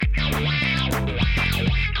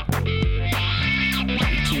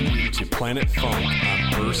Planet Funk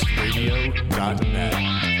on burstradio.net.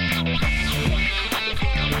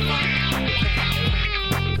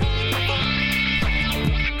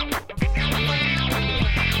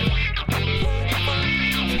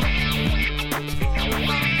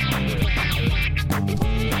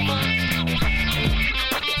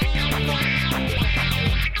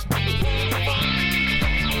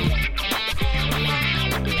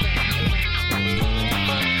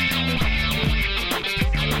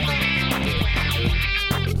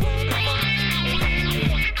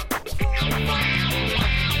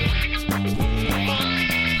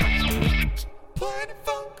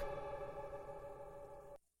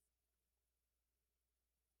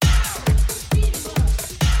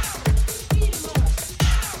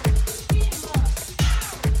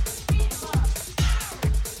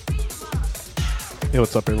 Hey,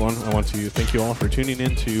 what's up, everyone? I want to thank you all for tuning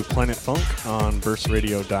in to Planet Funk on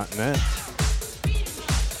burstradio.net.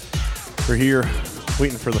 We're here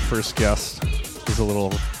waiting for the first guest. He's a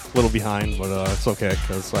little behind, but it's okay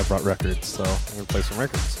because I brought records, so I'm going to play some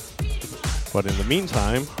records. But in the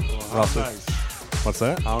meantime, nice. What's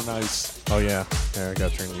that? How nice. Oh, yeah. Yeah, I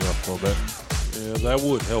got to turn you up a little bit. Yeah, that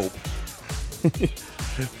would help.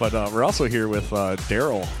 But we're also here with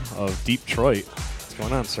Daryl of Deep-Troit. What's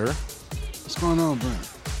going on, sir? What's going on, Brent?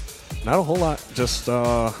 Not a whole lot. Just,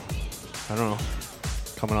 I don't know,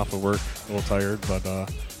 coming off of work, a little tired, but I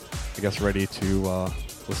guess ready to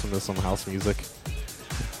listen to some house music.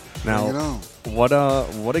 Now, Bring it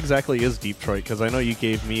on. What exactly is Deep-Troit? Because I know you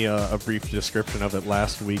gave me a brief description of it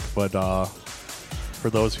last week, but for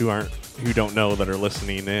those who don't know that are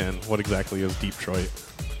listening in, what exactly is Deep-Troit?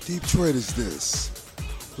 Deep-Troit is this.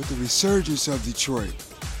 With the resurgence of Detroit,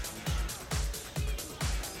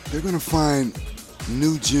 they're going to find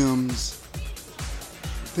new gems,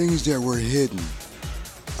 things that were hidden,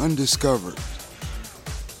 undiscovered.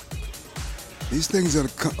 These things are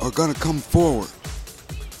going to come forward.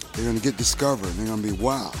 They're going to get discovered. They're going to be,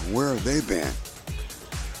 wow, where have they been?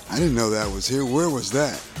 I didn't know that was here. Where was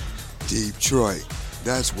that? Deep-Troit.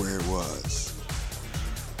 That's where it was.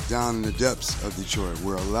 Down in the depths of Detroit,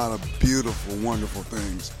 where a lot of beautiful, wonderful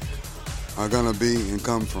things are going to be and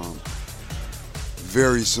come from.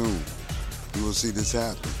 Very soon, you will see this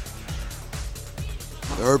happen.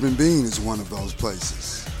 The Urban Bean is one of those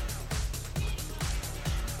places.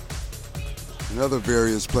 And other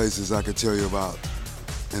various places I could tell you about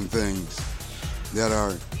and things that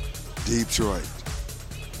are Deep-Troit.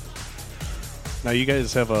 Now, you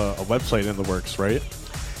guys have a website in the works, right?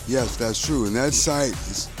 Yes, that's true. And that site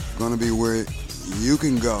is going to be where you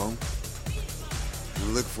can go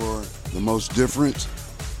and look for the most different,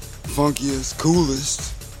 funkiest,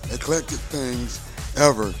 coolest, eclectic things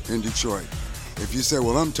ever in Detroit. If you say,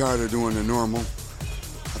 well, I'm tired of doing the normal,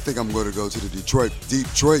 I think I'm going to go to the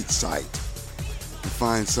Deep-Troit site and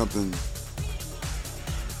find something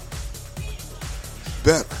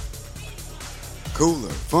better, cooler,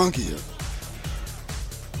 funkier.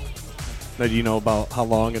 Now, do you know about how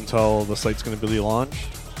long until the site's going to be launched?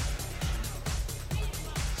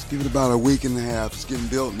 Let's give it about a week and a half. It's getting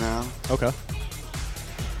built now. Okay.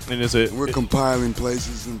 And is it? We're compiling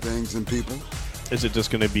places and things and people. Is it just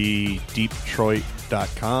going to be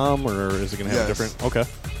deeptroit.com, or is it going to have Yes. a different? Okay.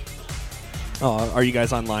 Are you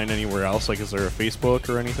guys online anywhere else? Like, is there a Facebook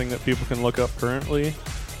or anything that people can look up currently?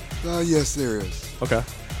 Yes, there is. Okay.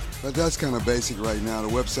 But that's kind of basic right now. The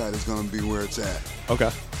website is going to be where it's at. Okay.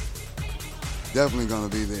 Definitely going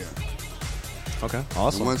to be there. Okay.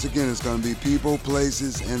 Awesome. And once again, it's going to be people,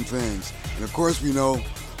 places, and things. And of course, we know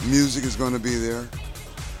music is going to be there.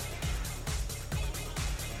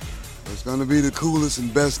 It's going to be the coolest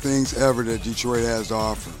and best things ever that Detroit has to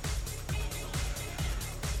offer.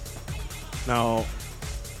 Now,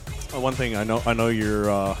 one thing I know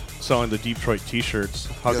you're selling the Deep-Troit T-shirts.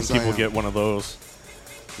 How Yes, can I people am. get one of those?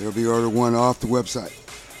 There'll be order one off the website.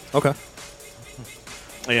 Okay.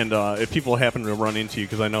 And if people happen to run into you,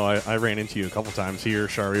 because I know I ran into you a couple times here,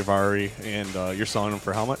 Charivari, and you're selling them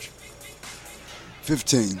for how much?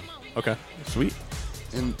 15. Okay. Sweet.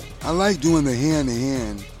 And I like doing the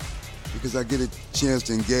hand-to-hand because I get a chance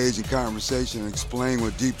to engage in conversation and explain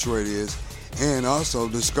what Deep-Troit is, and also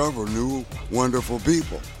discover new, wonderful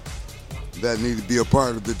people that need to be a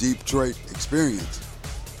part of the Deep-Troit experience.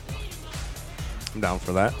 I'm down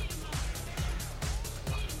for that.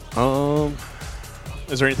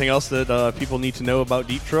 Is there anything else that people need to know about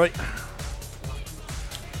Deep-Troit?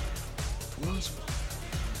 Well, it's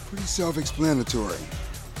pretty self-explanatory.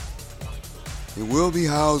 It will be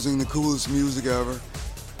housing the coolest music ever,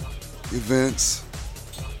 events,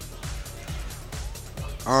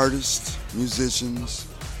 artists, musicians,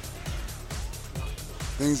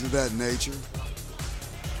 things of that nature,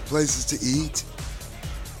 places to eat.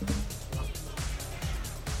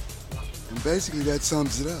 And basically that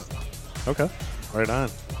sums it up. Okay, right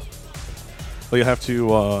on. Well, you have to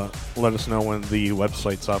let us know when the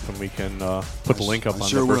website's up, and we can put the link up on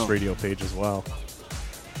sure the First will. Radio page as well.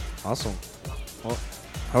 Awesome. Well,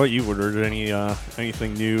 how about you, Woodward?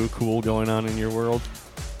 Anything new, cool going on in your world?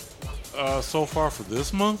 So far for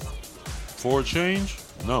this month, for a change,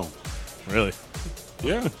 no. Really?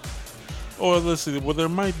 Yeah. Oh, let's see. Well, there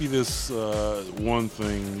might be this one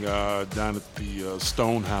thing down at the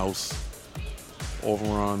Stone House over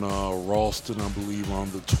on Ralston, I believe,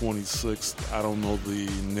 on the 26th. I don't know the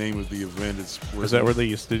name of the event. Is that where they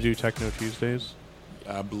used to do Techno Tuesdays?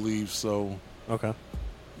 I believe so. Okay.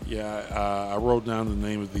 Yeah, I wrote down the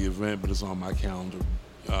name of the event, but it's on my calendar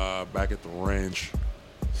back at the ranch.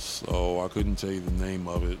 So I couldn't tell you the name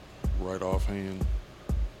of it right offhand.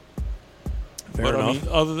 Fair enough.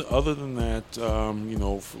 I mean, other than that,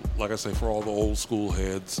 like I say, for all the old school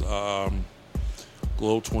heads,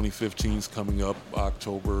 Glow 2015 is coming up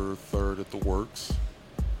October 3rd at the Works.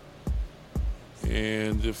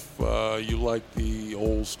 And if you like the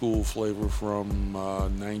old school flavor from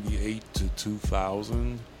 98 to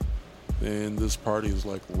 2000, then this party is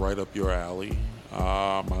like right up your alley.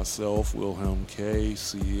 Myself, Wilhelm K,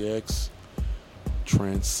 CEX,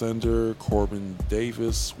 Transcender, Corbin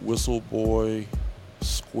Davis, Whistleboy,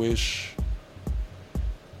 Squish.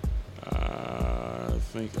 I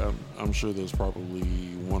think I'm sure there's probably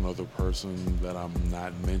one other person that I'm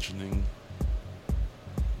not mentioning,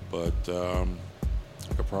 but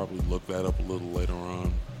I could probably look that up a little later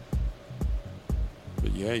on.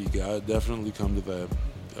 But yeah, you gotta definitely come to that.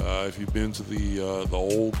 If you've been to the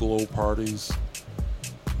old Glow parties,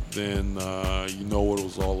 then you know what it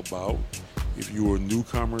was all about. If you were a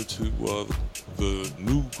newcomer to the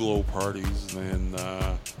new Glow parties, then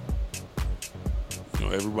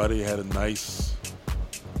everybody had a nice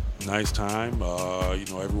time.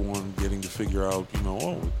 Everyone getting to figure out,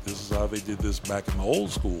 this is how they did this back in the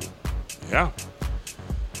old school. Yeah.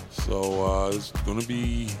 So it's gonna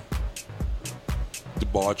be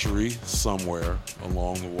debauchery somewhere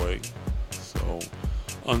along the way. So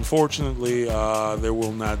unfortunately, there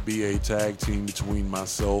will not be a tag team between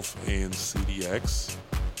myself and CDX,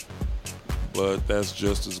 but that's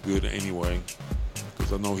just as good anyway,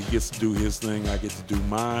 because I know he gets to do his thing, I get to do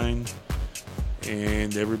mine,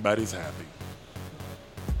 and everybody's happy.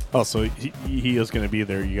 Oh, so he is going to be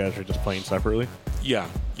there. You guys are just playing separately? Yeah.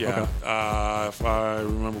 Okay. If I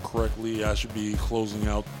remember correctly, I should be closing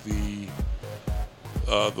out the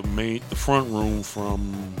front room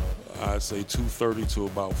from, I'd say, 2:30 to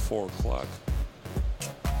about 4 o'clock.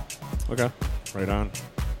 Okay, right on.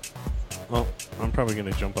 Well, I'm probably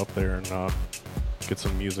going to jump up there and get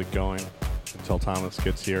some music going until Thomas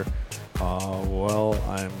gets here. Well,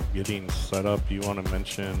 I'm getting set up. Do you want to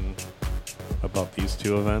mention about these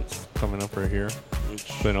two events coming up right here?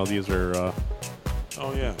 Which, I know these are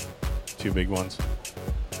oh yeah, two big ones.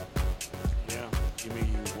 yeah. Give me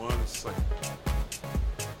 1 second.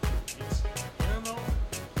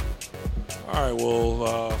 All right.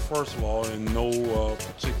 Well, first of all, in no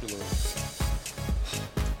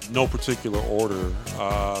particular order,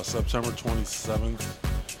 September 27th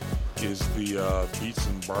is the Beats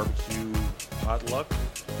and Barbecue Potluck,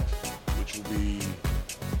 which will be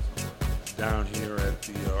down here at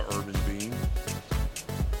the Urban Bean.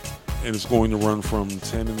 And it's going to run from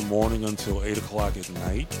 10 in the morning until 8 o'clock at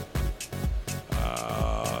night.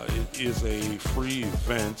 It is a free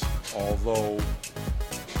event, although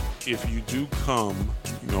if you do come,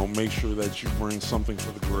 make sure that you bring something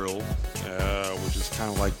for the grill, which is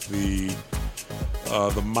kind of like the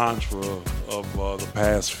mantra of the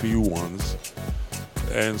past few ones.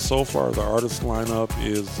 And so far, the artist lineup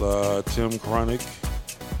is Tim Chronic,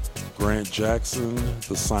 Grant Jackson,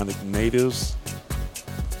 the Sonic Natives,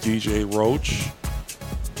 DJ Roach,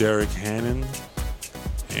 Derek Hannon,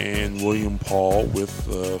 and William Paul, with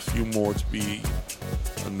a few more to be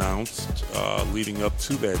announced leading up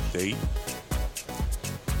to that date.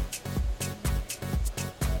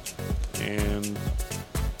 And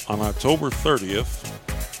on October 30th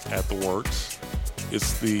at the Works,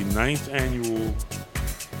 it's the 9th annual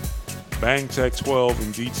Bang Tech 12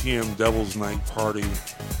 and DTM Devil's Night Party,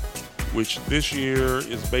 which this year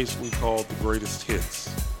is basically called the Greatest Hits.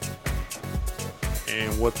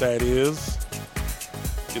 And what that is,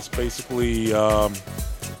 it's basically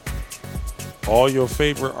all your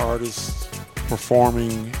favorite artists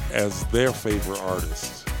performing as their favorite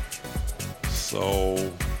artists. So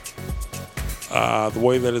the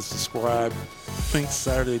way that it's described, think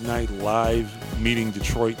Saturday Night Live meeting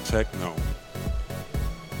Detroit Techno.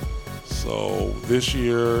 So this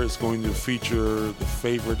year is going to feature the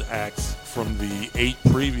favorite acts from the 8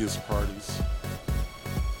 previous parties.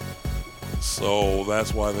 So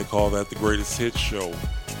that's why they call that the greatest hits show.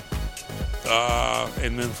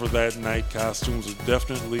 And then for that night, costumes are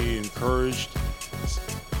definitely encouraged.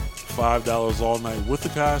 $5 all night with the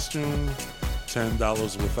costume,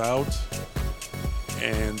 $10 without.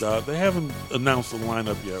 And they haven't announced the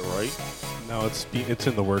lineup yet, right? No, it's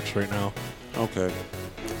in the works right now. Okay.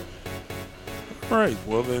 All right.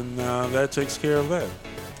 Well, then that takes care of that.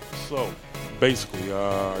 So, basically,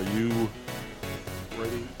 are you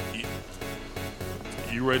ready?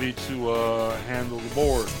 You ready to handle the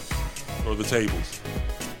board or the tables?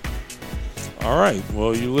 All right.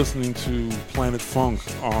 Well, you're listening to Planet Funk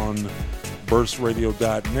on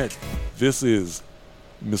burstradio.net. This is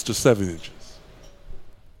Mr. 7 Inches.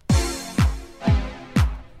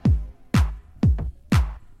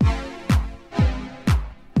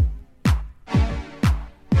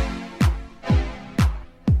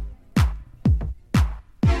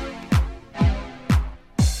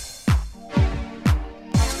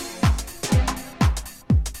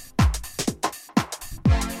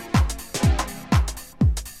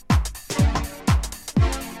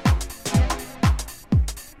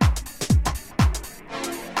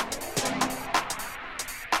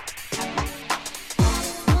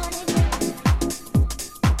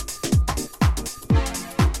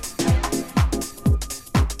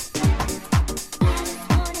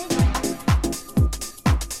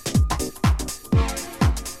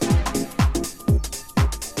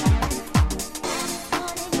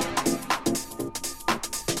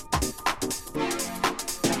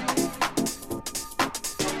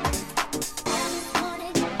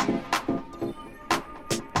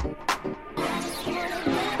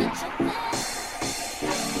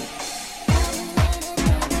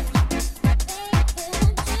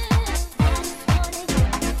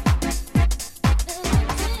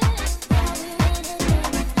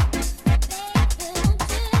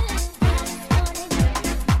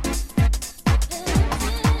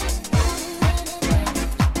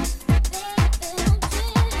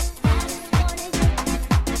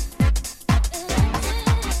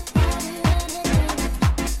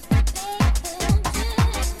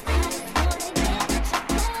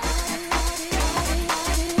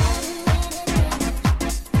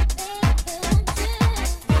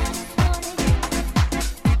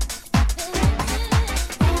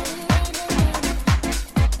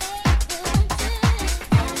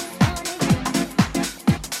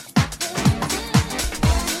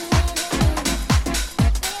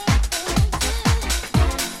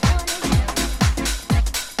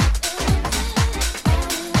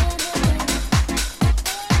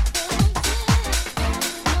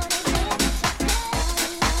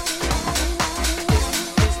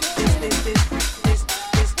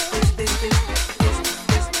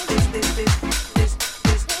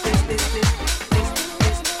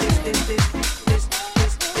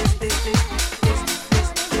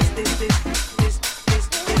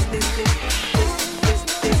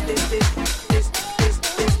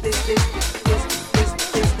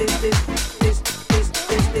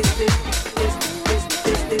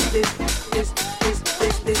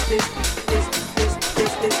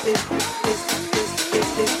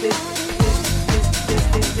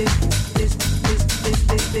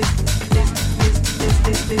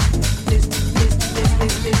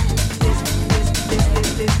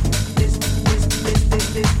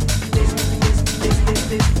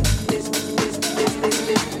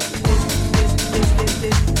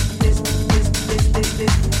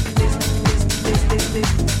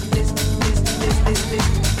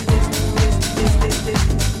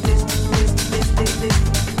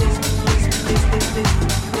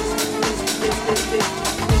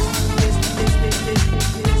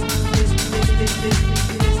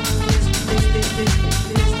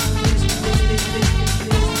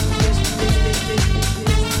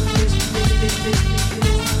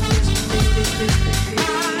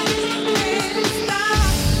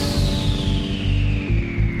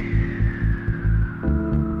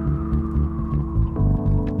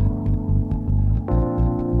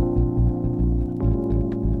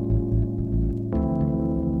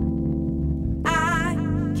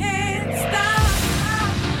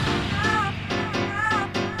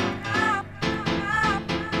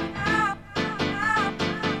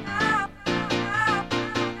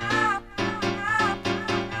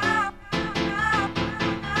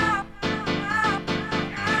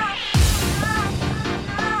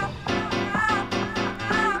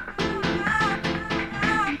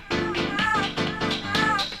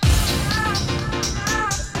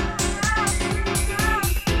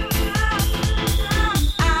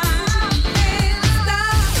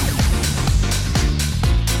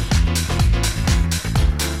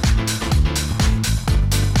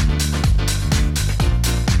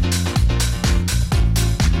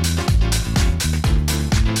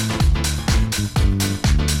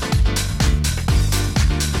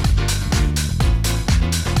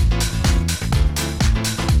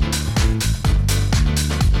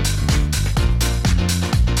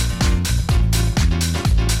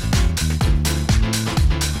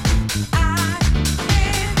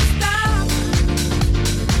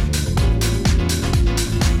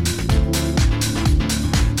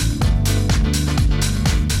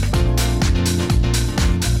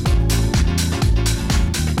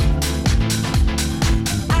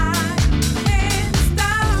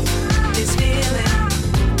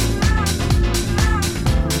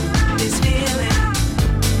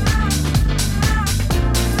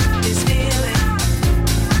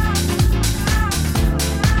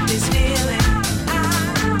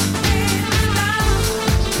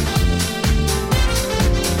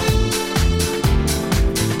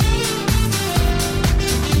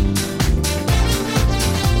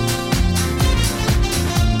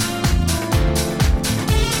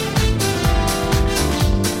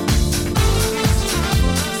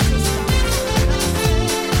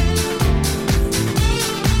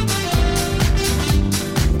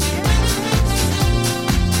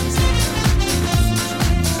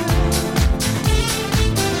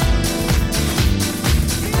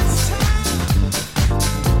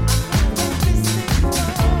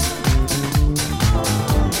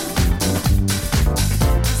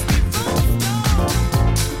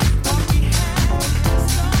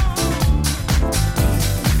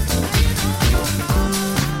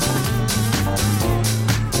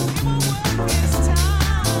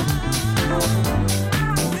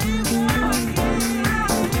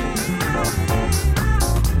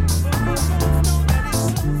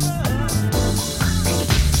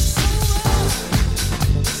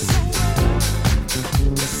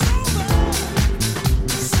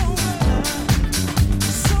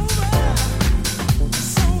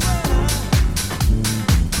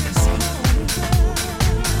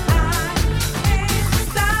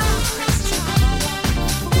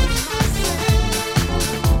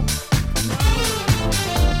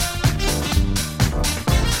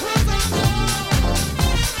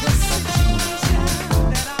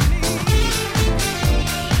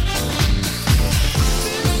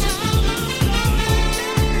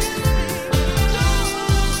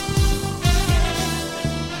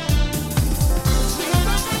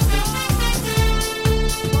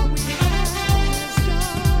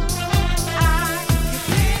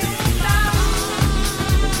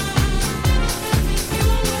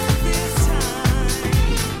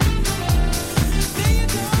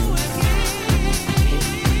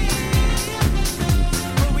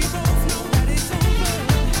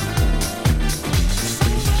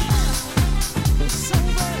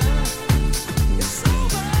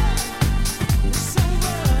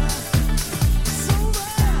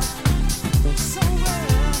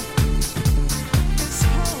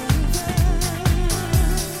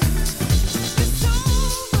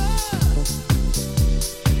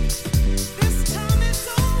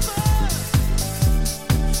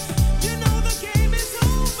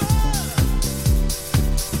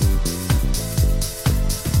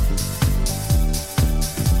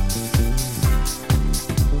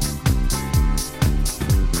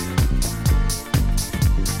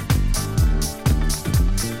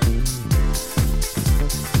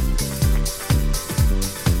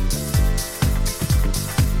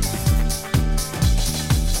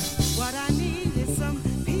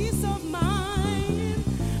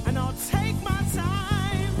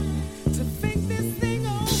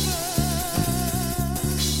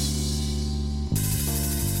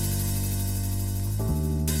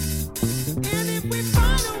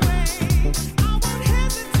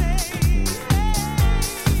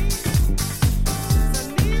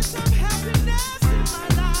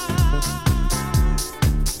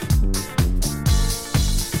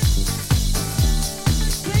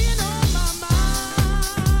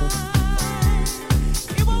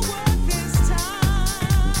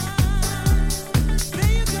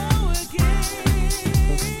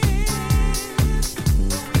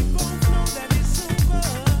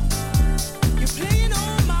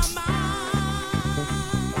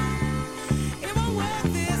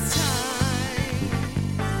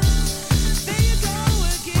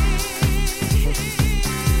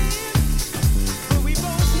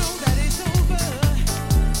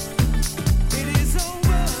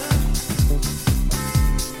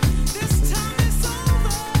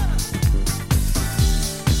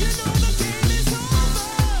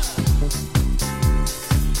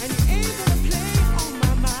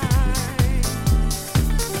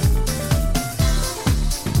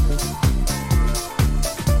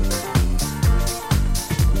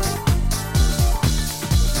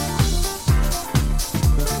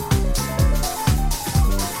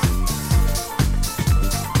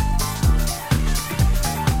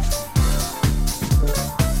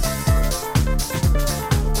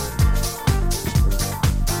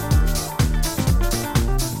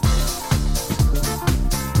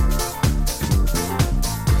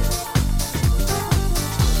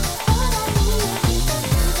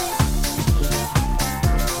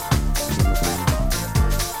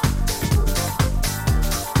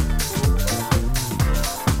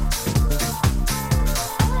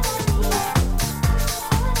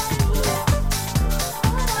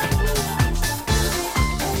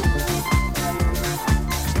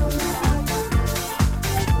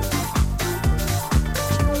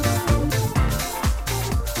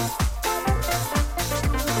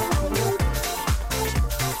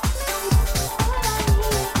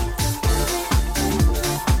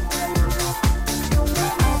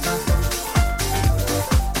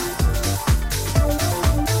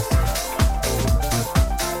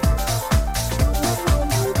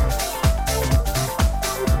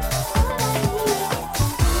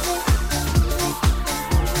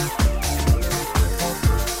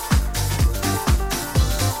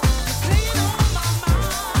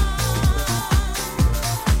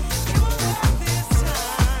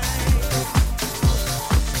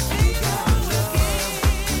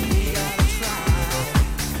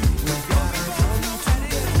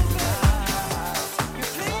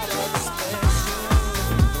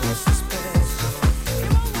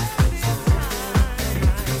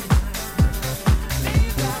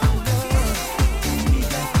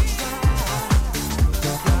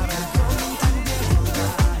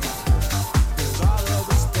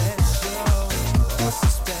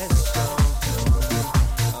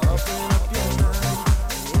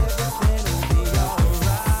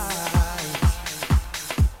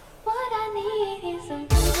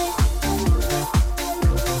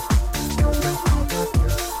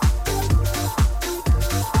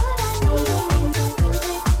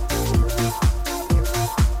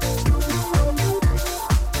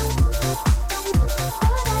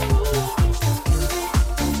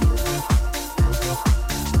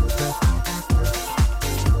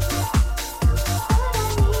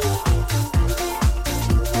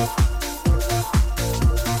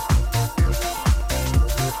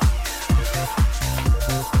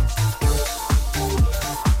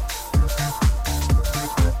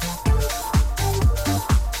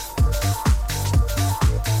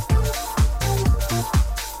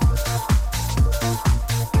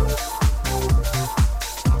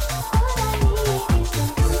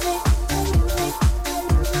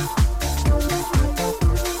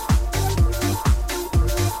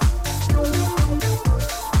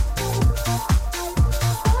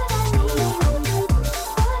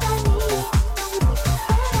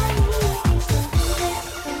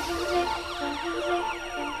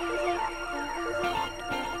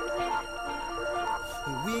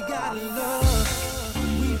 We gotta love,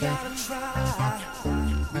 we gotta try,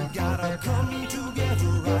 we gotta come together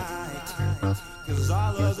right. Cause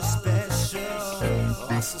all of the special,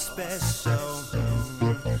 are so special.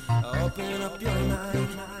 Open up your mind.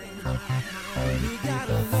 We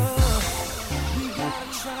gotta love, we gotta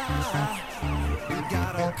try, we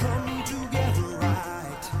gotta come together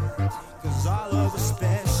right. Cause all of the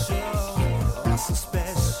special, are so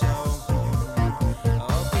special.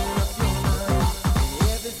 Open up your mind,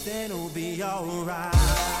 everything will be alright.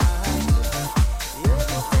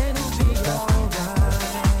 Everything will be alright.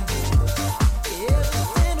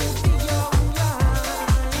 Everything will be alright.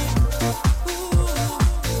 Ooh,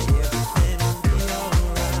 everything will be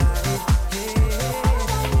alright.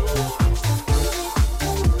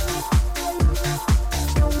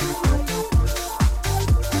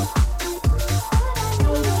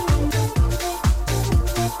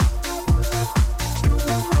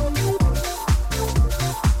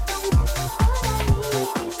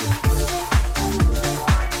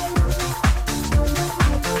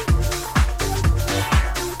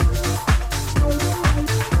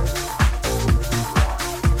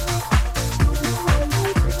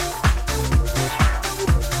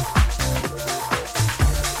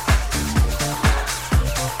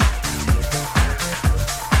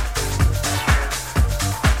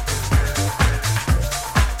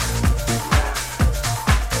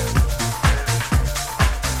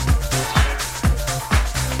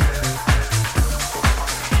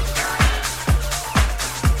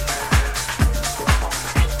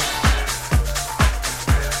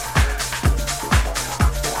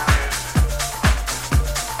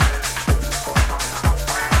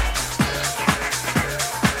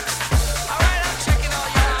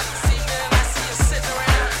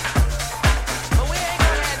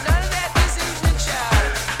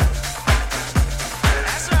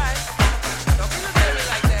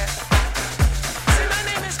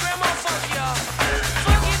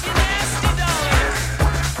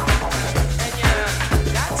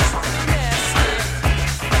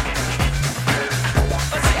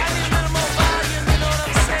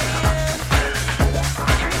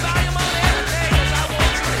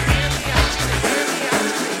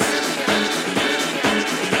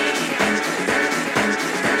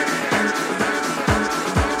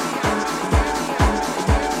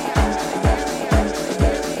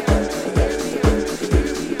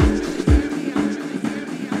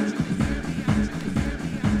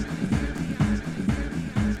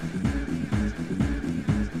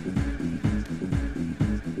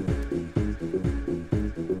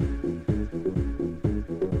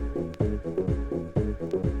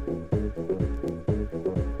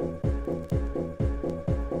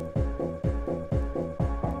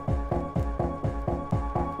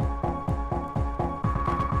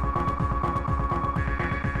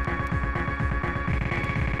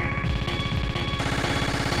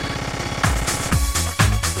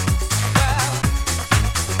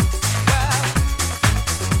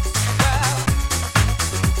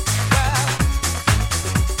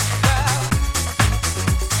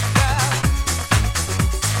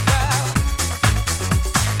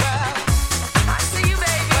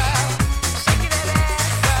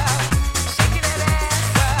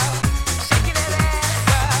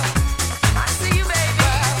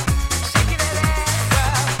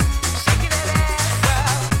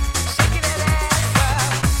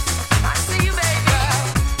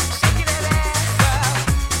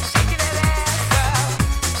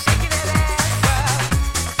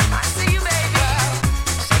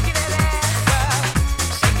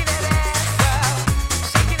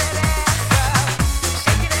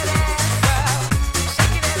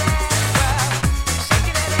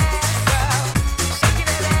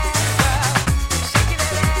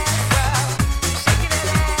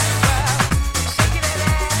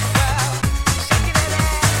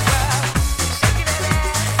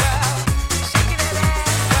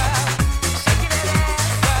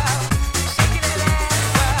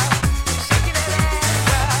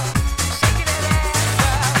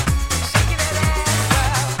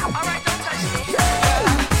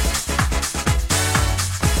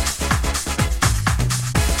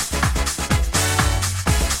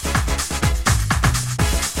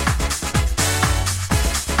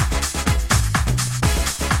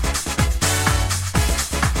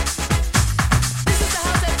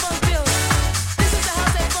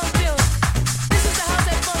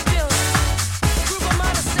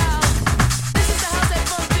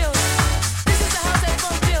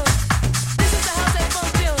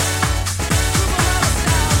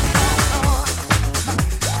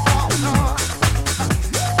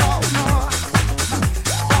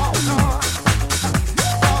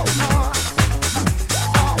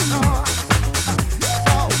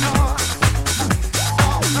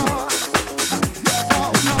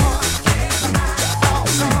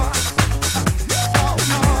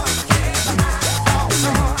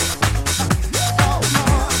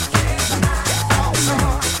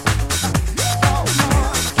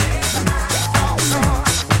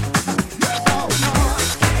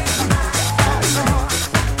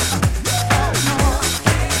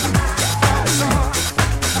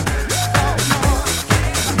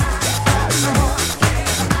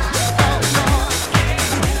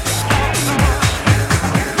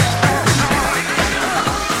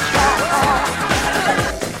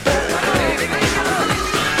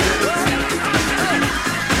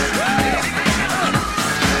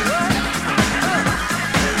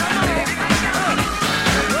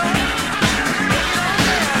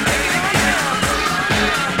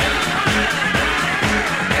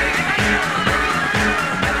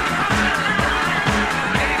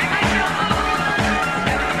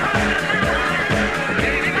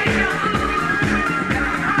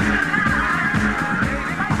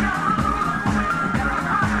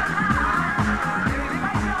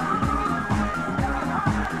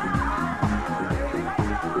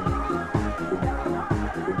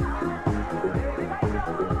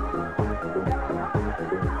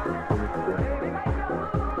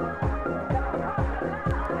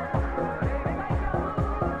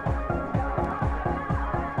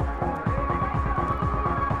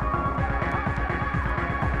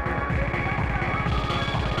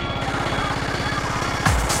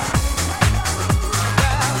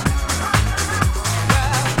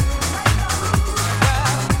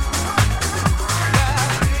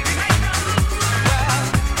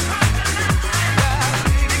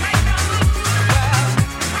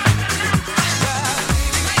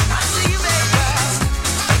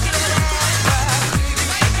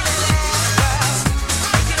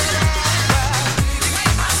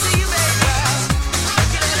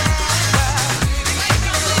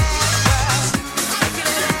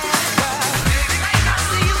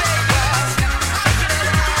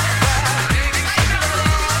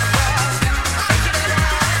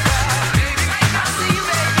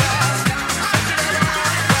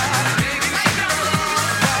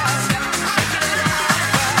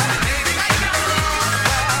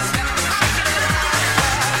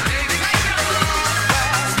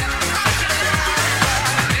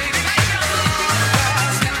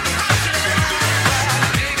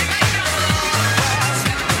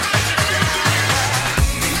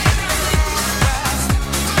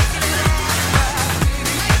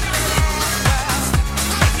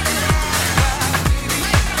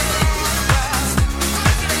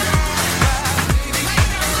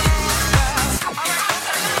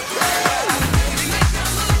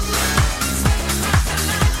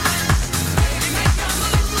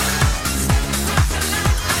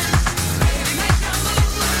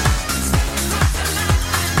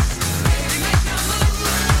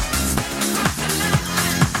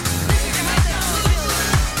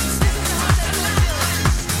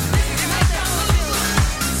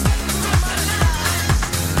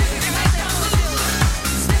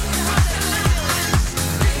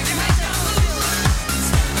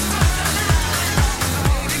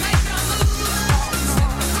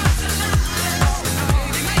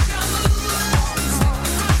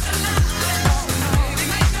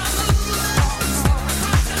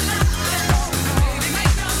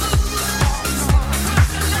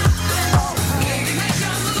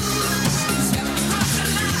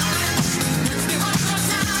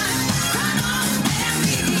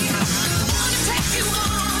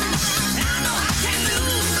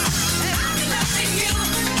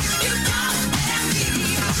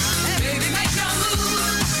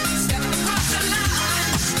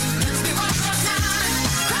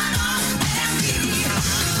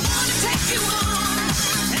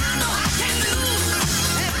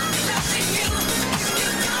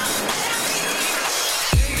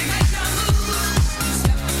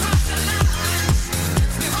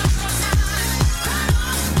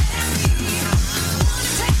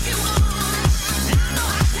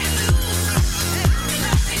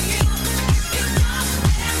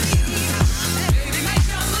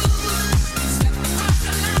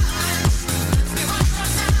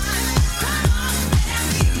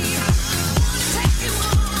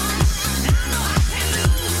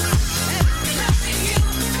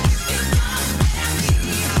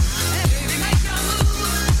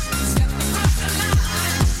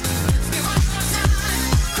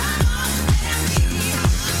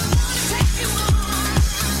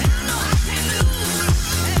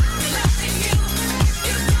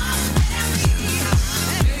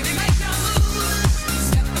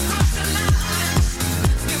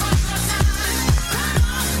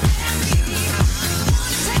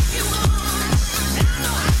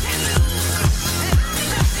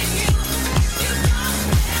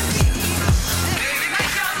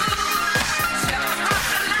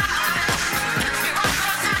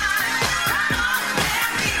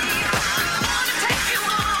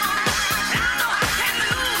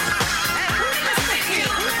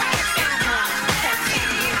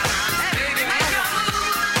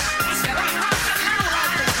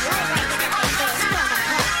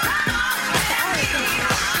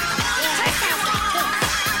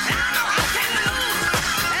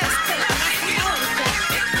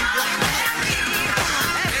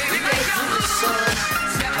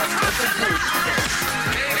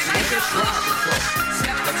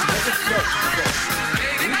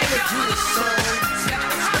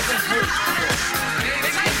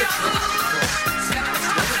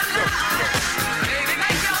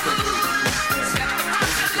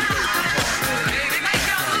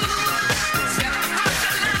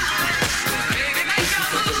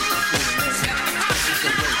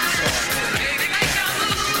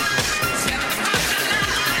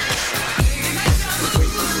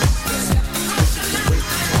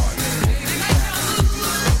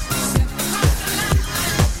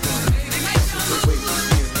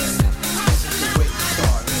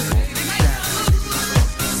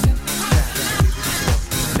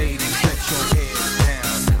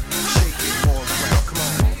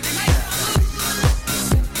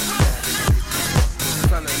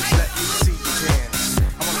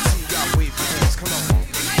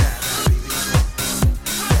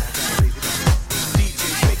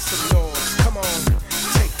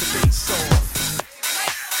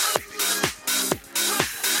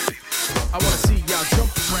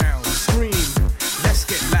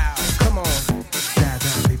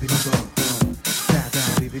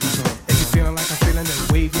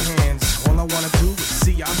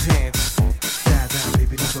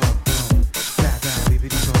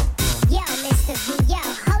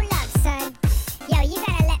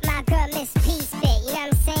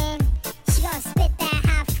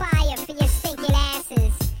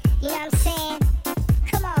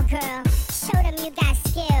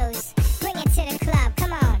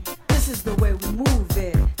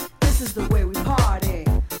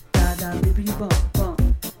 bump bump.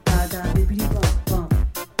 Da da bibbidi bump bump.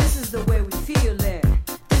 This is the way we feel it.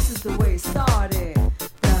 This is the way it started.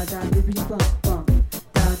 Da da bibbidi bump bump.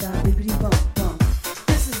 Da da bibbidi bump bump.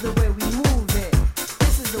 This is the way we move it.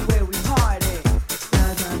 This is the way we party. Da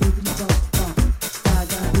da bibbidi bump bump. Da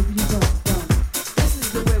da bibbidi bump bump. This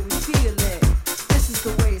is the way we feel it. This is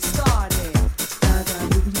the way it started. Da da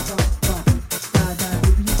bibbidi bump bump. Da da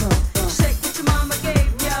bibbidi bump bump. Shake what your mama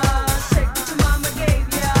gave ya. Shake what your mama gave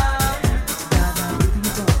ya. Da da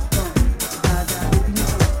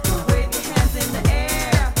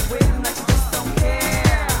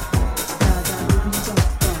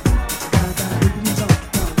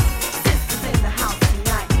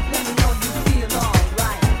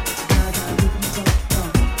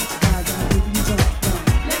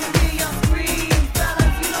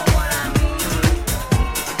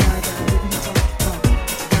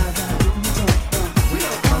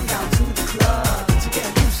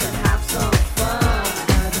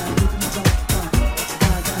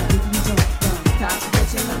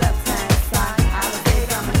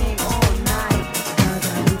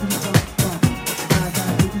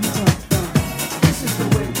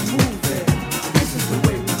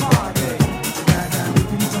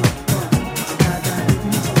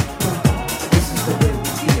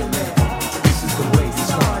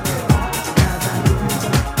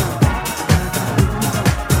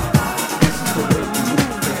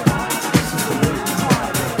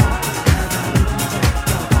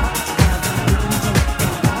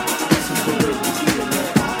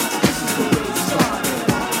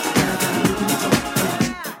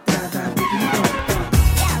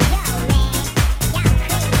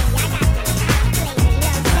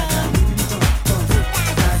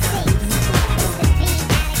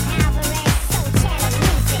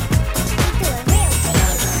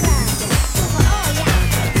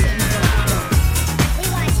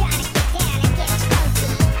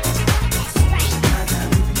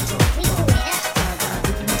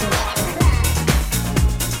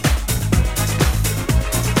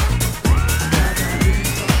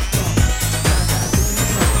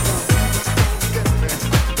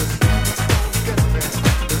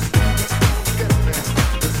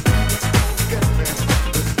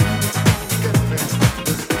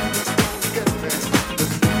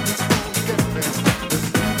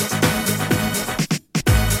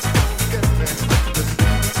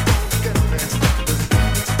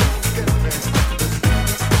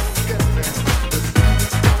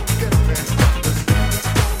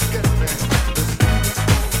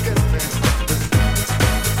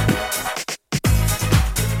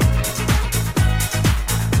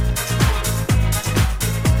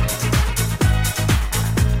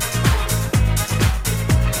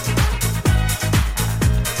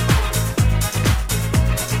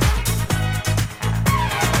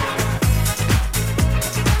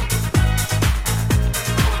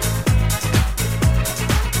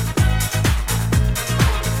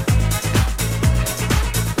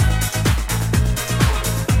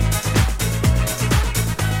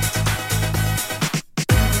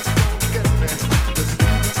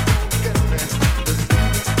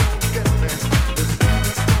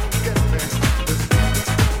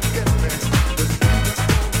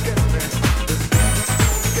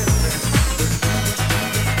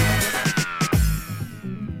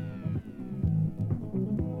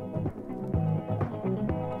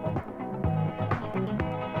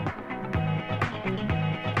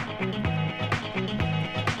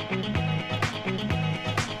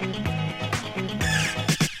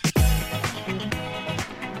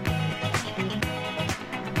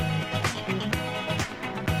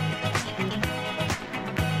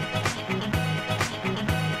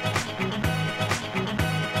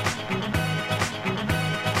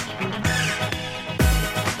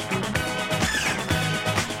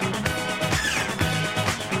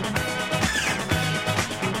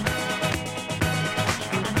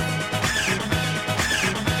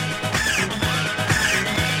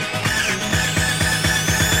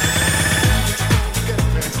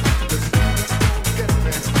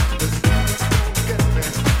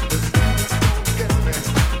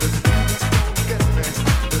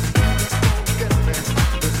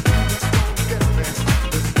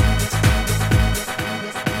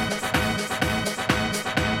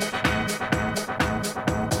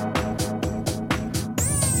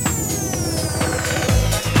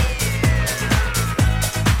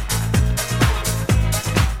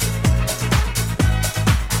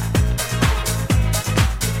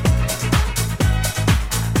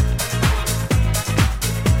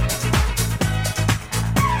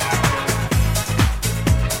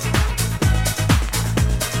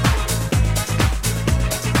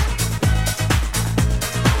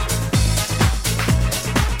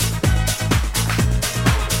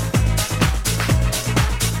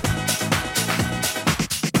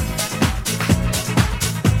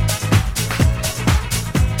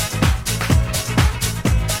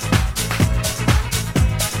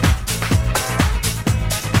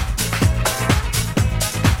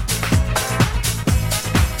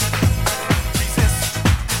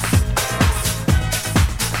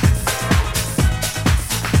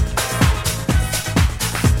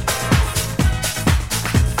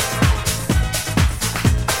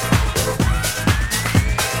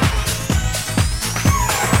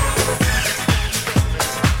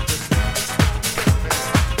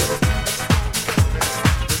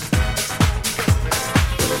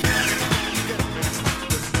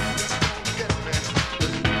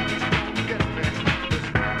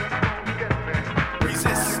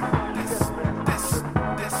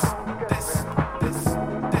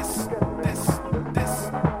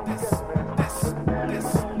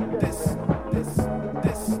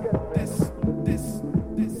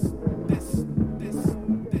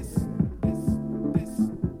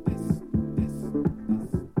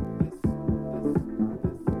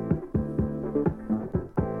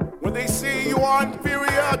When they say you are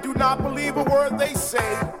inferior, do not believe a word they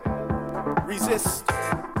say. Resist.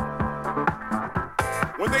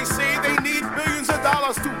 When they say they need billions of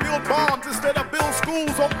dollars to build bombs instead of build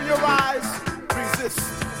schools, open your eyes. Resist.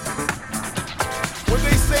 When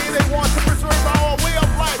they say they want to preserve our way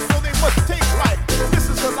of life, so they must take life. This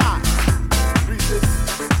is a lie. Resist.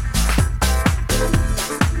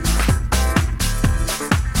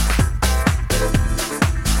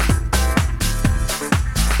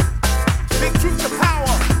 Speak truth to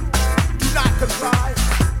power. Do not comply.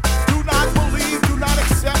 Do not believe. Do not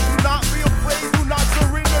accept. Do not be afraid. Do not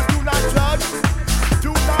surrender. Do not judge.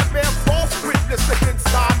 Do not bear false witness against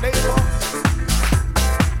our neighbor.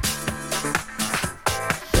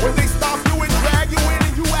 When they stop you and drag you in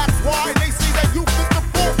and you ask why, they say that you fit the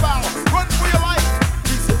profile. Run for your life.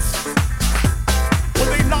 Resist. When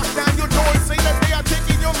they knock down your door and say that they are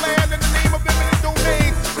taking your land in the name of eminent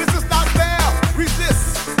domain, this is not fair.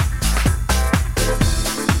 Resist.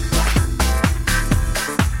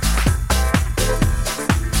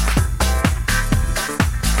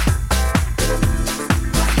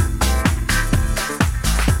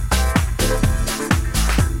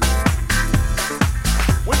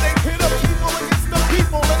 When they pit a people against the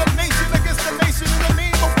people and a nation against the nation in the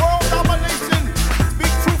name of world domination,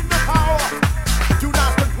 speak truth to power. Do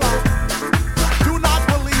not comply. Do not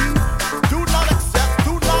believe. Do not accept.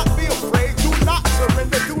 Do not be afraid. Do not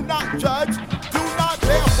surrender. Do not judge. Do not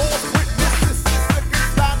bear false witness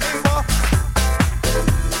against thy neighbor.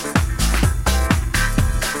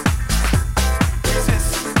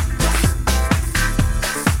 Resist.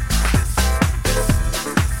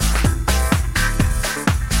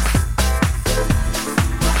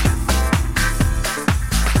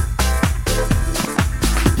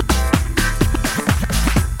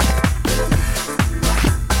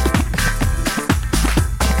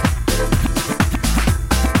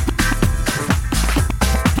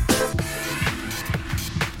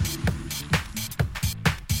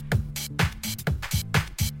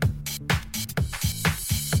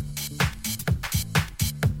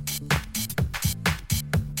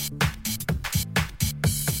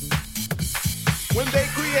 When they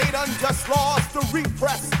create unjust laws to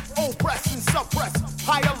repress, oppress, and suppress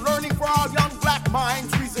higher learning for our young black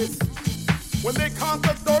minds, resist. When they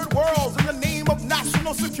conquer third worlds in the name of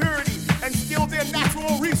national security and steal their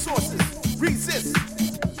natural resources, resist.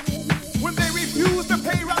 When they refuse to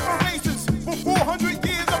pay reparations for 400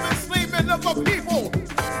 years of enslavement of the people,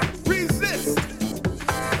 resist.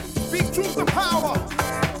 Speak truth to power.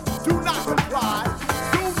 Do not comply.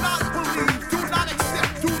 Do not believe. Do not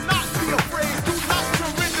accept. Do not be afraid. Do not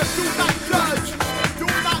surrender. Do not judge. Do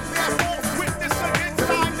not bear false witness against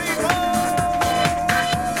thy neighbor.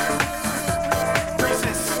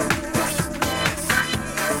 Resist.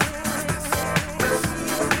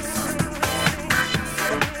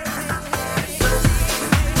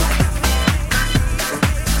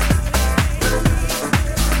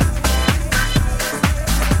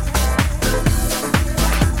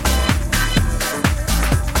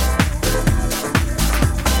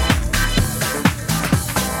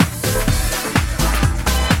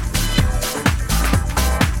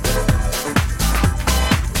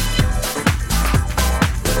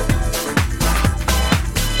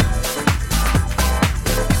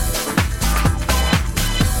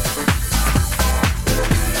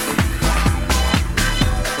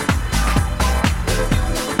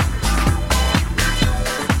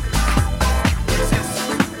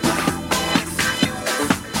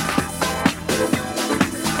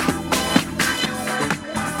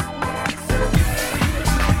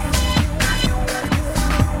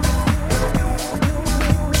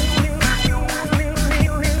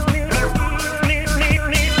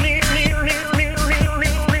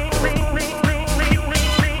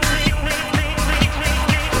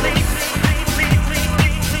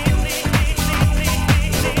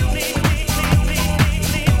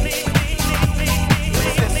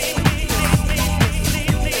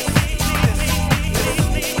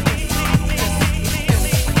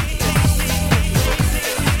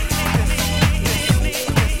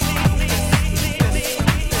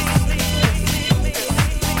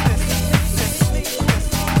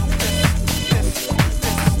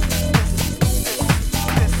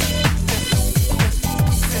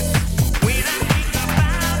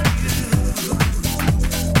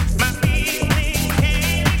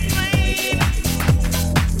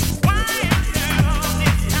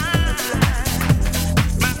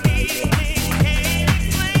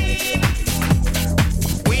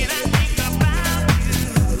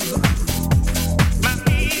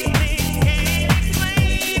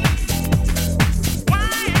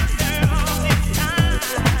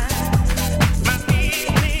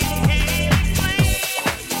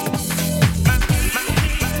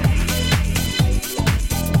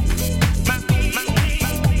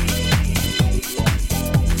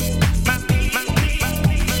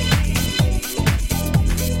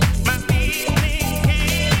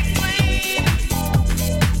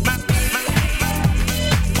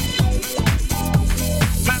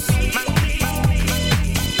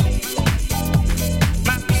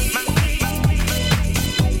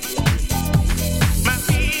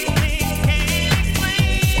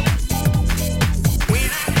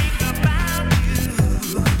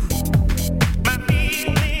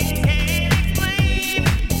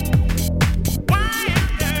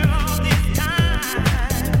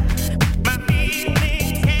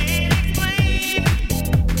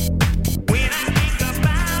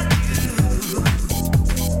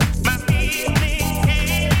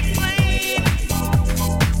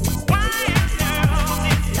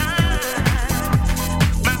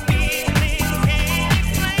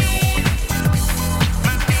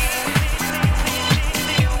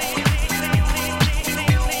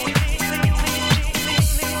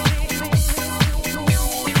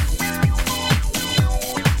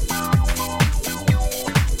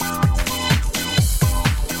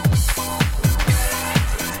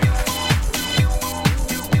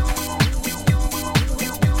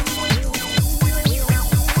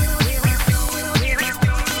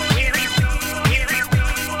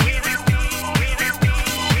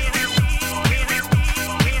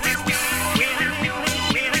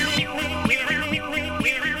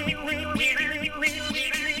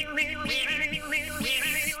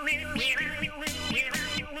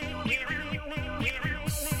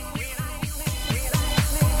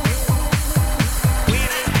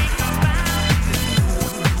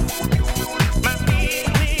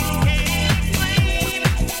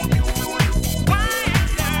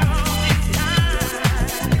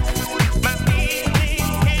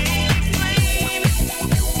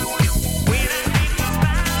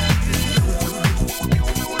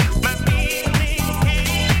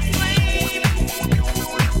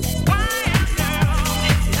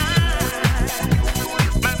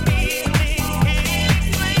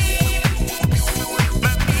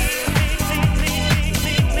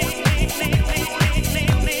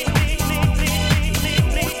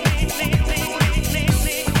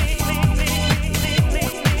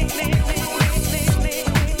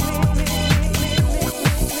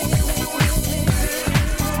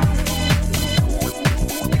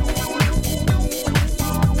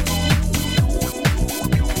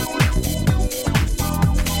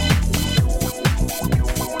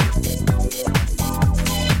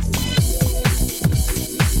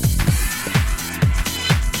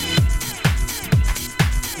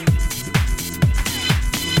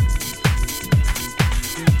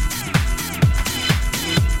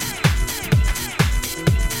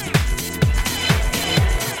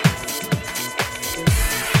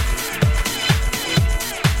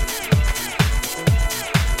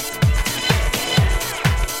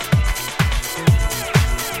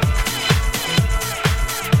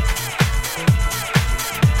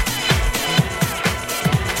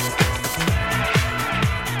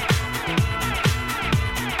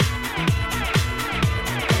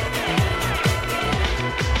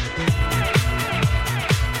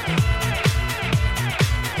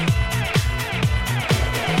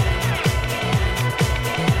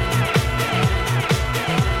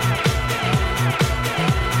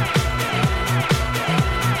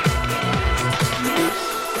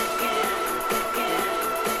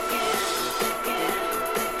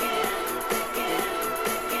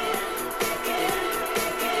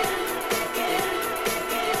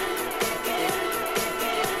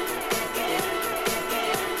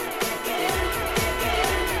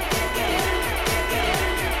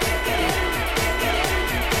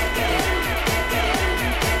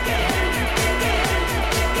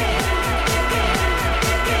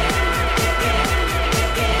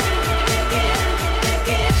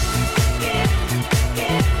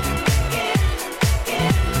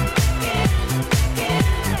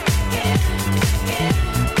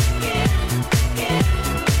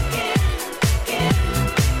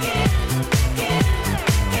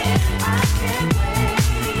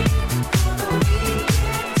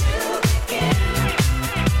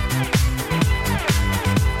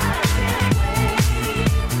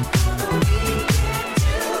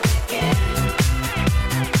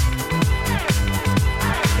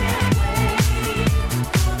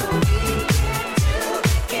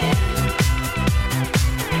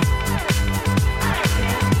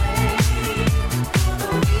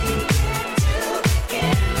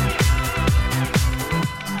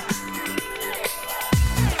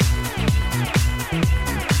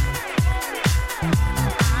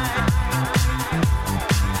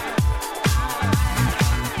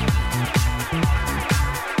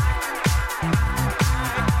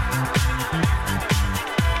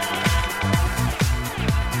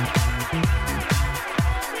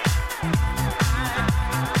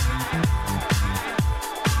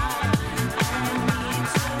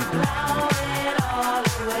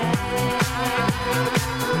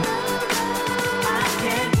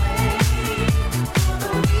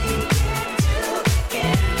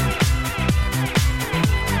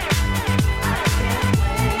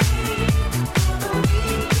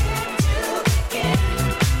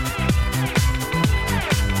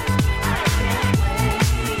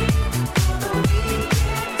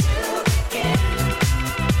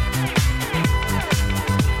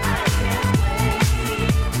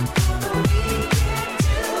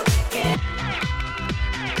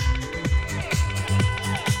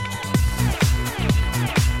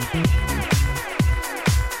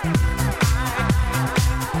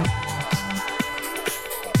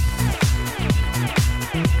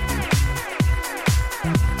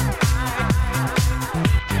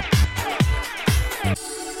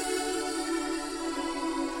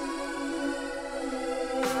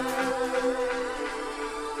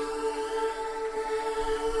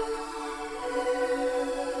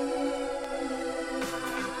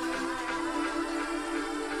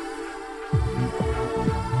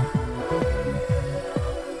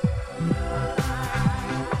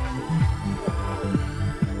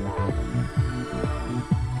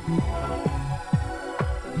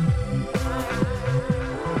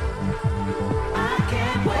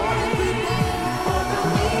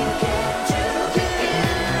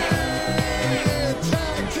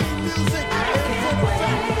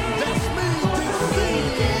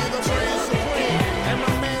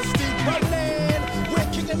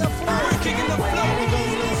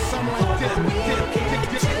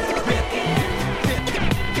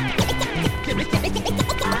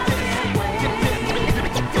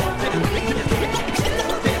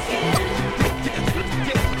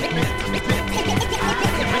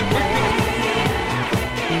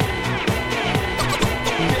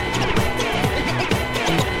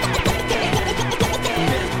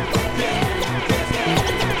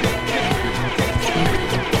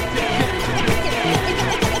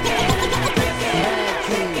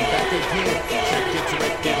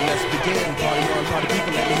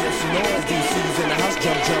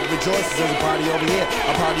 rejoices. There's a party over here,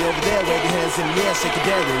 a party over there. Wave your hands in the air, shake it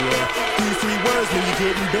down, yeah. These three words when you're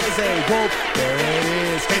getting busy. Whoop, there it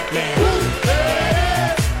is, Hitman. Whoop, there it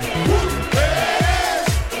is. Whoop, there it is.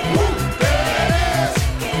 Whoop, there it is.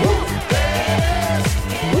 Whoop, there it is.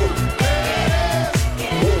 Whoop, there it is.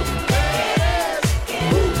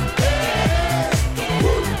 Whoop, there it is.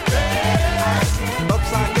 Whoop, there it is.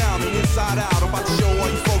 Upside down and inside out. I'm about to show all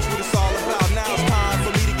you folks what it's all about. Now it's time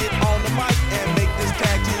for me to get on the mic and make this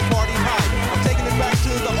tag team party hype. I'm taking it back to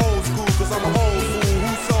the old school, cause I'm an old fool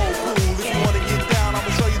who's so cool. If you wanna get down,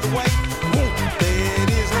 I'ma show you the way. Woo, there it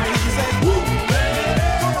is, let me hear you say woo.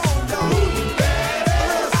 Come on, y'all. Woo, a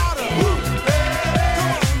little louder. Woo,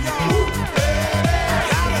 come on, y'all. Woo,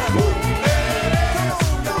 louder. Woo, come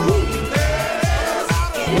on, y'all. Woo,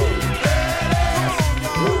 louder. Woo, come on,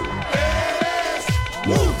 y'all. Woo,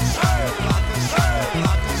 woo.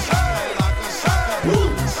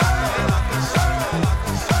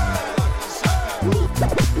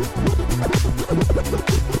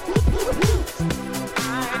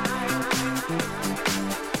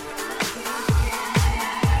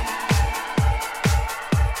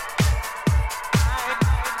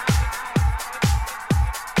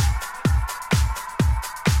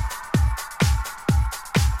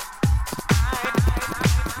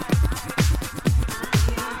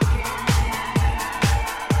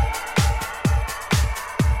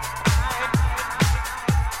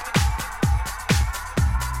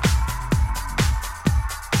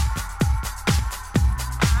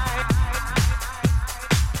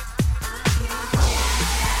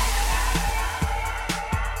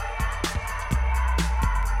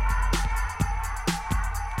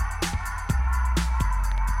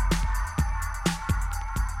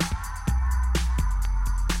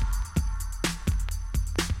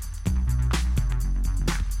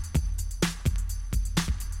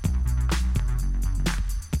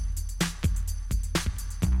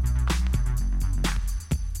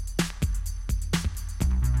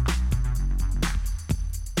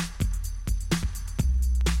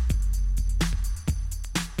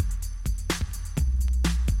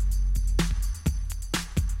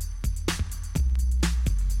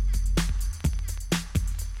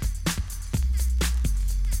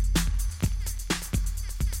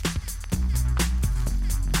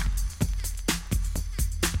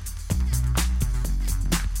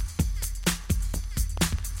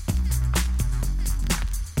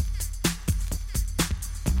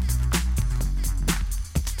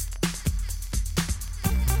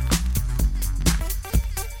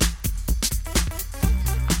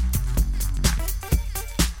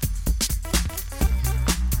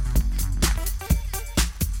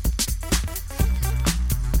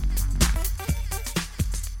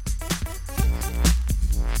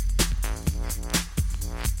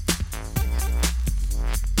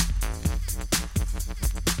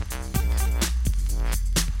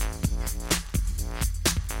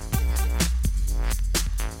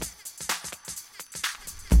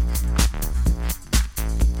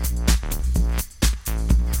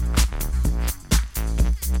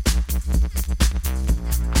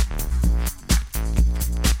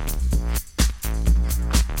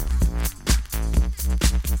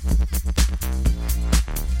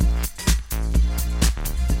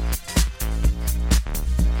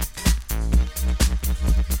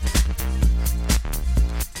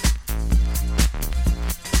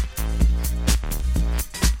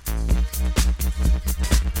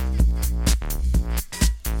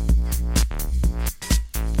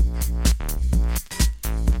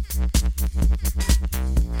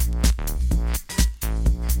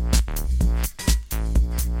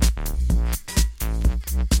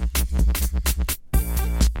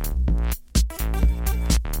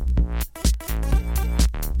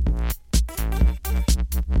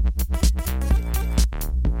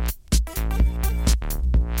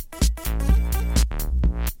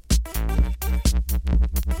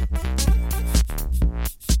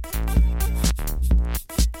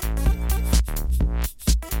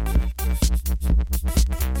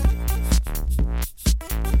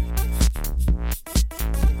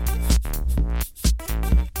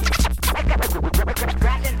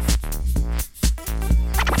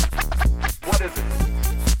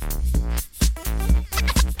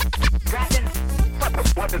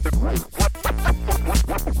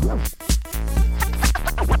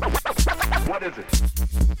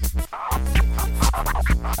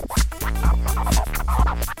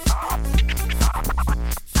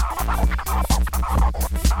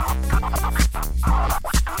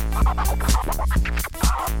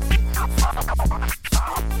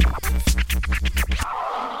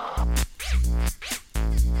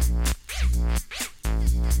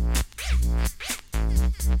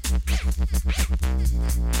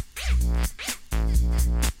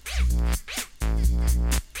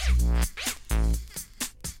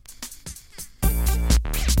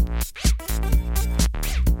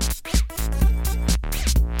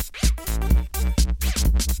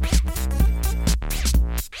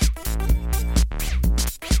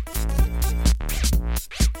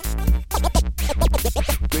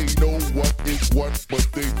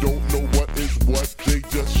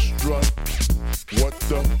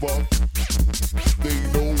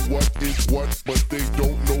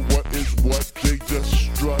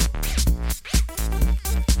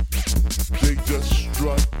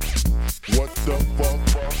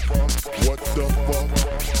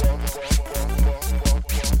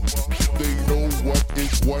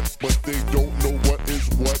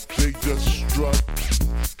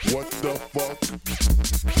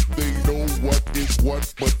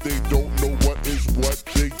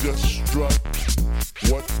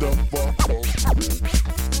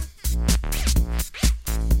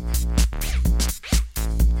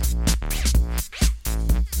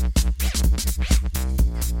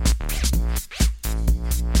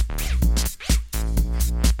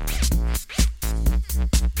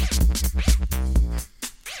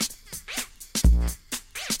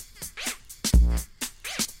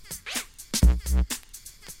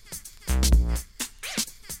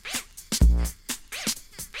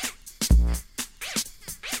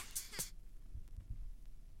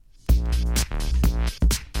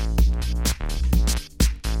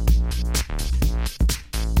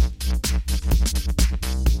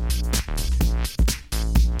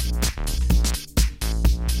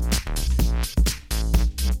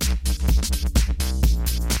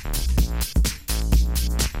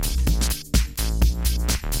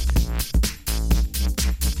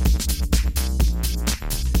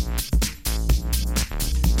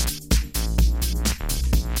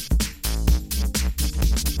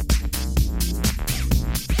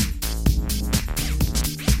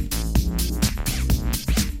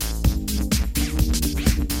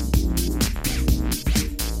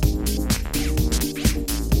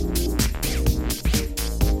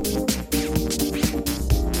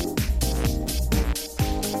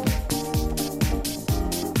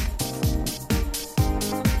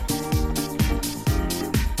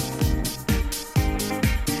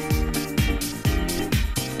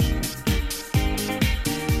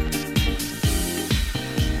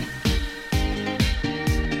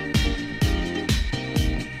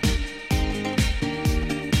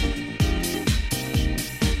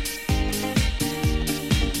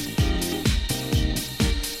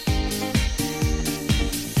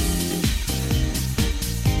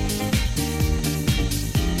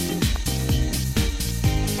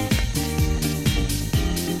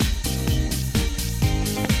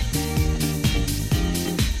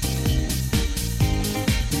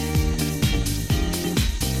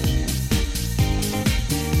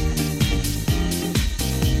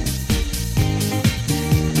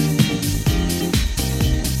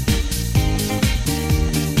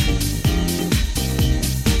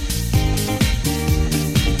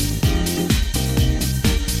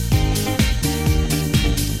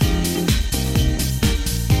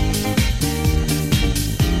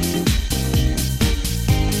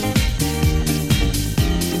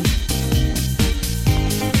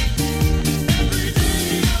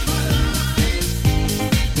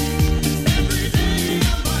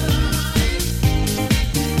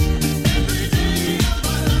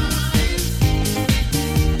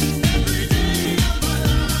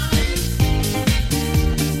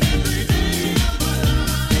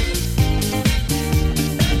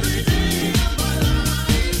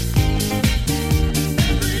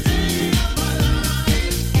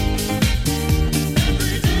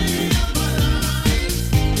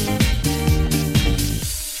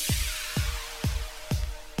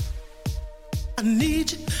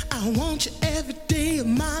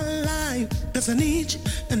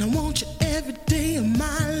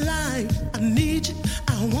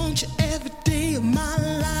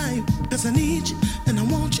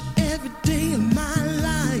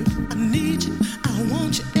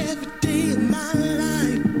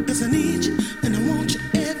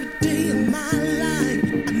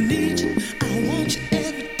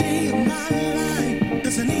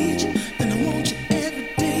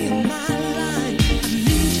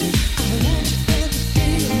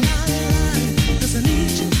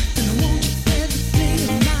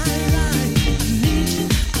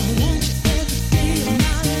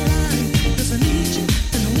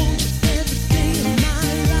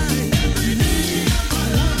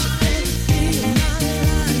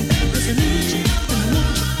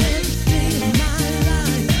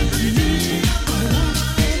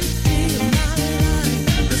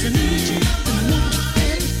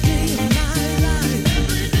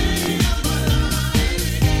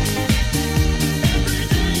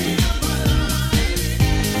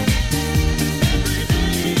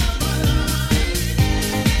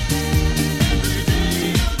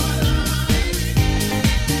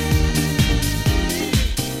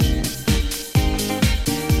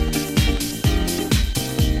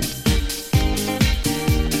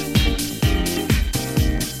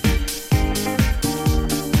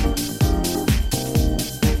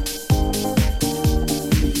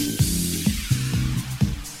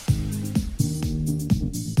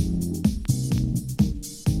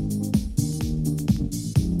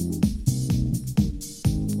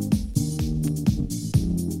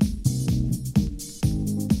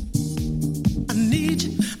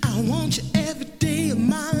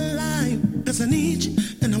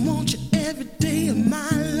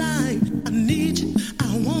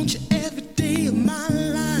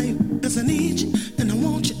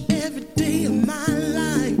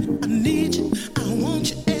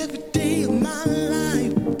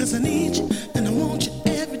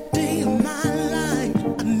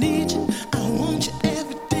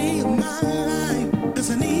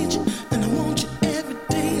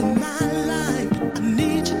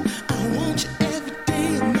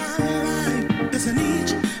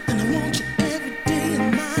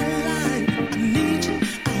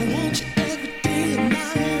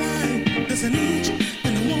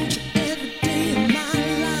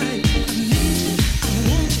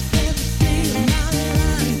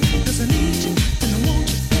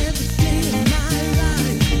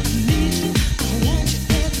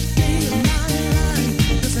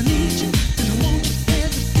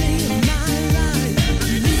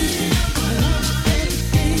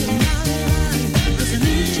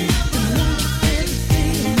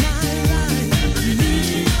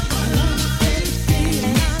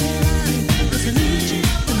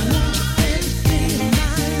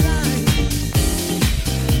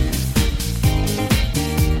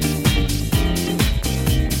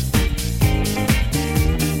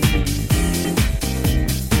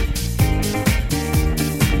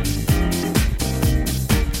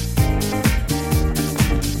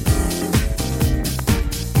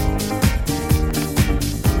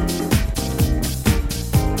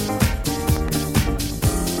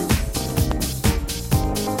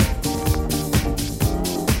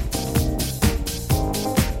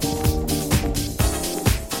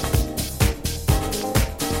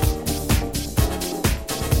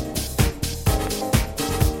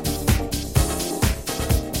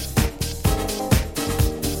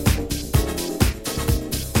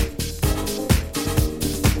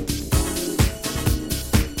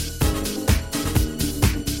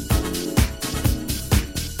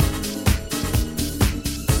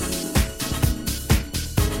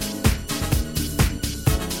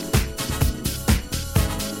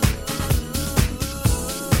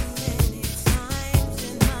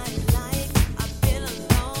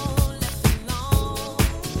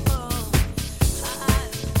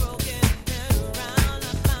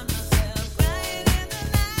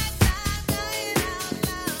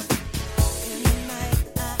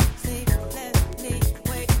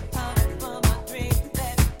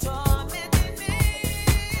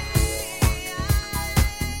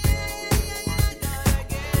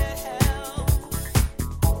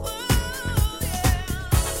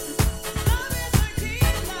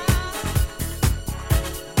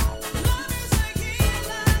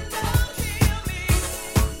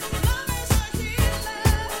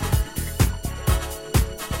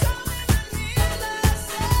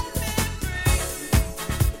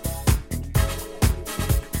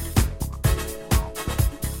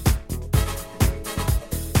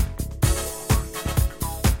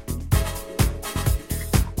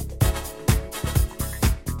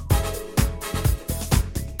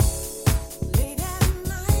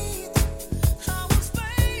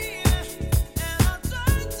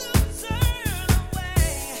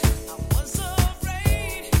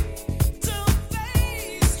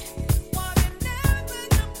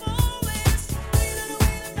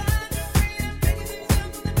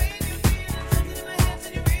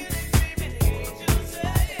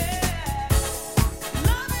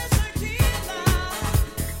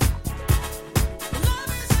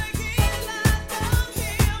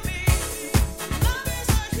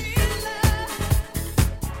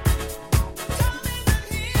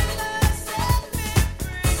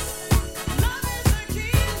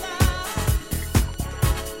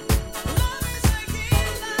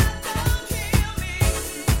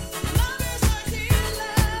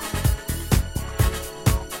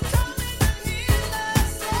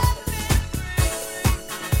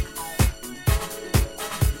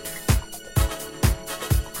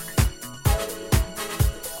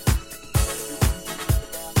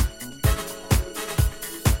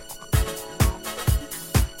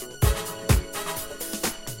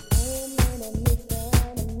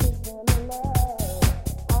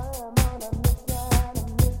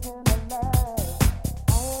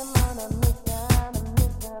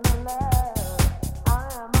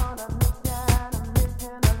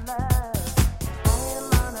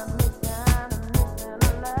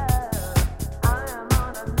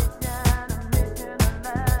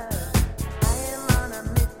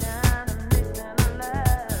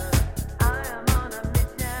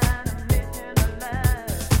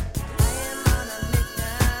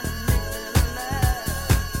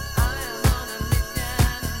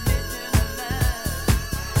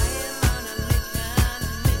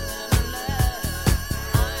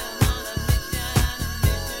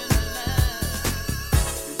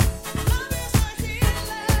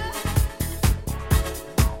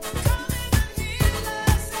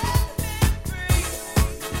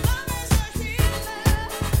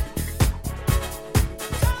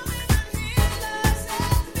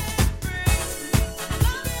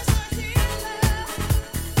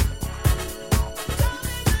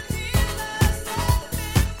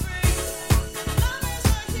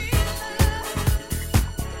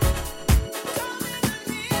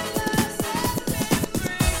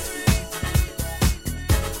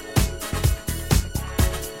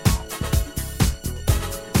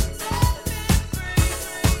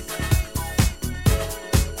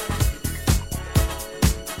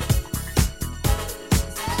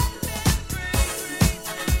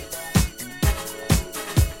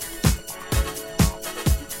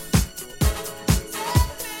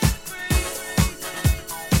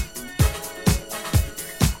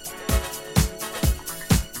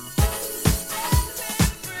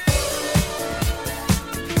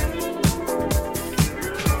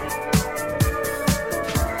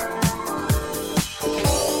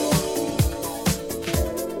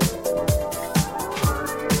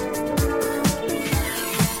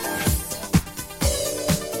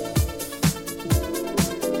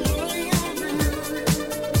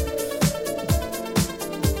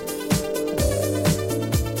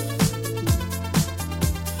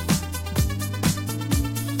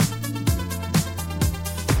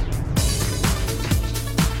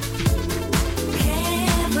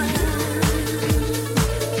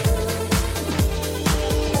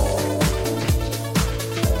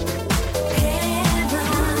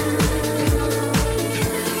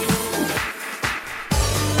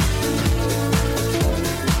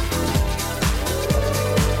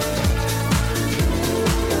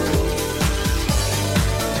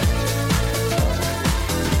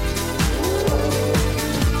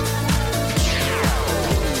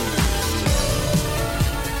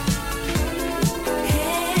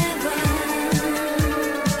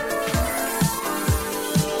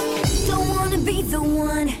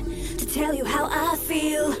 you how I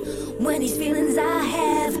feel when these feelings I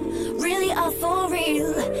have really are for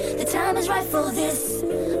real. The time is right for this,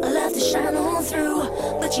 I love to shine on through,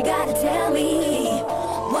 but you gotta tell me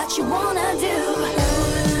what you wanna do.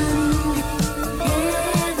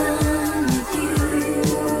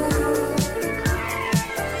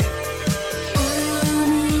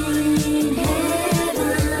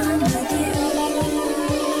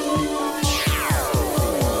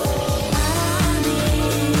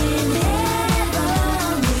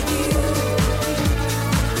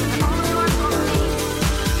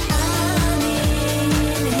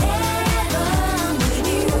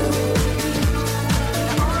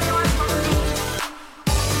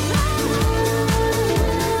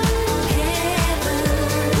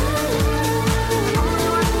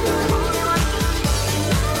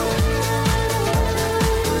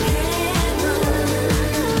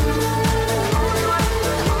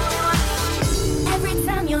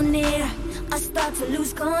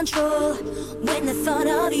 Control when the thought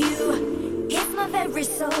of you hits my very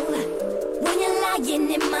soul. When you're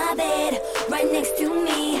lying in my bed right next to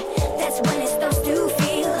me, that's when it starts to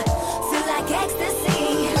feel like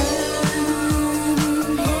ecstasy.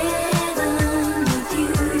 Heaven with you.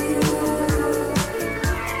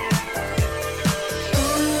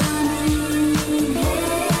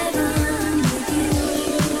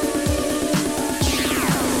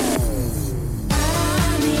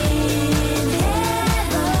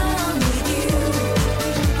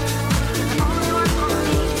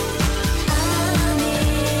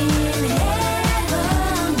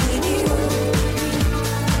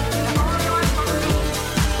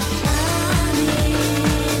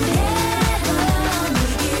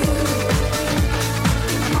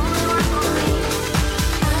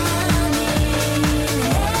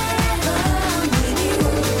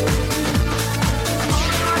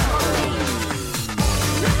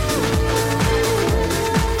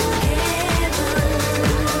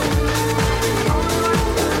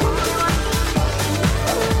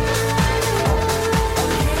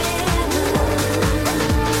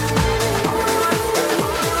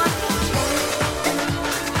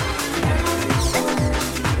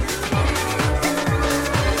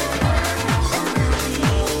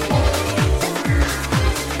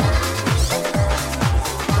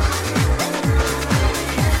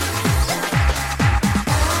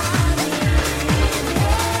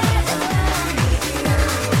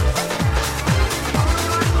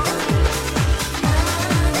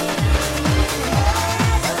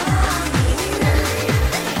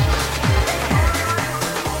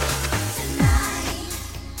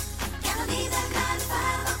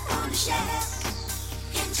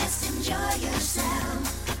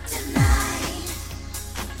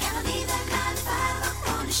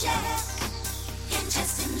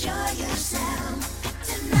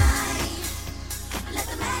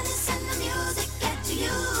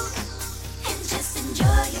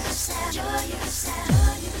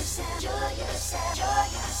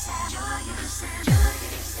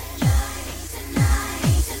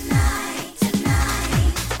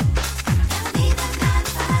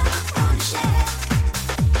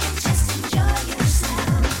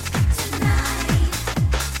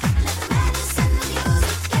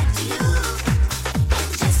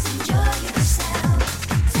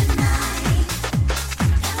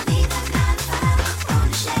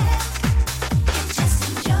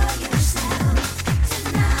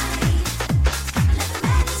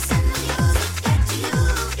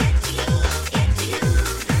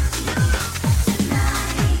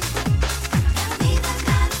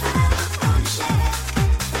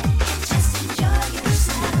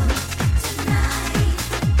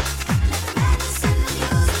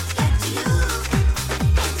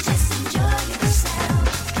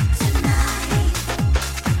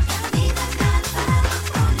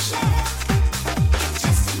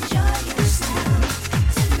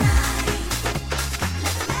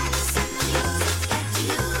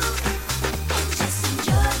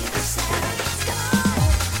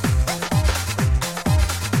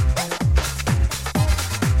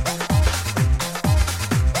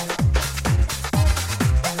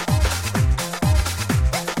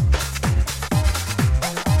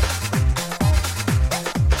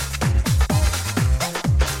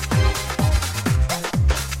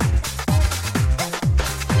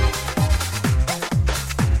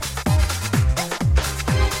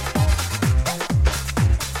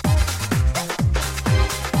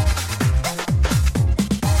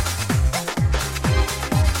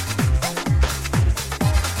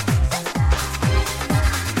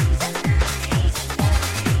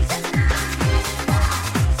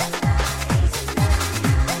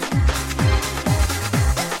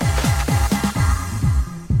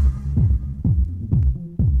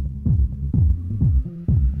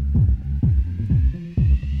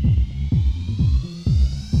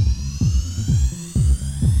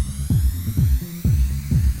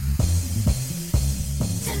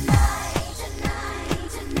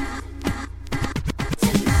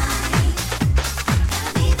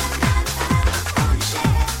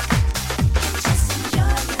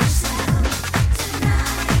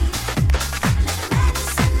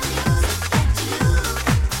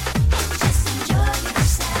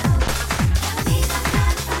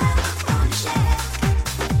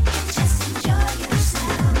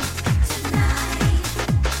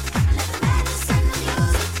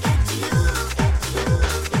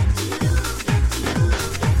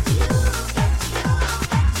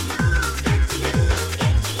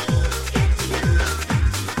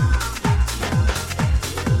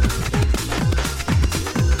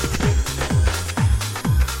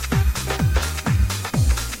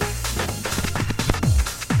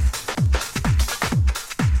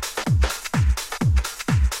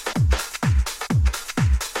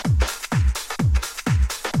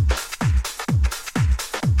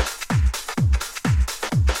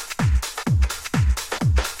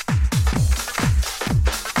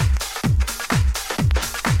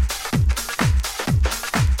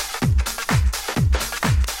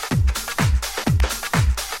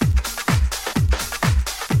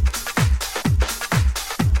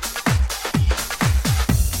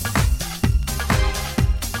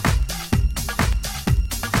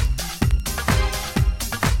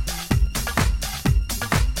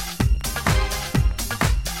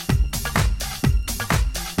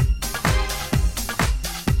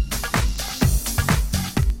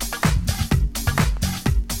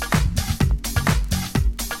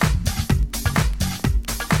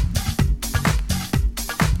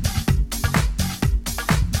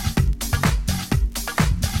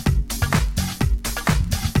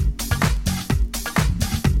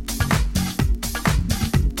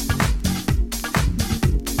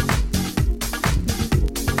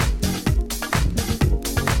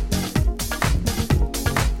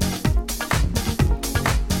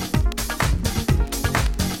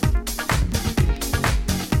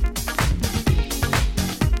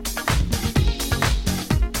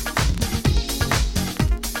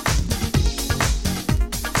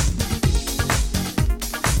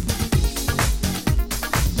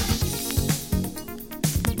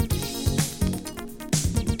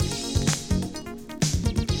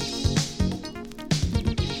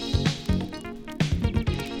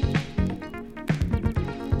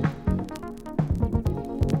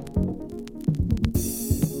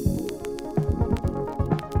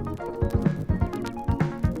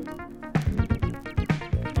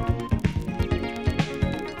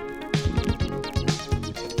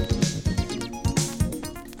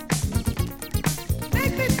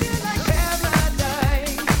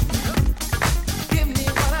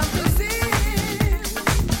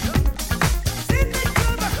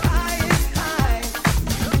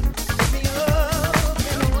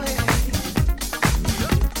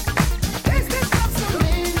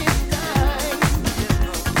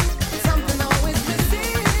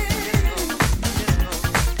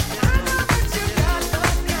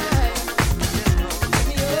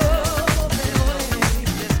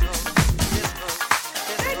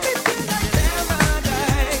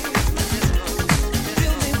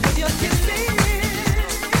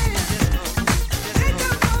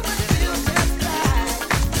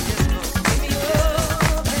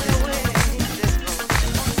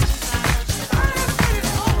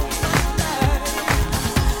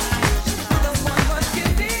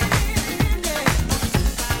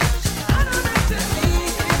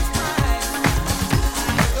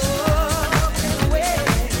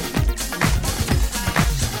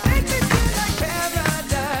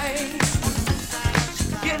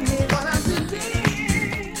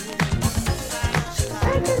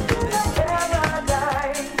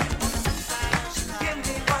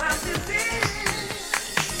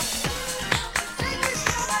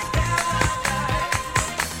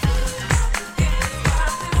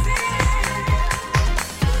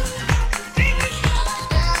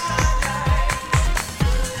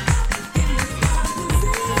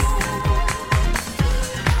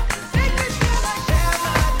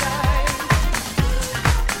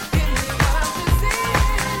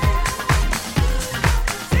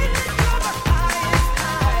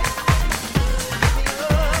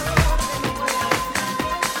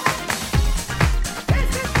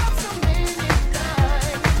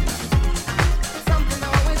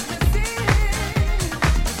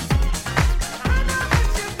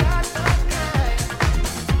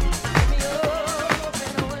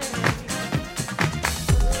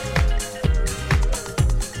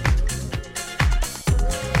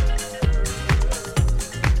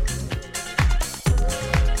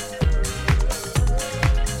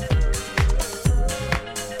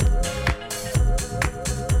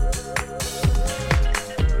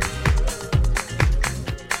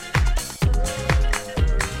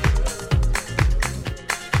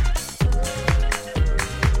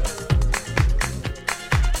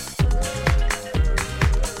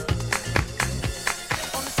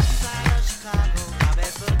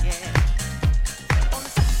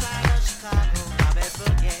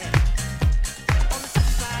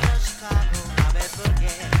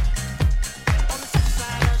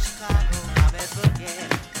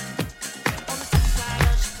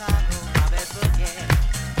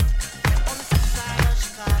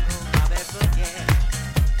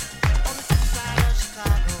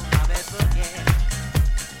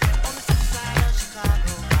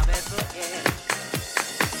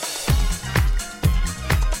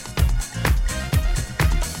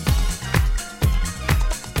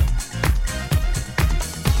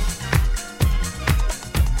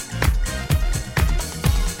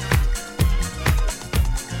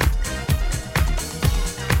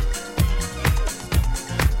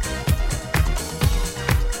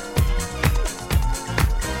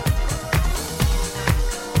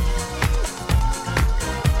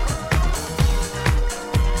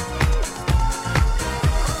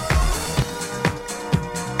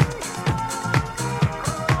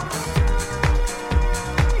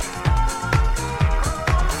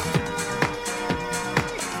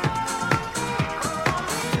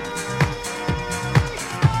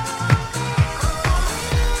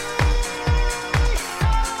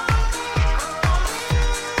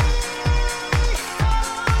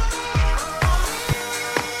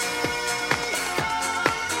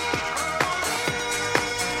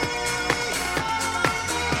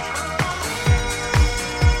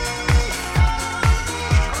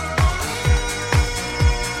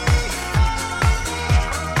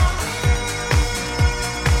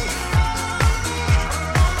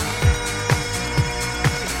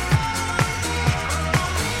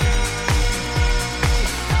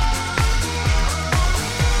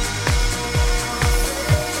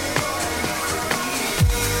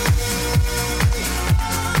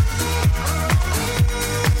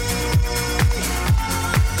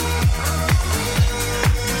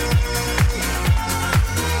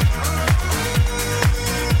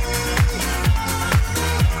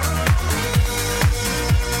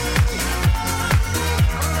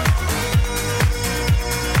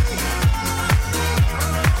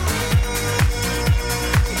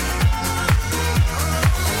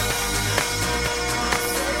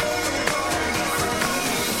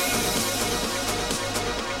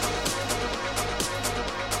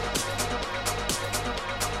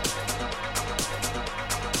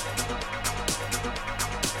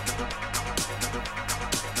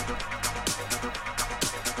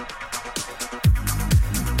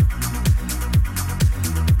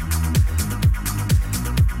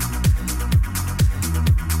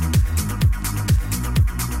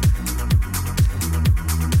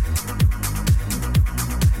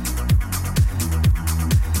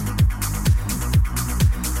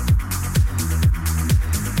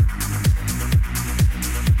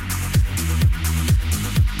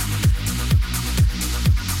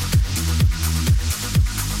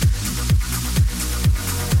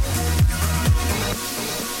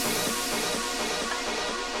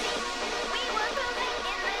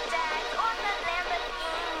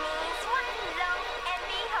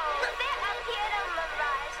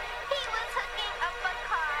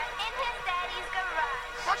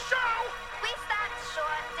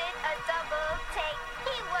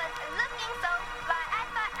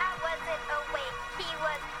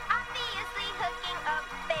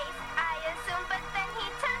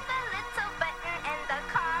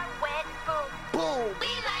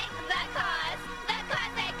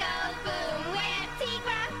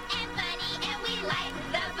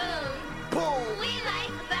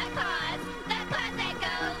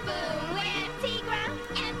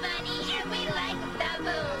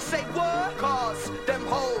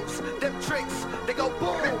 tricks, they go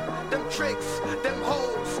boom. Them tricks, them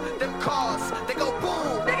hoes, them cars, they go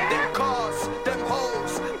boom. Them cars, them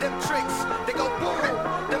hoes, them tricks, they go boom.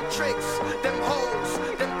 Them tricks, them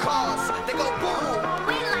hoes, them cars, they go boom.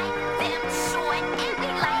 We like them short and we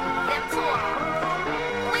like them tall.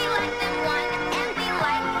 We like them one and we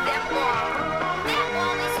like them all. They're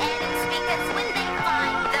always adding speakers when they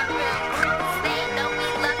find the room. They know we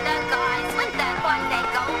love the guys with the boys they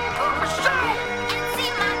go boom. And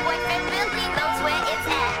see, my boyfriend really knows where it's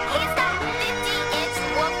at. He's got 50-inch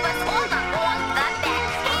woofers all along the back.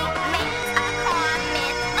 He makes a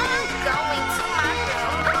comment on going to my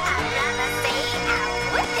room, but I'd rather stay out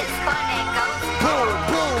with his car that goes Boom,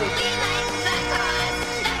 boom. we like the cars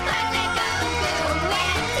that go boom.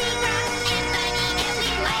 We're T-Rock and Bunny and we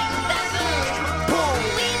like the boom. Boom.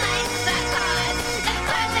 We like the cars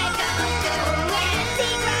that go boom. We're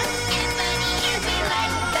T-Rock and Bunny and we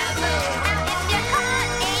like the boom. Now if your car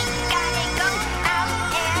ain't got it, go out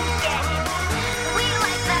and get it. We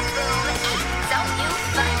like the boom and don't you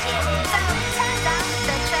forget it. So turn down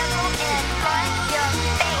the treble and run your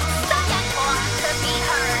face so your car could be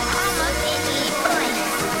heard almost any place.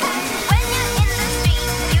 'Cause when you're in the street,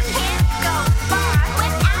 you can't go far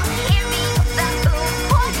without hearing the boom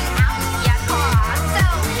pouring out your car. So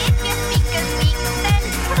if your speakers weak, then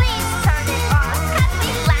please turn it off. 'Cause we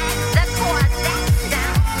like the chords that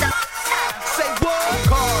sound so tough. Say what?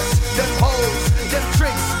 Cars, them hoes, them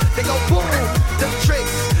tricks, they go boom. Them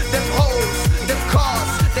tricks, them hoes, them cars,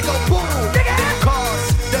 they go boom. Them cars,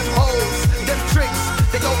 them hoes, them tricks,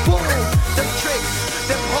 they go boom. Them tricks,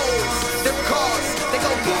 them hoes, them cars, they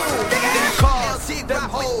go boom. Them cars, them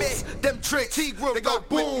hoes, them tricks, they go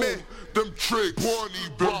boom. Them tricks, bunny,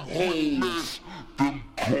 them hoes, them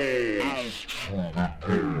cars.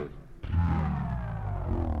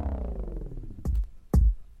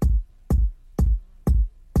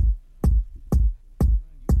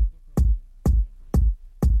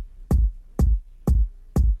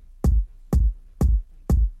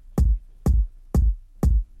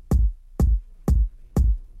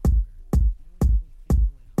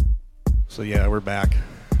 So yeah, we're back.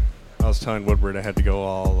 I was telling Woodward I had to go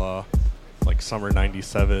all like summer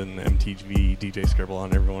 '97 MTV DJ Scribble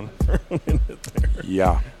on everyone for a minute there.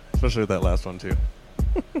 Yeah. Especially with that last one too.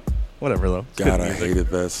 Whatever though. It's God, good I music. hated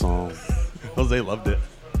that song. Jose loved it.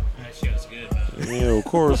 That shit was good. Yeah, of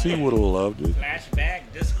course he would have loved it. Flashback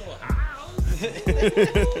disco house.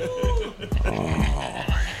 Oh,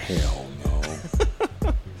 hell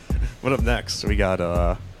no. What up next? We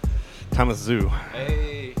got Thomas Zoo. Hey.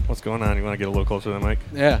 What's going on? You want to get a little closer to the mic?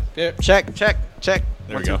 Yeah. Check.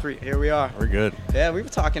 There One, we two, go. three. Here we are. We're good. Yeah, we were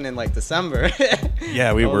talking in like December.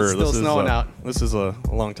 Yeah, we Oh, were. it's still snowing out. This is a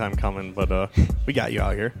long time coming, but we got you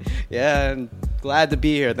out here. Yeah, and glad to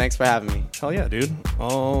be here. Thanks for having me. Hell yeah, dude.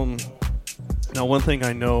 Now one thing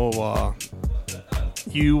I know,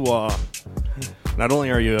 you not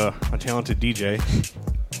only are you a talented DJ,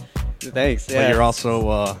 Thanks. but Yeah. you're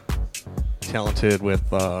also talented with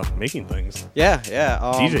making things, Yeah.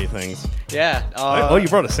 DJ things. Yeah. Oh, you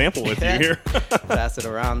brought a sample with you here. Pass it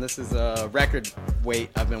around. This is a record weight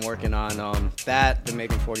I've been working on. Been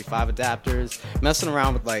making 45 adapters, messing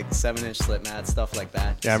around with like 7-inch slip mats, stuff like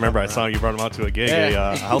that. Yeah, I remember I saw you brought them out to a gig,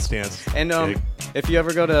 Yeah. a house dance. And gig. if you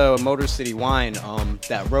ever go to Motor City Wine,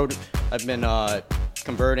 that road, I've been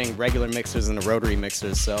converting regular mixers into rotary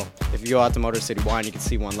mixers. So if you go out to Motor City Wine, you can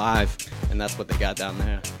see one live, and that's what they got down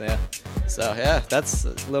there. Yeah. So yeah, that's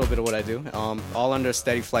a little bit of what I do. All under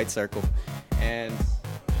Steady Flight Circle, and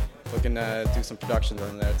looking to do some productions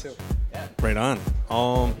on there too. Yeah. Right on.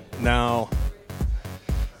 Now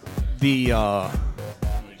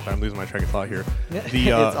I'm losing my track of thought here.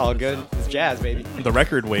 It's all good. It's jazz, baby. The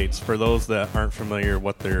record weights, for those that aren't familiar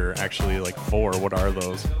what they're actually like for, what are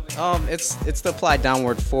those? It's the applied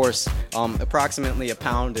downward force, approximately 1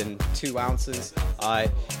 pound and 2 ounces.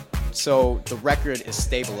 So the record is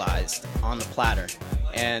stabilized on the platter,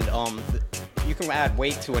 and you can add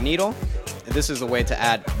weight to a needle. This is a way to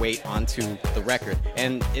add weight onto the record,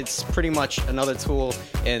 and it's pretty much another tool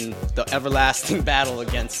in the everlasting battle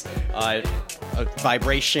against a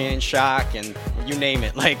vibration, shock, and you name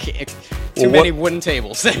it. Like too many wooden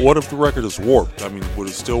tables. What if the record is warped? I mean, would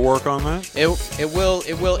it still work on that? It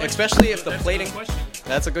will, especially if the plating.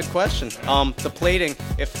 That's a good question. The plating,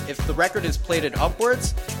 if the record is plated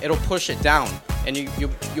upwards, it'll push it down, and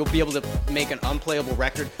you'll be able to make an unplayable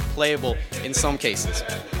record playable in some cases.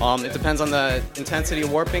 It depends on the intensity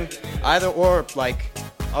of warping, either or, like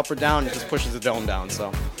up or down. It just pushes the dome down.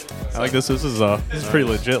 So I like this. This is pretty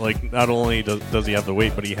legit. Like, not only does he have the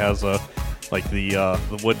weight, but he has like the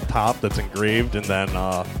wood top that's engraved and then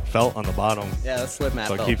felt on the bottom. Yeah, that's slip mat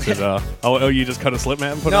So it felt. keeps it. Oh, you just cut a slip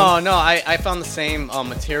mat and put it on? No, I found the same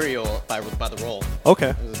material by the roll. Okay.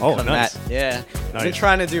 It was Oh, cut nice. mat. Yeah. I've been Nice.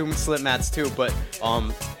 trying to do slip mats too, but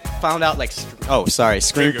found out like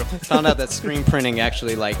screen you go. found out that screen printing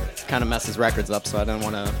actually like kind of messes records up, so I didn't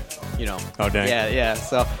want to, Oh, dang. Yeah.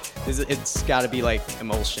 So it's got to be like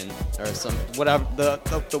emulsion or some whatever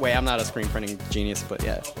the way. I'm not a screen printing genius, but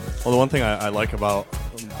yeah. Well, the one thing I like about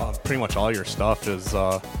pretty much all your stuff is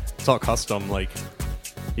it's all custom. Like,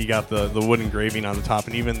 you got the wood engraving on the top,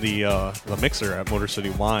 and even the mixer at Motor City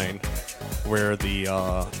Wine, where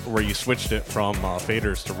where you switched it from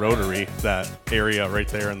faders to rotary. That area right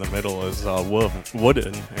there in the middle is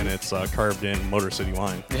wooden, and it's carved in Motor City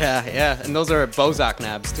Wine. Yeah, and those are Bozak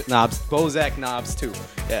Bozak knobs too.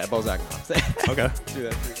 Yeah, Bozak knobs. Okay. Do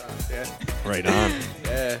that 3 times. Yeah. Right on.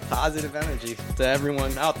 Yeah, positive energy to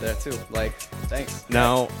everyone out there too. Like, thanks.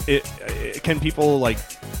 Now, can people like?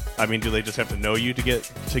 I mean, do they just have to know you to get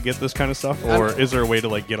this kind of stuff, or is there a way to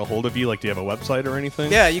like get a hold of you? Like, do you have a website or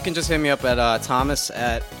anything? Yeah, you can just hit me up at Thomas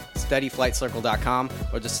at steadyflightcircle.com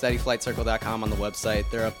or just steadyflightcircle.com on the website.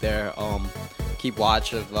 They're up there. Keep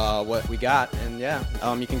watch of what we got, and yeah,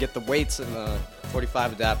 you can get the weights and the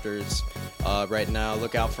 45 adapters right now.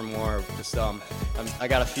 Look out for more. Just I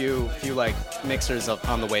got a few like mixers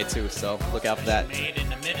on the way too, so look out for that. Made in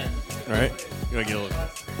the midden. All right. You want to get a little.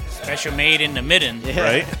 Special made in the midden. Yeah.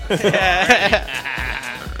 Right?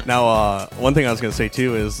 Now, one thing I was going to say,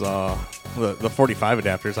 too, is the 45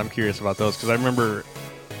 adapters. I'm curious about those, because I remember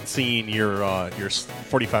seeing your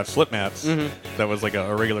 45 slip mats. Mm-hmm. That was like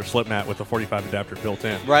a regular slip mat with a 45 adapter built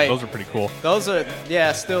in. Right. Those are pretty cool. Those are,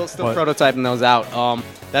 still But- prototyping those out.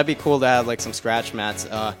 That'd be cool to have like some scratch mats.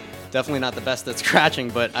 Definitely not the best at scratching,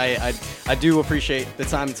 but I do appreciate the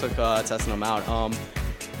time it took testing them out.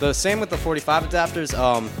 The same with the 45 adapters.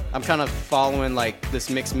 I'm kind of following like this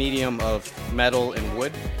mixed medium of metal and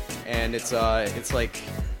wood, and it's like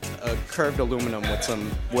a curved aluminum with some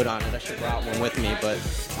wood on it. I should brought one with me, but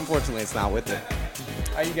unfortunately it's not with it.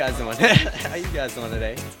 How you guys doing? How you guys doing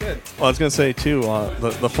today? It's good. Well, I was going to say, too,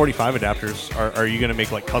 the 45 adapters, are you going to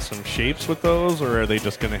make like custom shapes with those, or are they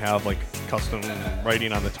just going to have like custom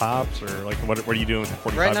writing on the tops, or like what are you doing with the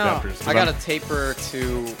 45 Right now, adapters? 'Cause I got I'm- a taper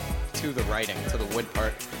to the writing, to the wood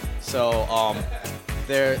part. So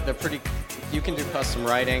they're pretty. You can do custom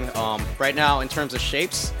writing. Right now, in terms of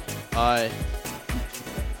shapes,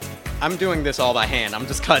 I'm doing this all by hand. I'm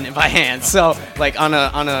just cutting it by hand. So like on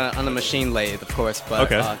a machine lathe, of course.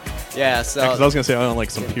 But Okay. yeah. So Because I was going to say, I don't like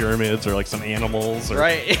some pyramids or like some animals. Or,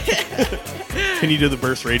 right. Can you do the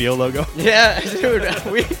Burst Radio logo? Yeah, dude.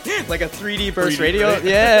 We like a 3D burst 3D radio. print.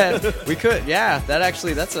 Yeah, we could. Yeah, that's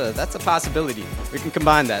a possibility. We can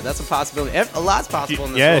combine that. That's a possibility. A lot's possible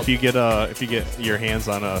in this Yeah, world. if you get your hands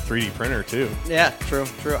on a 3D printer too. Yeah, true.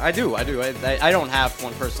 I do. I don't have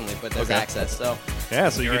one personally, but there's Okay. access. So Yeah,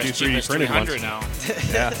 so You're you can do as cheap 3D as printed ones. 300 now.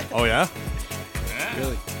 Yeah. Oh yeah. Yeah.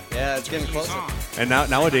 really, yeah, it's getting closer. And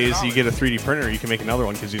nowadays you get a 3D printer, you can make another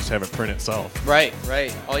one because you just have it print itself. Right.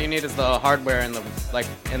 All you need is the hardware and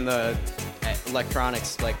the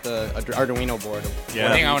electronics, like the Arduino board. Yeah.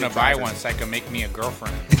 I think I want to buy one so I can make me a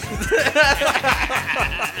girlfriend.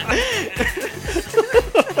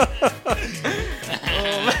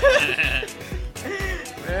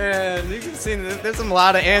 Man, you can see there's a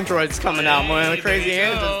lot of androids coming out, man. The crazy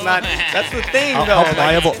androids. That's the thing, How, though. how like,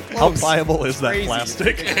 pliable? it's How close. pliable is that Crazy.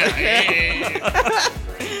 plastic?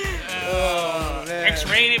 Oh, man.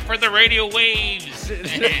 X-rated for the radio waves.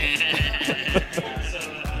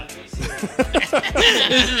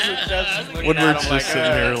 Woodward's just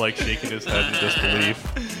sitting here like shaking his head in disbelief.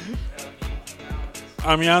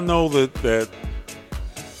 I mean, I know that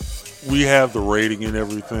we have the rating and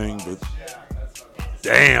everything, but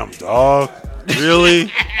damn, dog,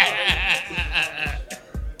 really?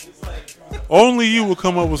 Only you would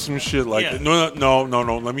come up with some shit like Yeah. that. No.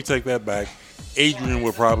 Let me take that back. Adrian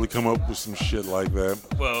would probably come up with some shit like that.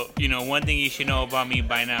 Well, one thing you should know about me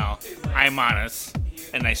by now, I'm honest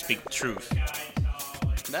and I speak the truth.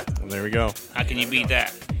 There we go. How can you beat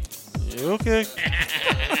that? Yeah, okay.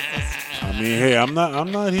 I mean, hey, I'm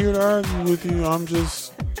not here to argue with you. I'm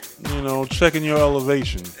just, checking your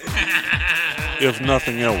elevation, if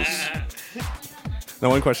nothing else. Now,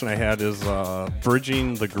 one question I had is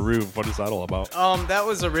Bridging the Groove. What is that all about? That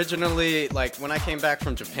was originally, like, when I came back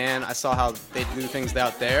from Japan, I saw how they do things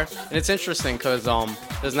out there. And it's interesting because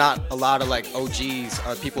there's not a lot of, like, OGs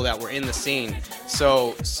or people that were in the scene.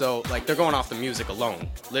 So, like, they're going off the music alone.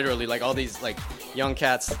 Literally, like, all these, like, young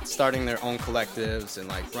cats starting their own collectives and,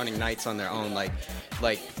 like, running nights on their own. Like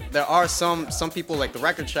there are some people, like, the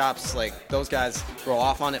record shops, like, those guys go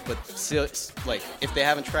off on it, but still, like, if they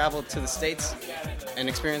haven't traveled to the States and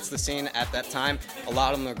experienced the scene at that time, a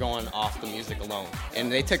lot of them are going off the music alone,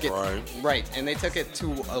 and they took it right, and they took it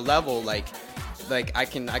to a level like I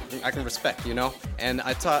can respect, you know. And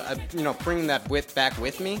I thought, you know, bringing that back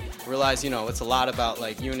with me, realize, you know, it's a lot about,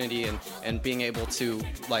 like, unity and being able to,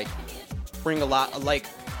 like, bring a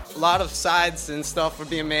lot of sides and stuff are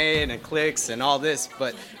being made and clicks and all this,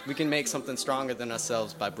 but we can make something stronger than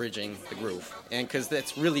ourselves by bridging the groove, and because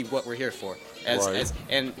that's really what we're here for. And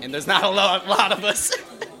there's not a lot of us,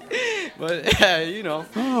 but you know.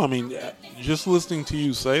 No, I mean, just listening to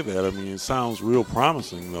you say that, I mean, it sounds real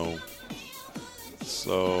promising, though.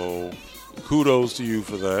 So, kudos to you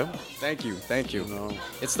for that. Thank you. You know.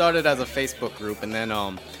 It started as a Facebook group, and then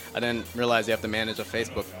I didn't realize you have to manage a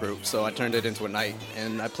Facebook group, so I turned it into a night,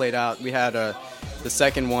 and I played out. We had the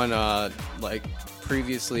second one like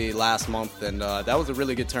previously last month, and that was a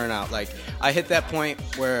really good turnout. Like, I hit that point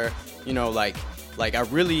where, you know, like I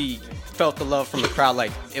really felt the love from the crowd.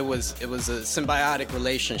 Like, it was a symbiotic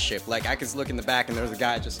relationship. Like, I could look in the back, and there was a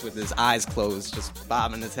guy just with his eyes closed, just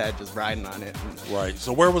bobbing his head, just riding on it. Right.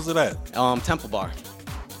 So where was it at? Temple Bar.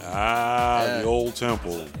 The old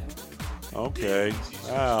Temple. Okay.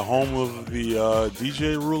 Home of the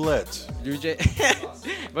DJ Roulette.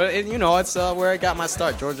 But you know, it's where I got my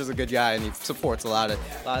start. George is a good guy, and he supports a lot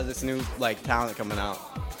of this new, like, talent coming out.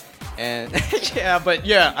 And I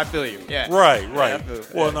feel you. Yeah. Right. Yeah,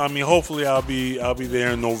 Well, I mean, hopefully I'll be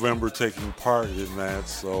there in November taking part in that.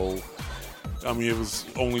 So, I mean, it was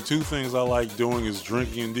only two things I like doing is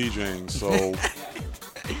drinking and DJing. So,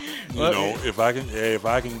 you know, if I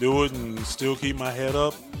can do it and still keep my head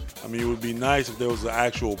up, I mean, it would be nice if there was an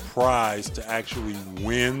actual prize to actually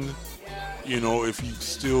win. You know, if you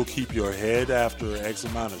still keep your head after X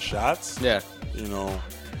amount of shots. Yeah. You know.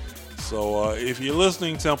 So if you're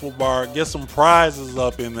listening, Temple Bar, get some prizes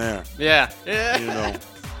up in there. Yeah. You know.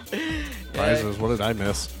 Prizes? What did I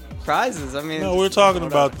miss? Prizes? I mean. No, we're talking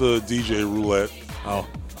about the DJ Roulette. Oh.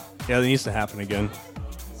 Yeah, that needs to happen again.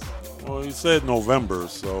 Well, he said November,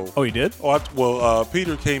 so. Oh, he did? Oh,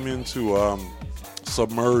 Peter came into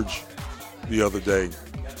Submerge the other day,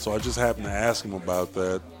 so I just happened to ask him about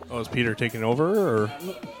that. Oh, is Peter taking over, or?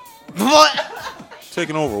 What?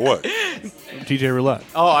 Taking over what? DJ Roulette.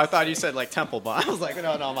 Oh, I thought you said, like, Temple Bar. I was like,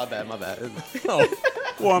 no, my bad. Oh.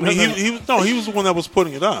 Well, I mean, he was the one that was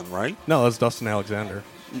putting it on, right? No, that's Dustin Alexander.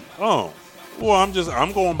 Oh. Well,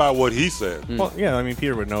 I'm going by what he said. Well, yeah, I mean,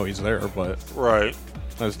 Peter would know he's there, but right.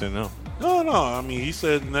 I just didn't know. No, I mean, he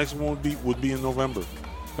said the next one would be in November.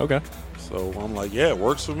 Okay. So I'm like, yeah, it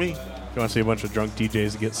works for me. You want to see a bunch of drunk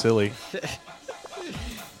DJs get silly?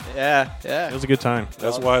 Yeah. It was a good time.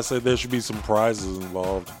 That's why I said there should be some prizes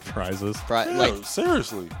involved. Prizes? Like,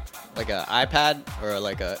 seriously. Like an iPad or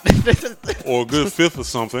like a or a good fifth or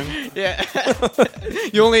something. Yeah.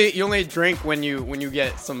 you only drink when you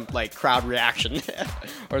get some, like, crowd reaction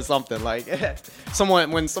or something. Like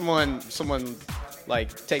when someone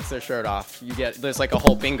like takes their shirt off, there's like a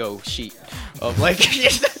whole bingo sheet of, like,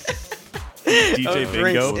 DJ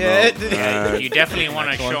bingo. Yeah, you definitely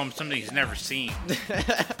want to show him something he's never seen.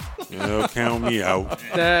 Yeah, count me out.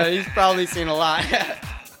 He's probably seen a lot.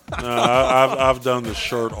 I've done the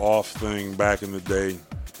shirt off thing back in the day.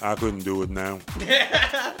 I couldn't do it now.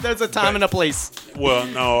 There's a time and a place. Well,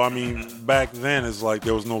 no, I mean, back then it's like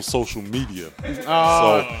there was no social media.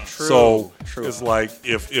 Oh, so true. It's like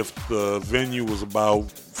if the venue was about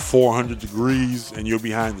 400 degrees and you're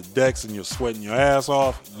behind the decks and you're sweating your ass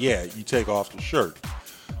off, yeah, you take off the shirt.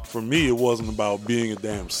 For me, it wasn't about being a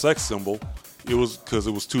damn sex symbol. It was because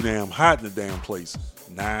it was too damn hot in the damn place.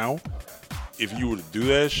 Now, if you were to do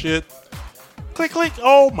that shit, click,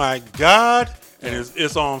 oh my God. And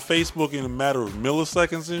it's on Facebook in a matter of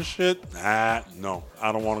milliseconds and shit. No,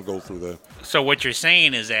 I don't want to go through that. So what you're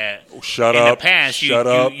saying is that shut in up, the past you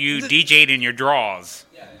DJ'd in your drawers.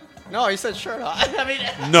 No, he said shirt off. I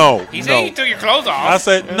mean, no. He said you took your clothes off. I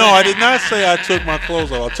said, no, I did not say I took my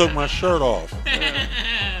clothes off. I took my shirt off.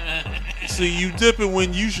 See, you dipping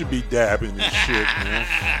when you should be dabbing and shit, man.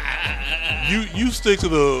 You stick to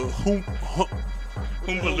the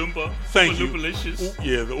Oompa Loompa. Thank you. Oompa-licious.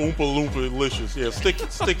 Yeah, the Oompa Loompa-licious. Yeah, stick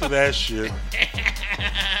to that shit.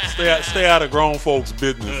 Stay out of grown folks'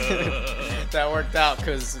 business. that worked out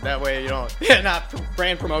because that way you don't not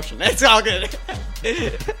brand promotion. That's all good.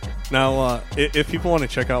 Now, if people want to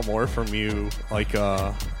check out more from you, like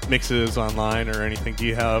mixes online or anything, do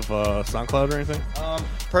you have SoundCloud or anything?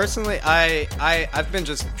 Personally, I've been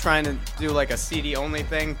just trying to do like a CD only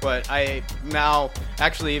thing, but I now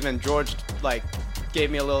actually even George like gave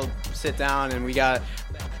me a little sit down and we got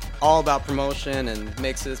all about promotion and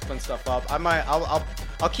mixes, putting stuff up.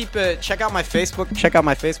 I'll keep it. Check out my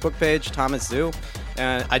Facebook page, Thomas Zoo,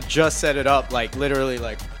 and I just set it up like literally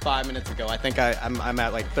like 5 minutes ago. I think I'm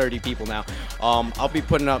at like 30 people now. I'll be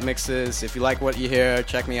putting up mixes. If you like what you hear,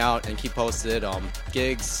 check me out and keep posted.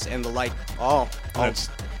 Gigs and the like. That's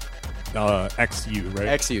XU,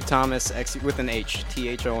 right? XU, Thomas XU with an H,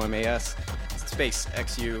 THOMAS space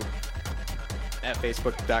XU at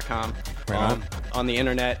Facebook.com. Right on the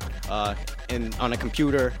internet, on a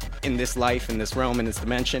computer, in this life, in this realm, in this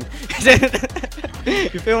dimension.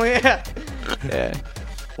 You feel me? Yeah.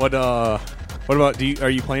 What about? Are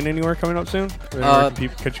you playing anywhere coming up soon? Where can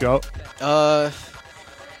people catch you out?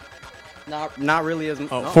 Not really as.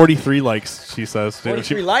 43 likes, she says.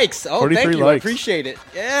 43 likes. Oh, 43 thank you. likes. I appreciate it.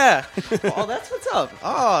 Yeah. Oh, that's what's up.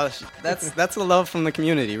 Oh, that's the love from the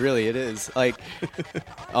community. Really, it is. Like,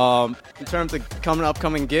 in terms of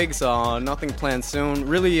upcoming gigs, nothing planned soon.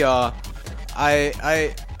 Really, I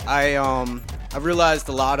realized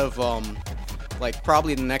a lot of like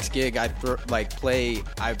probably the next gig I play.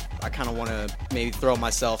 I kind of want to maybe throw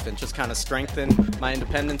myself and just kind of strengthen my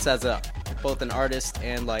independence as both an artist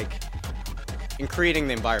and like. In creating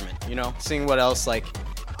the environment, seeing what else like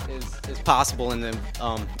is possible in the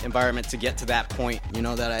environment to get to that point,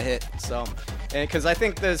 that I hit. So, and because I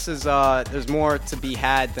think there's more to be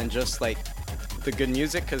had than just like the good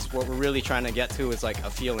music. Because what we're really trying to get to is like a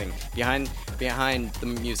feeling behind the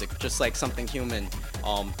music, just like something human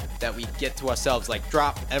that we get to ourselves. Like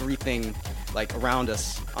drop everything like around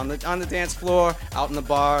us on the dance floor, out in the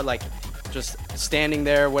bar, like just standing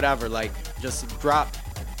there, whatever. Like just drop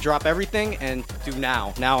everything and do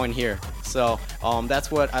now and here. So that's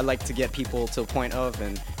what I like to get people to a point of,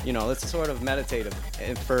 and it's sort of meditative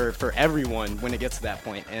for everyone when it gets to that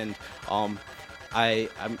point. And I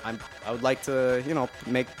would like to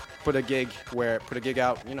put a gig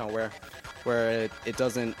out where it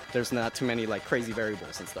doesn't, there's not too many like crazy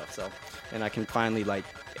variables and stuff. So and I can finally like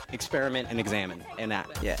experiment and examine and that.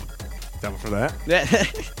 Yeah. Down for that? Yeah.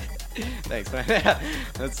 Thanks, man.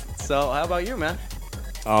 So how about you, man?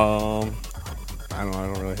 I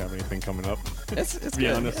don't really have anything coming up. It's to be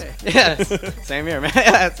good. honest. Yeah. Same here, man.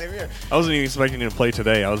 Yeah, same here. I wasn't even expecting you to play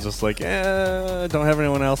today. I was just like, don't have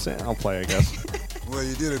anyone else. I'll play, I guess. Well,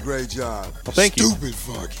 you did a great job. Well, thank you. Stupid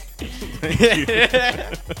fuck. Thank you.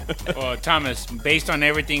 Well, Thomas, based on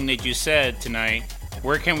everything that you said tonight,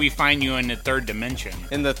 where can we find you in the third dimension?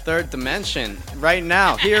 In the third dimension, right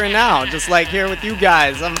now, here and now, just like here with you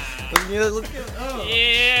guys. Physically,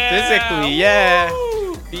 yeah.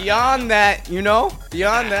 Beyond that, yeah.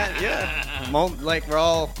 Like we're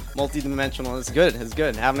all multi-dimensional. It's good.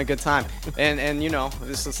 Having a good time, and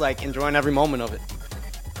it's just like enjoying every moment of it.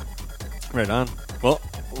 Right on. Well,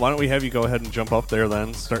 why don't we have you go ahead and jump up there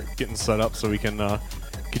then, start getting set up so we can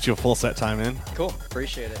get you a full set time in. Cool.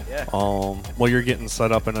 Appreciate it. Yeah. While you're getting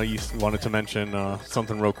set up, I know you wanted to mention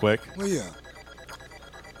something real quick. Well, yeah.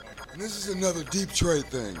 And this is another Detroit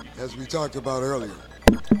thing, as we talked about earlier.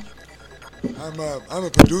 I'm a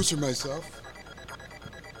producer myself,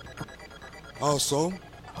 also,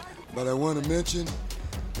 but I want to mention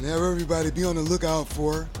and have everybody be on the lookout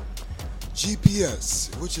for GPS,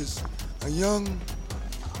 which is a young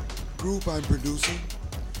group I'm producing.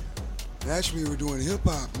 And actually, we're doing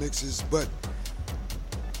hip-hop mixes, but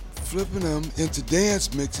flipping them into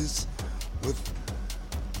dance mixes with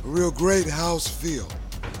a real great house feel.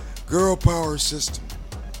 Girl power system.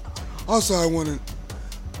 Also, I want to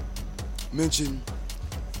mention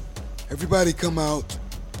everybody come out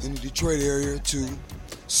in the Detroit area to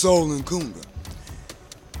Soul and Kunga.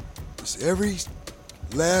 It's every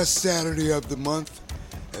last Saturday of the month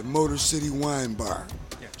at Motor City Wine Bar.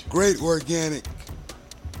 Great organic,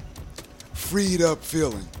 freed up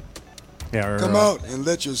feeling. Yeah, come out and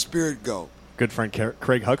let your spirit go. Good friend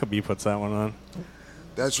Craig Huckabee puts that one on.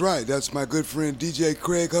 That's right. That's my good friend DJ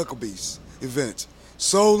Craig Huckabee's event.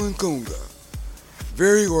 Soul and Kunga.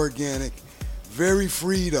 Very organic, very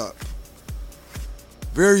freed up,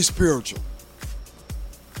 very spiritual.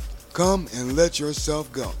 Come and let yourself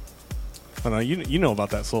go. I know you know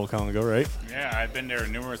about that Soul Congo, right? Yeah, I've been there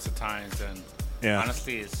numerous of times, and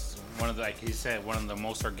honestly, it's one of the, like he said, one of the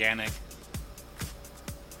most organic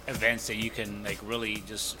events that you can like really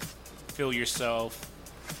just feel yourself.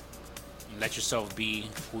 let yourself be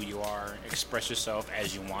who you are. Express yourself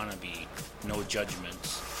as you want to be. No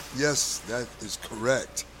judgments. Yes, that is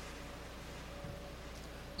correct.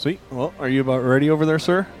 Sweet. Well, are you about ready over there,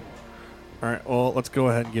 sir? All right. Well, let's go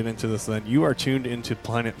ahead and get into this then. You are tuned into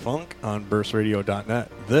Planet Funk on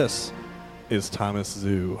burstradio.net. This is Thomas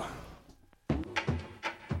Zoo.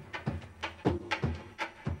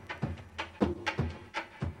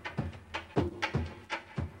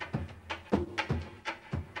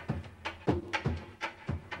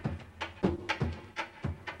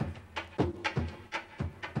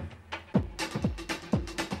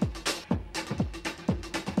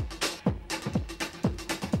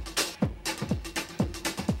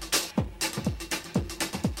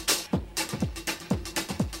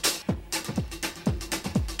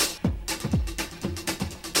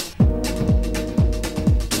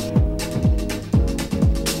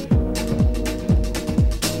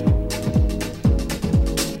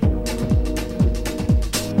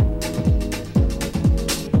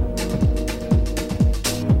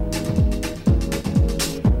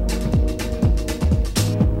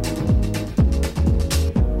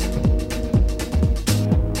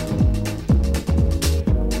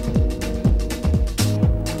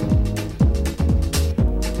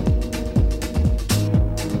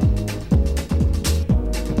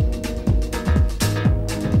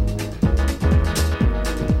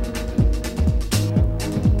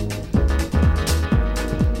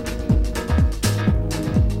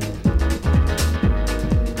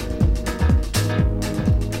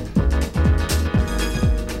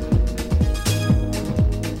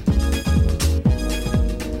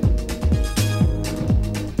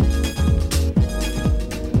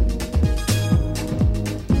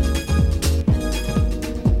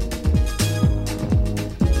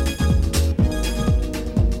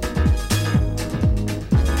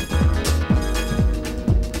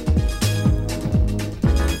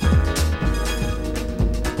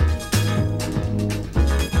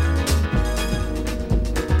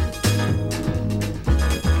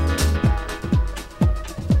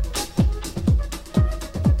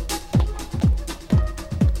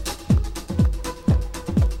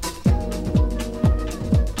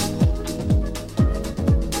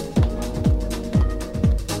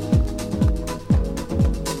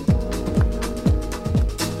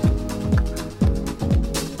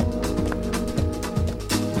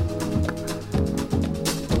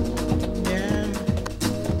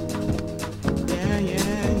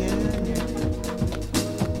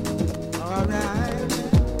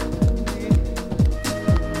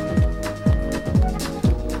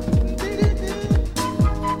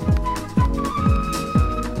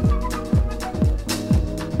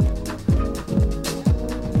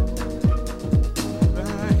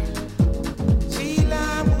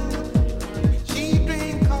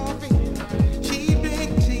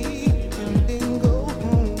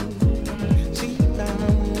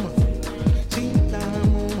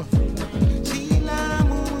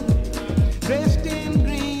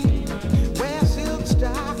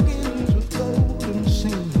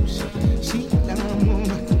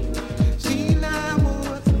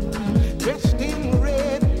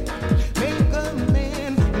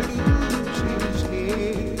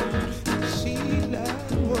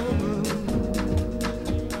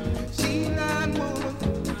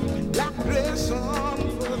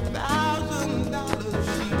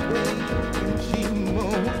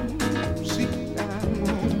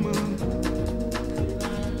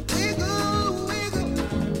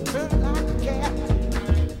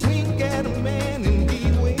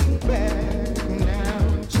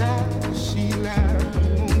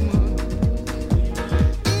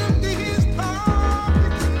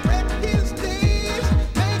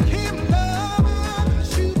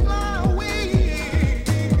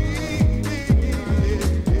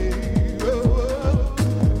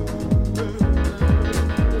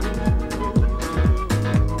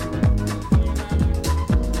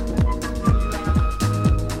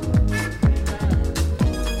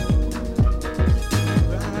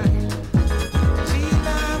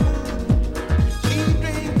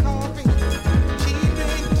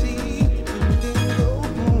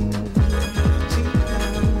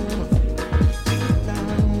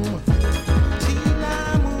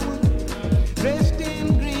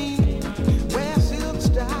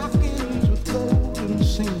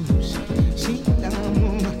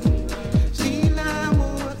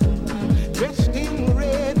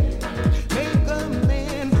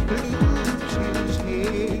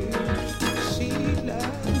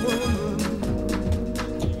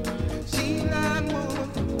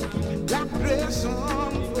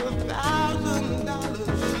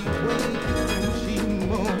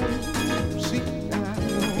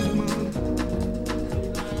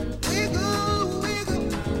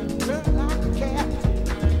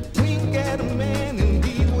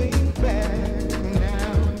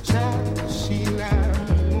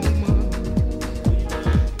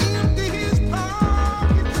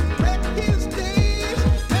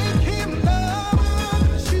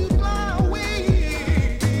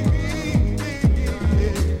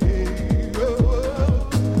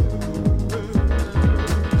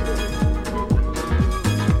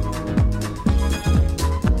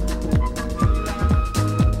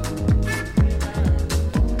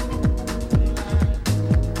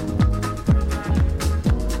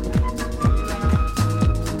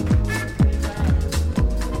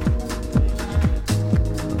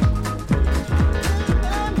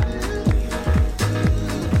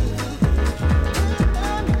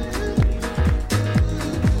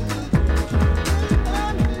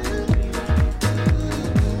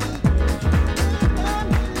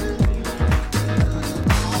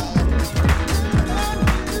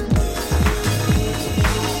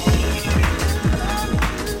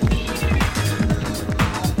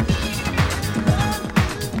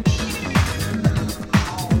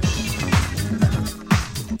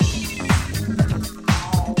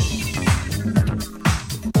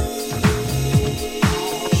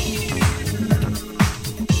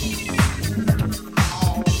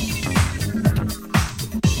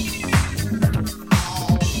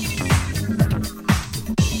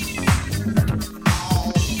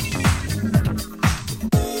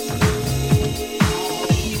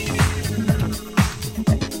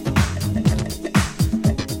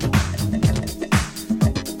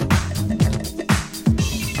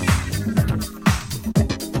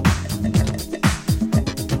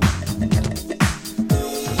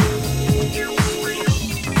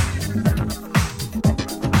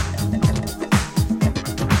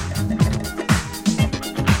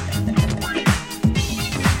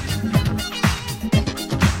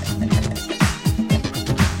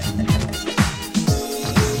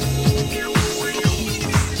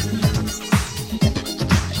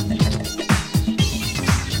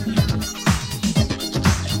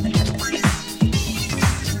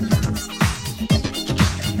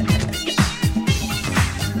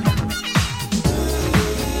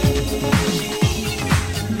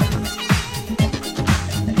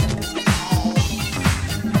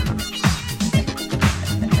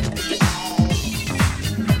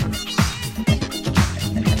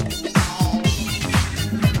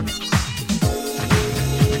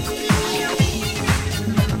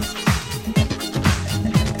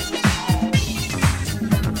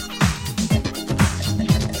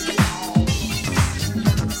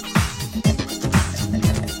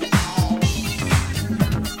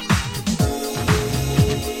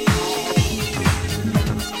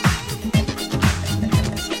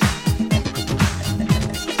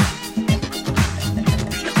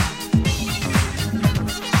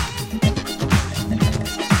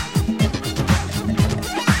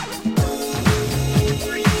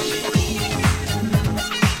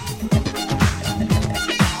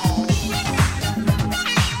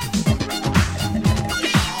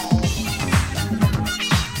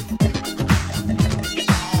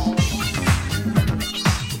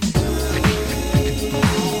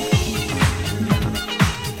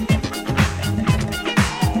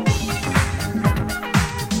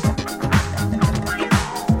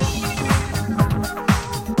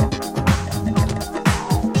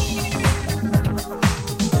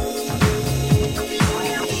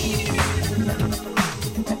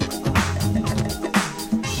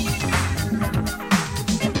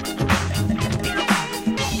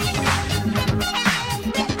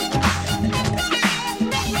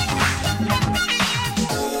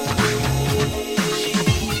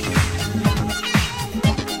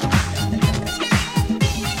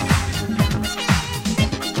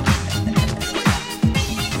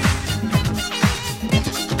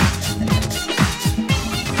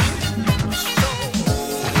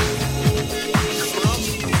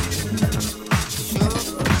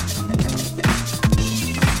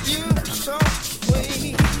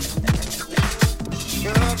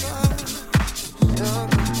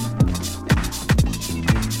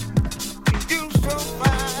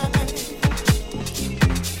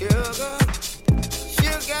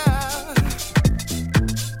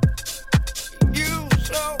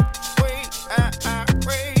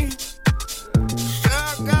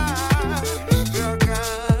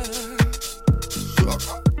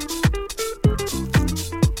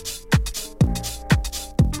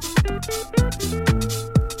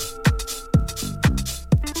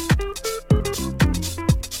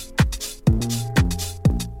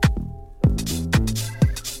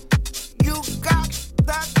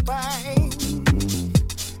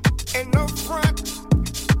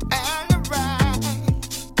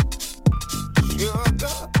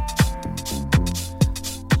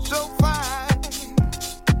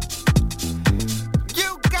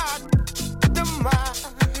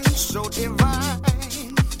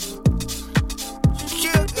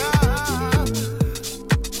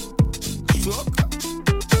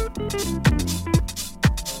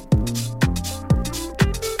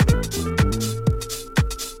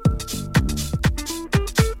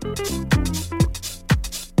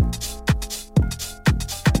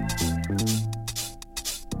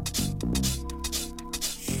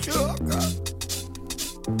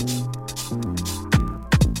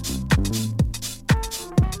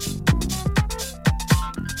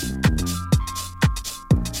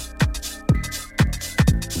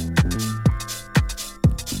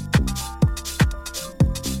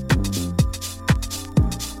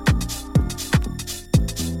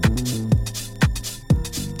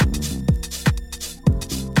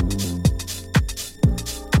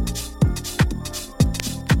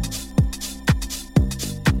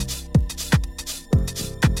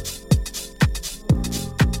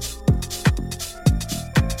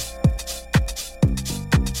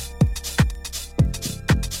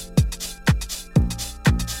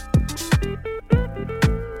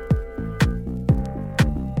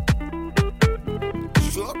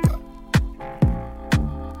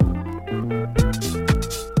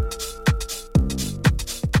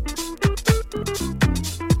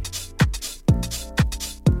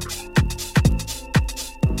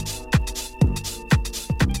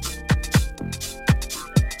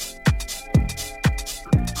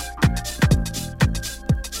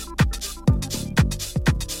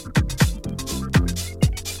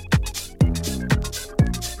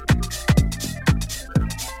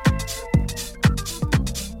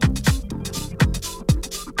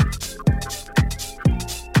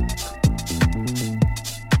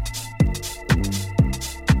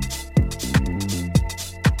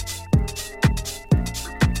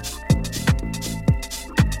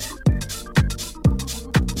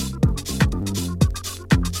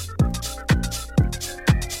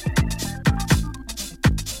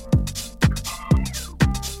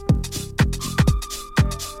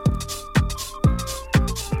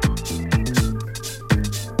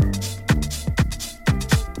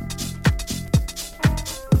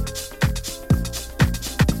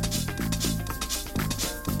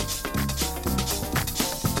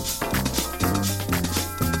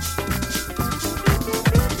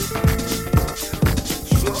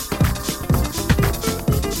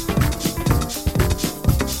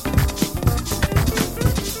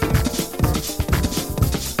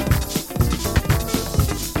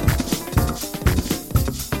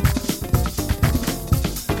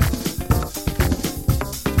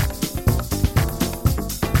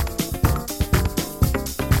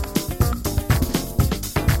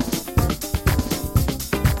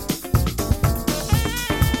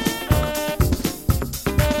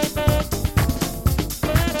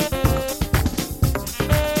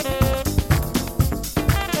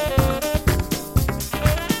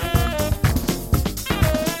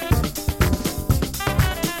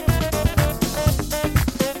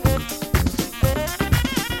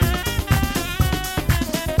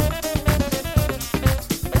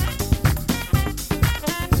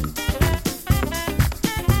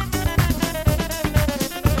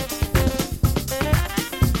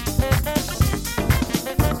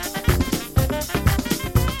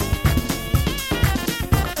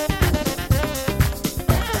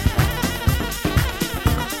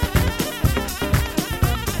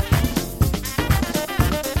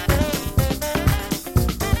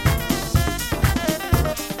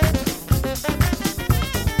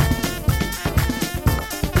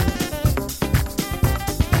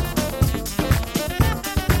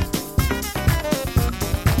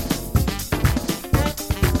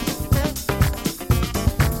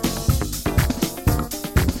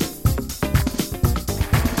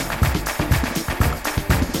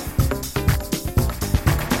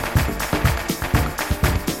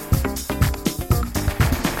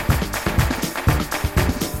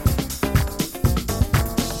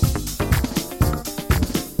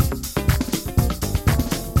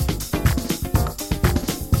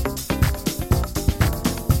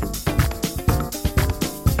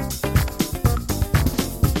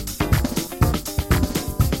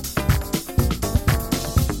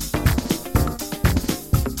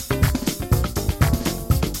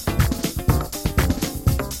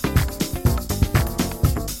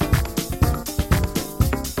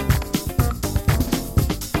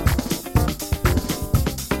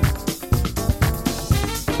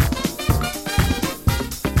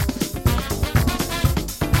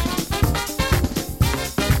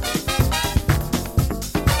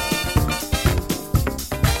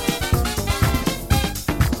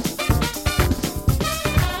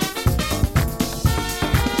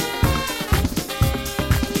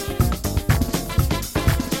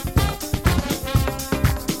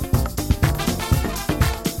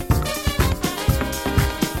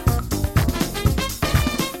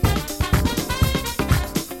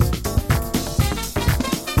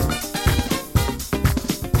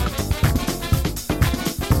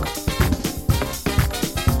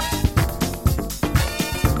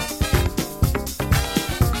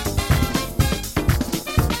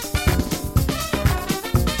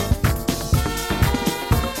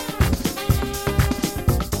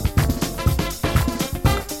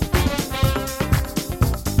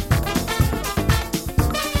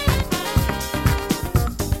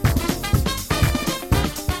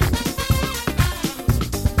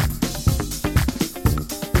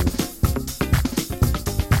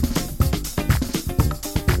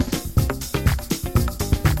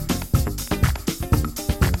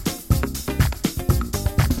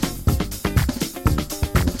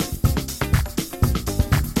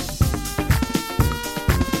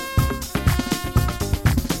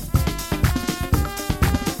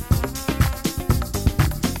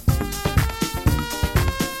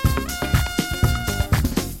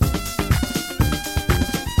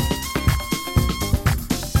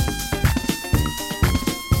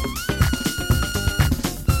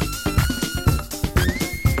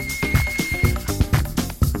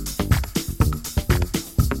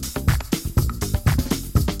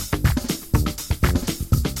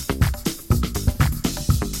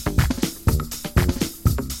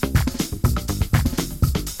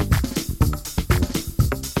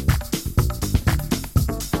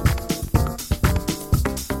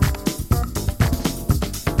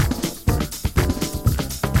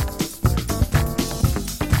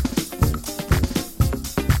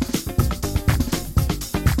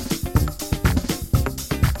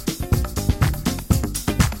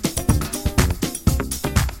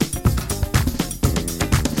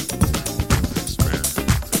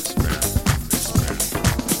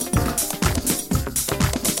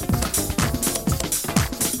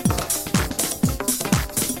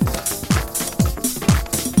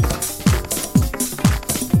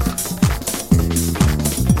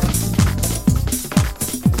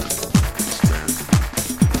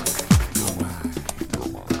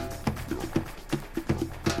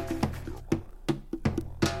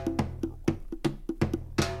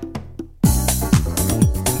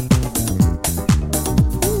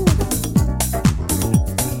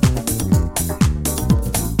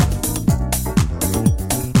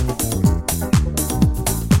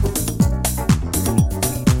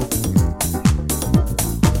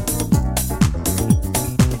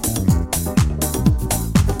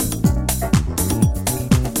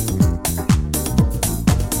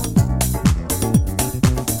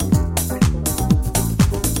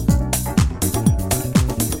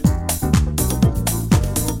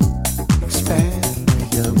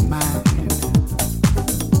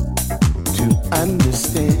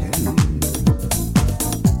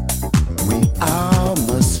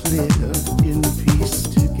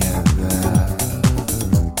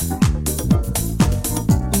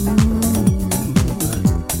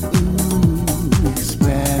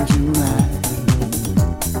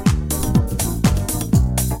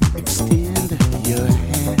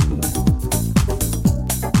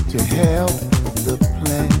 to help the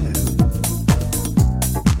plan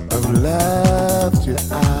of love to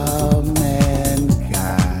our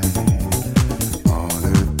mankind on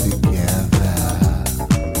earth together.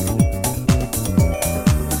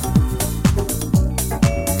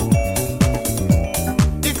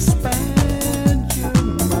 Expand your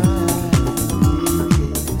mind,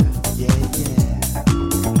 yeah, yeah.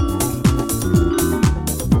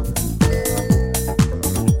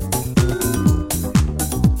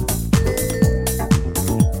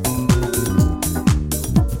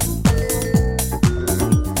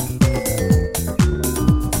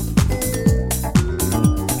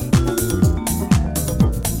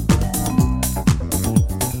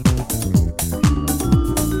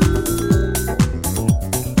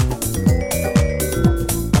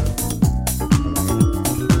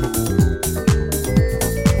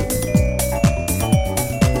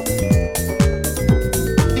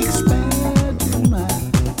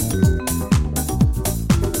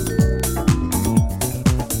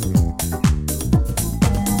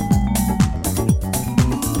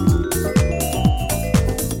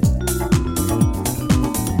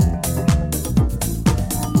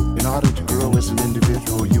 In order to grow as an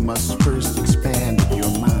individual, you must first expand your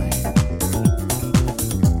mind.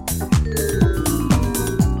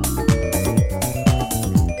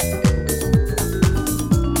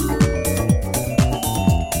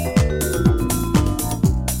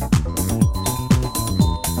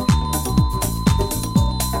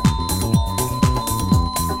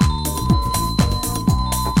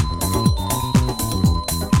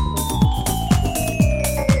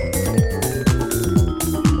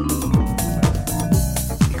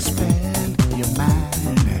 Expand your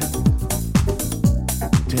mind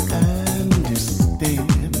to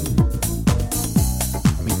understand.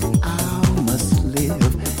 We all must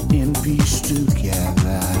live in peace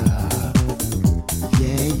together.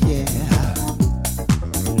 Yeah, yeah.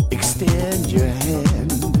 Extend your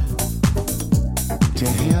hand to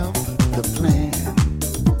help the plan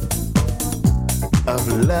of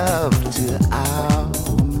love to our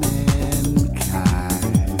mankind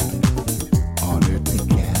on earth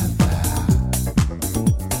together.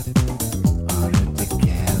 On earth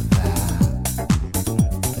together.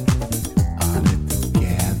 On earth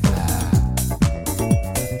together.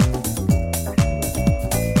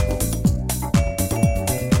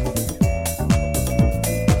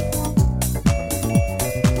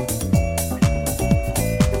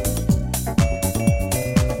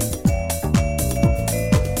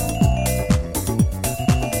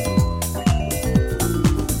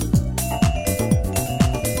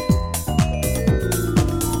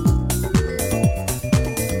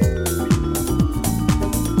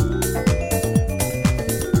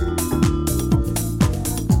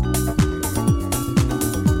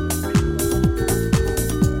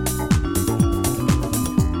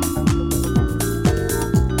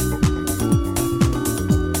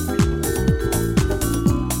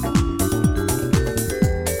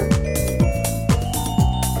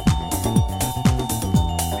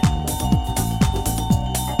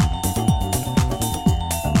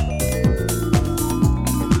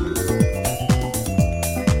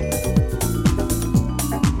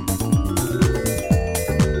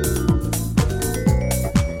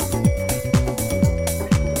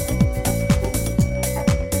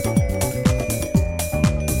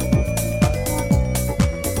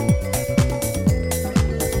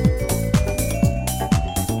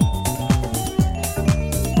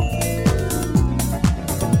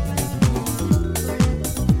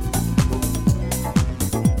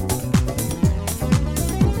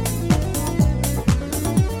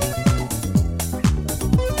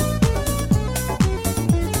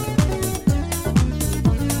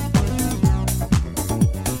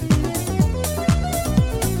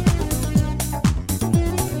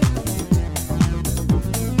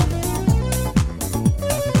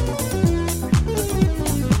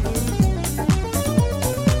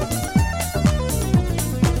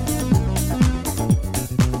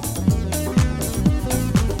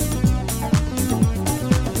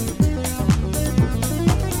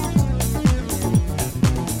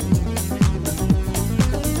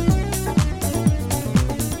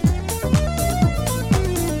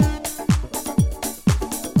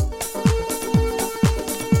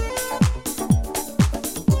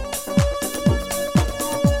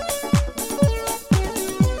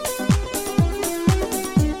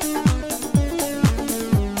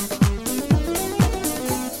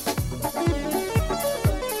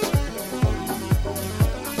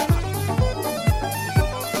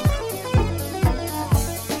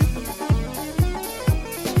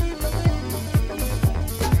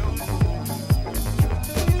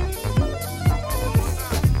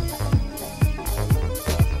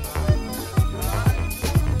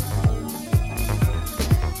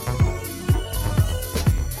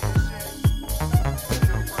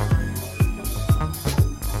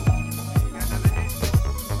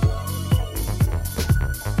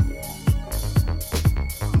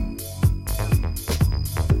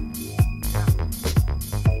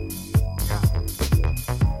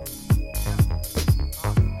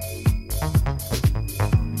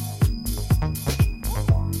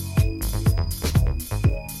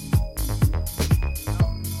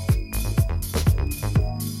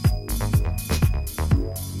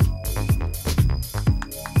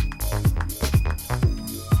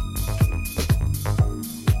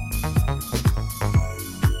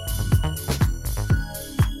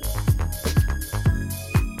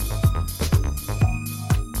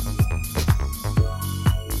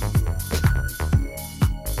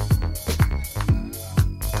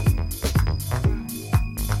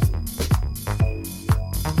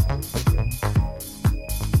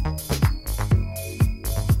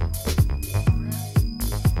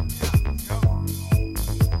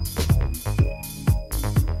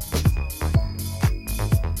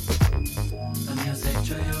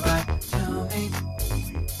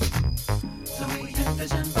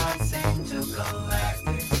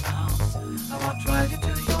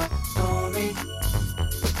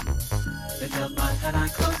 had I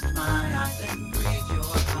closed my eyes and breathed your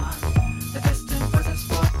heart, the distant voices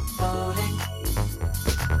foreboding.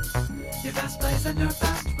 Your fast plays and your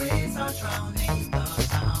fast ways are drowning the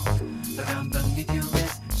sound. The ground beneath you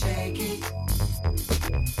is shaky.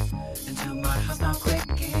 Into my house now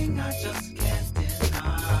quaking, I just can't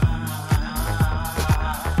deny.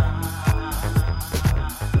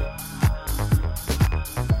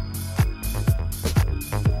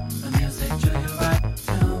 The music drew you right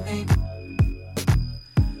to me,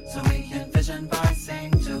 so we envisioned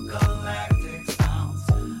rising to galactic sounds.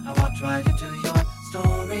 I walked right into your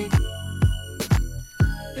story.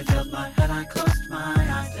 It filled my head, I closed my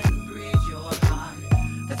eyes and breathed your heart.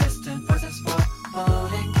 The distant voices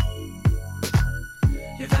foreboding.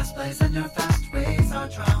 Your fast plays and your fast ways are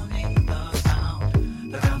drowning the sound.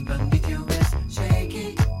 The ground beneath you is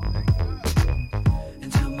shaky.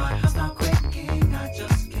 Into my house now quaking, I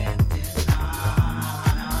just can't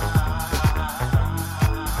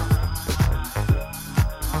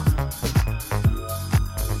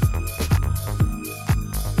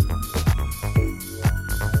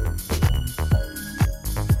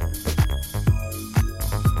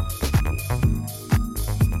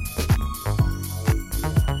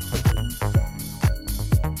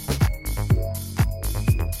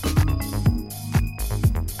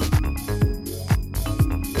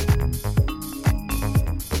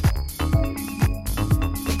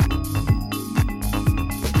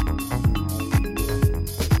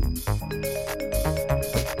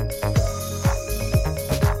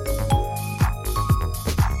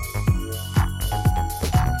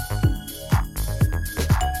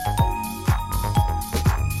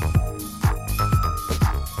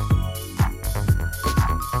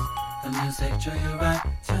music drew you right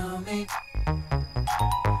to me,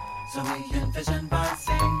 so we envisioned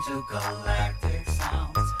rising to galactic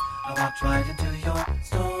sounds. I walked right into your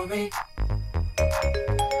story.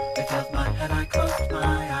 It filled my head, I closed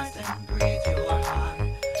my eyes and breathed your heart.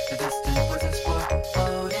 The distant voices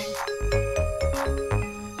foreboding.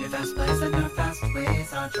 Your fast plays and your fast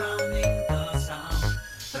ways are drowning the sound.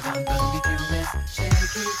 The ground beneath you is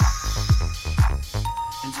shaky.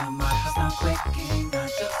 Into my house now quaking, I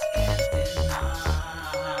just can't deny.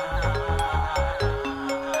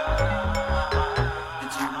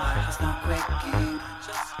 Into my house now quaking, I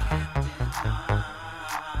just can't deny.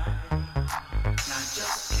 I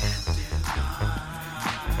just can't deny.